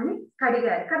మనల్ని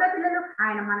కడిగారు కదా పిల్లలు.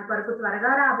 ఆయన మన కొరకు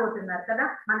త్వరగా రాబోతున్నారు కదా.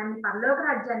 మనల్ని పరలోక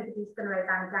రాజ్యానికి తీసుకుని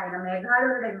వెళ్ళడానికి ఆయన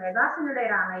మేఘాసునుడై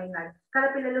రానయ్యున్నాడు కదా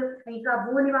పిల్లలు. ఇంకా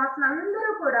భూనివాసులు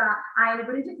అందరూ కూడా ఆయన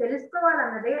గురించి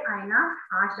తెలుసుకోవాలన్నదే ఆయన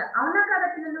ఆశ. అవునా కదా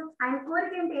పిల్లలు. ఆయన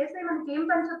కోరిక ఏంటి? యేసయ్య మనకి ఏం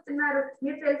పని చెప్తున్నారు?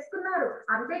 మీరు తెలుసుకున్నారు,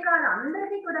 అంతేకాదు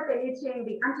అందరికీ కూడా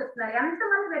తెలియచేయండి అని చెప్తున్నారు.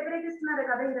 ఎంతమంది వ్యతిరేకిస్తున్నారు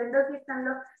కదా ఈ 2వ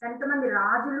కీర్తనలో. ఎంతమంది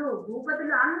రాజులు,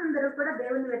 భూపతులు అందరూ కూడా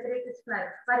దేవుణ్ణి వ్యతిరేకిస్తున్నారు.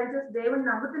 వారిని చూసి దేవుణ్ణి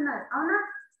నవ్వుతున్నారు. అవునా?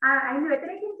 ఆయన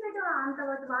వ్యతిరేకించేది అంత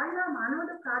వాళ్ళ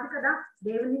మానవుడు కాదు కదా.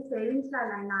 దేవుణ్ణి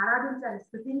సేవించాలి, ఆయన ఆరాధించాలి,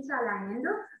 స్తుతించాలి, ఆయన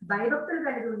యందు భయభక్తులు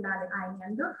కలిగి ఉండాలి, ఆయన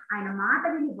యందు ఆయన మాట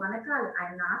విని వనకాలి,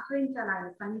 ఆయన ఆశ్రయించాలి, ఆయన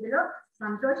సన్నిధిలో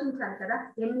సంతోషించాలి కదా.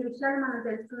 ఎన్ని విషయాలు మనం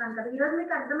తెలుసుకున్నాం కదా. ఈరోజు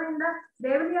మీకు అర్థమైందా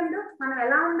దేవుని యందు మనం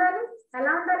ఎలా ఉండాలి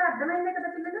అర్థమైందే కదా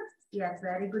పిల్లలు. ఎస్,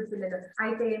 వెరీ గుడ్ పిల్లలు.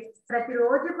 అయితే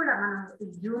ప్రతిరోజు కూడా మనం ఈ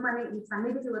జూమ్ అనే ఈ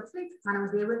సన్నిధికి వచ్చి మనం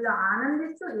దేవుళ్ళలో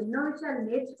ఆనందిస్తూ ఎన్నో విషయాలు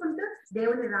నేర్చుకుంటూ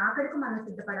దేవుని రాకడకు మనం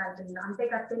సిద్ధపడాలి పిల్లలు.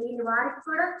 అంతేకాదు తెలియని వారికి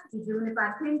కూడా ఈ జూమ్ని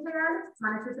పరిచయం చేయాలి.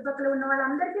 మన చుట్టుపక్కల ఉన్న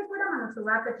వాళ్ళందరికీ కూడా మనం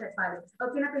సువార్త చెప్పాలి.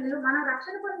 ఓకేనా పిల్లలు. మనం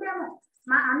రక్షణ పొందాము,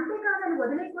 అంతేకాదని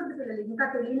వదిలేకూడదు పిల్లలు. ఇంకా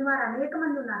తెలియని వారు అనేక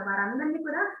మంది ఉన్నారు, వారందరినీ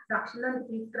కూడా రక్షణలోకి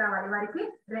తీసుకురావాలి. వారికి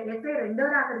యేసయ్య 2వ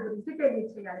రాకడ గురించి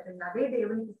తెలియజేయాలి పిల్లలు. అదే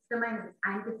దేవునికి ఇష్టమైనది,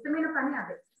 ఆయనకి ఇష్టమైన పని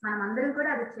అదే. మనం అందరం కూడా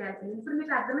అది చేయాలి పిల్లలు. ఇప్పుడు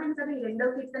మీకు అర్థమైంది కదా ఈ 2వ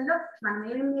కీర్తనలో మనం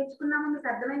ఏమేమి నేర్చుకున్నామో మీకు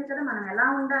అర్థమైంది కదా. మనం ఎలా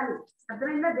ఉండాలి,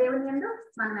 అర్థమైందా? దేవుని యందు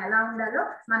మనం ఎలా ఉండాలో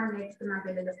మనం నేర్చుకున్నాం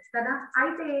పిల్లలు కదా.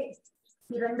 అయితే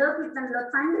ఈ 2వ కీర్తనలో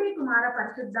తండ్రి, కుమార,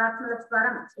 పరిశుద్ధాత్మల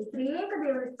స్వరం, ఈ త్రియేక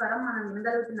దేవుని స్వరం మనం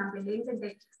వినగలుగుతున్నాం పిల్లలు. ఏంటంటే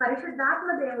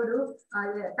పరిశుద్ధాత్మ దేవుడు,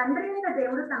 తండ్రి అయిన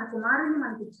దేవుడు తన కుమారుని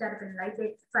మనకి ఇచ్చారు పిల్లలు. అయితే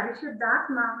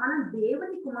పరిశుద్ధాత్మ మనం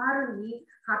దేవుని కుమారుని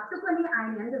హత్తుకొని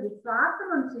ఆయన యందు విశ్వాసం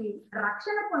ఉంచి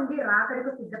రక్షణ పొంది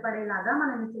రాకడకు సిద్ధపడేలాగా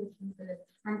మనల్ని చేస్తుంది పిల్లలు.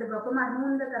 అంత గొప్ప మర్మం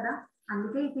ఉందో కదా.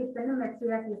 అందుకే ఈ కీర్తన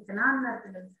మెస్సియా కీర్తన అన్నారు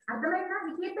పిల్లలు. అర్థమైందా?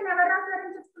 ఈ కీర్తన ఎవరు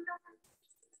రాశారని చెప్పుకుంటాం?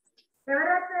 ఎవరు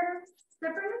రాశారు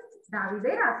చెప్పండి?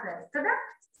 దావీదే రాశారు కదా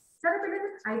పిల్లలు.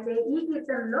 అయితే ఈ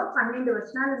కీర్తనలో 12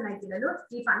 వచనాలు ఉన్నాయి పిల్లలు.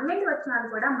 ఈ 12 వచనాలు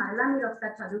కూడా మరలా మీరు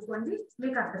ఒకసారి చదువుకోండి,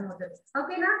 మీకు అర్థమవుతుంది.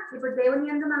 ఓకేనా? ఇప్పుడు దేవుని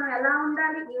యందు మనం ఎలా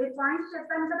ఉండాలి 8 పాయింట్స్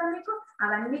చెప్పాను కదా మీకు.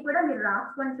 అవన్నీ కూడా మీరు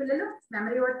రాసుకోండి పిల్లలు.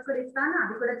 మెమరీ వర్డ్స్ కూడా ఇస్తాను,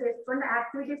 అది కూడా చేసుకోండి.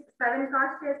 యాక్టివిటీస్ 7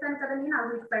 కార్డ్స్ చేస్తాను కదా నేను,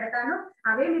 అవి మీకు పెడతాను,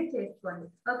 అవే మీరు చేసుకోండి.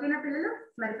 ఓకేనా పిల్లలు?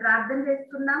 మరి ప్రార్థన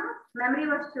చేసుకుందాము. మెమరీ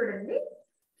వర్డ్స్ చూడండి,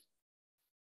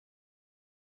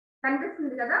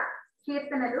 కనిపిస్తుంది కదా.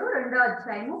 కీర్తనలు 2వ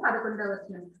అధ్యాయము 11వ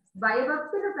వచనం.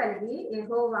 భయభక్తులు కలిగి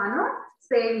యెహోవాను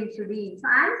సేవించుడి.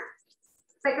 And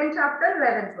 2nd chapter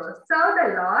 11th verse. Serve the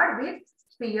lord with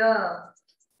fear.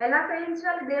 ఎలా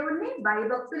సేవించాలి దేవుణ్ణి?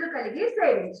 భయభక్తులు కలిగి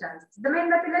సేవించాలి.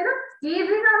 అర్థమైందా పిల్లలు?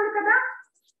 ఈజీగా ఉంది కదా,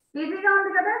 ఈజీగా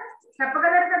ఉంది కదా.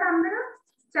 చెప్పగలరు కదా అందరూ?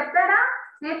 చెప్తారా?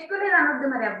 నేర్చుకోలేదు అనొద్దు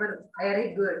మరి ఎవ్వరు. వెరీ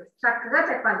గుడ్, చక్కగా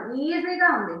చెప్పాలి. ఈజీగా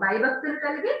ఉంది. భయభక్తులు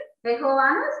కలిగి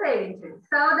యెహోవాను సేవించండి.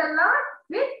 Serve the lord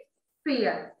with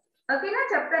fear. ఓకేనా?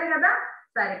 చెప్తారు కదా.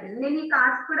 సరే, నేను ఈ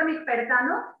కార్డ్స్ కూడా మీకు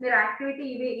పెడతాను. మీరు యాక్టివిటీ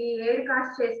ఇవి ఈ 7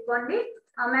 కార్డ్స్ చేసుకోండి.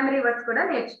 మెమరీ వర్డ్స్ కూడా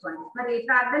నేర్చుకోండి. మరి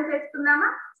ప్రార్థన చేసుకుందామా?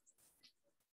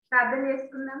 ప్రార్థన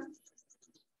చేసుకుందాం.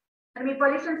 మరి మీ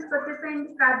పొజిషన్స్ కి వచ్చేసేయండి,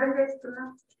 ప్రార్థన చేసుకుందాం.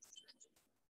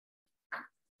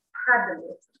 ప్రార్థన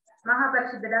చేసుకుందాం.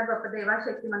 మహాపరిశుద్ధుడా, గొప్ప దేవ,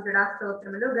 శక్తిమంతుడా,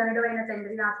 స్తోత్రములు. గనుడైన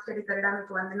తండ్రి, ఆశ్చర్యకరుడా,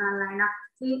 మీకు వందనాలు నాయన.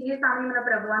 ఈ సమయంలో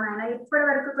ప్రభువా నాయన, ఇప్పటి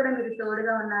వరకు కూడా మీరు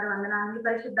తోడుగా ఉన్నారు. వందనాలు. మీ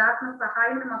పరిశుద్ధాత్మ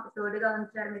సహాయం మాకు తోడుగా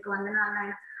ఉంచారు, మీకు వందనాలు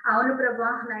నాయన. అవును ప్రభువా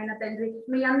నాయన తండ్రి,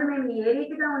 మీ అందు మేము ఏ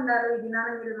రీతిగా ఉండాలో ఈ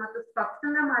దినాన్ని మీరు మాకు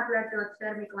స్పష్టంగా మాట్లాడుతూ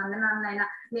వచ్చారు, మీకు వందనాలు నాయన.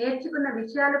 నేర్చుకున్న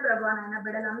విషయాలు ప్రభువా నాయన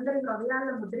బిడ్డలందరి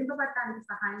హృదయాల్లో ముద్రింపబట్టడానికి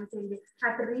సహాయం చేయండి.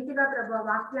 అటు రీతిగా ప్రభువా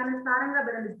వాక్యానుసారంగా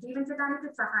బిడ్డలు జీవించడానికి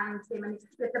సహాయం చేయమని,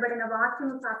 ఎత్తబడిన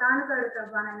వాక్యము సాతానుగాడు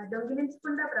ప్రభువా నాయన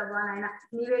దొంగిలించకుండా ప్రభువా నాయన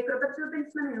నీవే కృప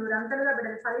చూపించమని, నూరంతలుగా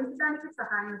బిడ్డలు ఫలించడానికి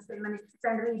సహాయం చేయమని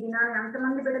తండ్రి. ఈ దినాన్ని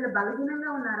ఎంతమంది బిడ్డలు బలహీనంగా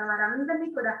ఉన్నారో వారందరినీ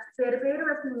కూడా పేరు పేరు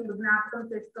వచ్చి మీరు జ్ఞాపకం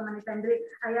చేసుకోమని తండ్రి.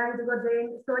 అయ్యా ఇదిగో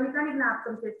సోనికాని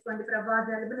జ్ఞాపకం చేసుకోండి ప్రభా.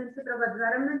 జలుబు నుంచి ప్రభా,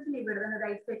 జ్వరం నుంచి నీ విడుదల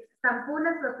దయచే సంపూర్ణ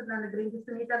స్వస్థతను అనుగ్రహించి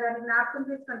సునీత గారిని జ్ఞాపకం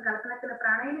చేసుకోండి. కల్పనక్కల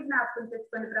ప్రాణాయాన్ని జ్ఞాపకం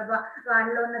చేసుకోండి ప్రభా.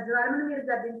 వారిలో ఉన్న జ్వరమును మీరు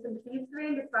గర్దించండి,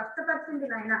 తీసివేయండి, స్వస్థపరచండి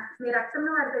నాయన. మీ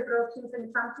రక్తంను వారిపై ప్రోక్షించండి,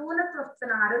 సంపూర్ణ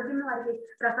స్వస్థతను ఆరోగ్యం వారికి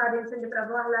ప్రసాదించండి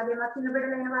ప్రభా. అలాగే మా చిన్న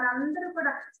బిడ్డలైన వారందరూ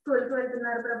కూడా స్కూల్కి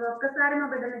వెళ్తున్నారు ప్రభా. ఒక్కసారి మా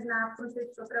బిడ్డని జ్ఞాపకం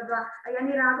చేసుకో ప్రభా. అయ్యా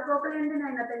నీ రాకపోకలేండి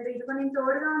నాయన తండ్రి. ఇదిగో నేను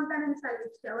తోడుగా ఉంటానని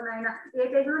సెలవిచ్చావు నాయన. ఏ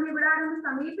తెగులు నీ బిడాలను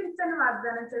సమీపించని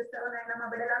వాగ్దానం చేస్తావు నాయన. మా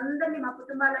బిడ్డలందరినీ, మా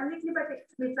కుటుంబాలన్నింటినీ బట్టి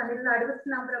మీ సన్నిధిలో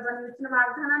అడుగుతున్నాం ప్రభా. నువ్వు ఇచ్చిన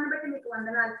వాగ్దానాన్ని బట్టి మీకు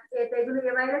వందనాలు. ఏ తెగులు,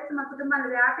 ఏ వైరస్ మా కుటుంబాన్ని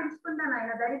వ్యాపించకుండా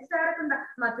నాయన, ధరించారకుండా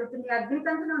మా చుట్టూ నీ అగ్ని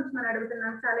కంచెను ఉంచమని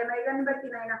అడుగుతున్నాను. సలేమయ్యాన్ని బట్టి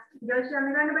నాయన, జోషి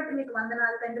అన్నగాన్ని బట్టి మీకు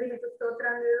వందనాలు తండ్రి. మీకు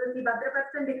స్తోత్రాలు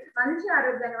భద్రపరచండి, మంచి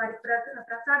ఆరోగ్యాన్ని వారికి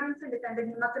ప్రసాదించండి తండ్రి.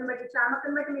 తండ్రి, నిమ్మకం బట్టి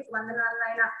చామకం బట్టి మీకు వందనాలు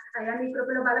నాయన. అయ్యా మీ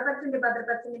కృపలో బలపరచండి,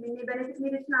 భద్రపరచండి. మీ బెనిఫిట్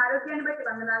మీరు ఇచ్చిన ఆరోగ్యాన్ని బట్టి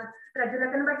వందనాలు,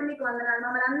 ప్రజలకను బట్టి మీకు వందనాలు,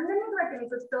 మమ్మల్ని అందరినీ బట్టి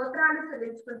మీకు స్తోత్రాలు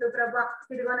చెల్లించుకుంటూ ప్రభా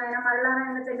ఇదిగోనైనా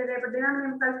మరలానైనా తండ్రి రేపటి దినాన్ని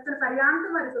మేము కలుసుకున్న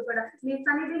పర్యాంతం వరకు కూడా మీ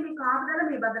సన్నిధి, మీ కాపుదల,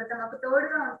 మీ భద్రత మాకు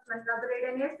తోడుగా ఉంటున్నాం.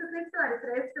 నజరేయుడైన యేసుక్రీస్తు వారి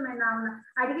శ్రేష్టమైన నామమున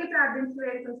అడిగి ప్రార్థించి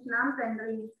వేడుకుంటున్నాం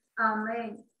తండ్రి.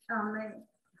 ఆమేన్. ఆమేన్.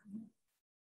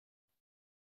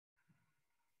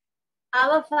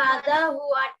 Our Father who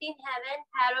art in heaven,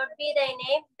 hallowed be thy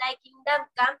name. Thy kingdom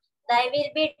come, thy will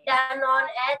be done on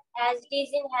earth as it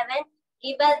is in heaven.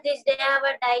 Give us this day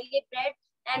our daily bread,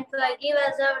 and forgive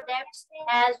us our debts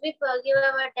as we forgive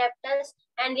our debtors.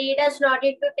 And lead us not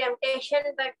into temptation,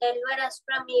 but deliver us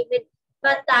from evil.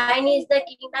 For thine is the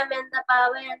kingdom and the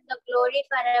power and the glory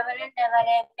forever and ever.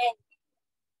 Amen.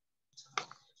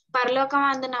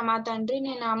 పరలోకమందున మా తండ్రి,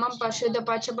 నీ నామం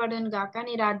పరిశుద్ధపరచబడును గాక,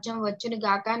 నీ రాజ్యం వచ్చును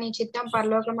గాక, నీ చిత్తం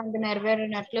పరలోకమందు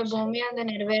నెరవేరునట్లు భూమి అందు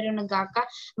నెరవేరును గాక.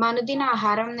 మా అనుదిన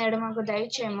ఆహారం నేడు మాకు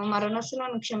దయచేయము, మా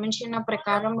రుణస్తులను క్షమించిన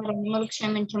ప్రకారం మా రుణములు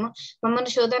క్షమించము,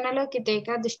 మమ్మల్ని శోధనలోకి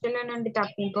తేక దుష్టుల నుండి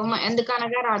తప్పింపు.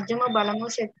 ఎందుకనగా రాజ్యము, బలము,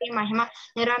 శక్తి, మహిమ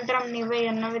నిరంతరం నీవే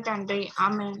ఉన్నవి తండ్రి.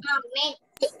 ఆమేన్.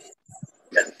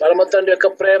 పరమ తండ్రి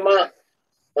యొక్క ప్రేమ,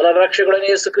 మన రక్షకుడైన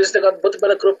యేసుక్రీస్తు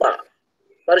అద్భుతమైన కృప,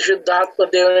 పరిశుద్ధాత్మ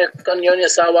దేవుని యొక్క అన్యోన్య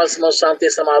సహవాసము, శాంతి,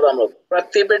 సమాధానం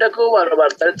ప్రతి బిడ్డకు,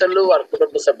 వారి తల్లిదండ్రులు, వారి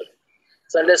కుటుంబ సభ్యులు,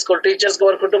 సండే స్కూల్ టీచర్స్ కి,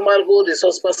 వారి కుటుంబాలకు,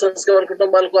 రిసోర్స్ పర్సన్స్ కి, వారి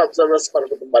కుటుంబాలకు, అబ్జర్వర్స్ వారి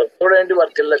కుటుంబాలకు చూడండి,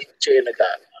 వారి తిల్ల చేయను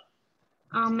కాదు.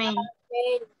 ఆమేన్.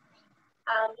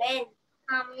 Amen.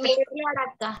 ప్రైజ్ ది లార్డ్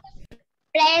అక్క.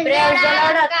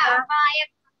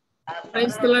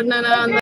 ప్రైజ్ ది లార్డ్ నాన్న.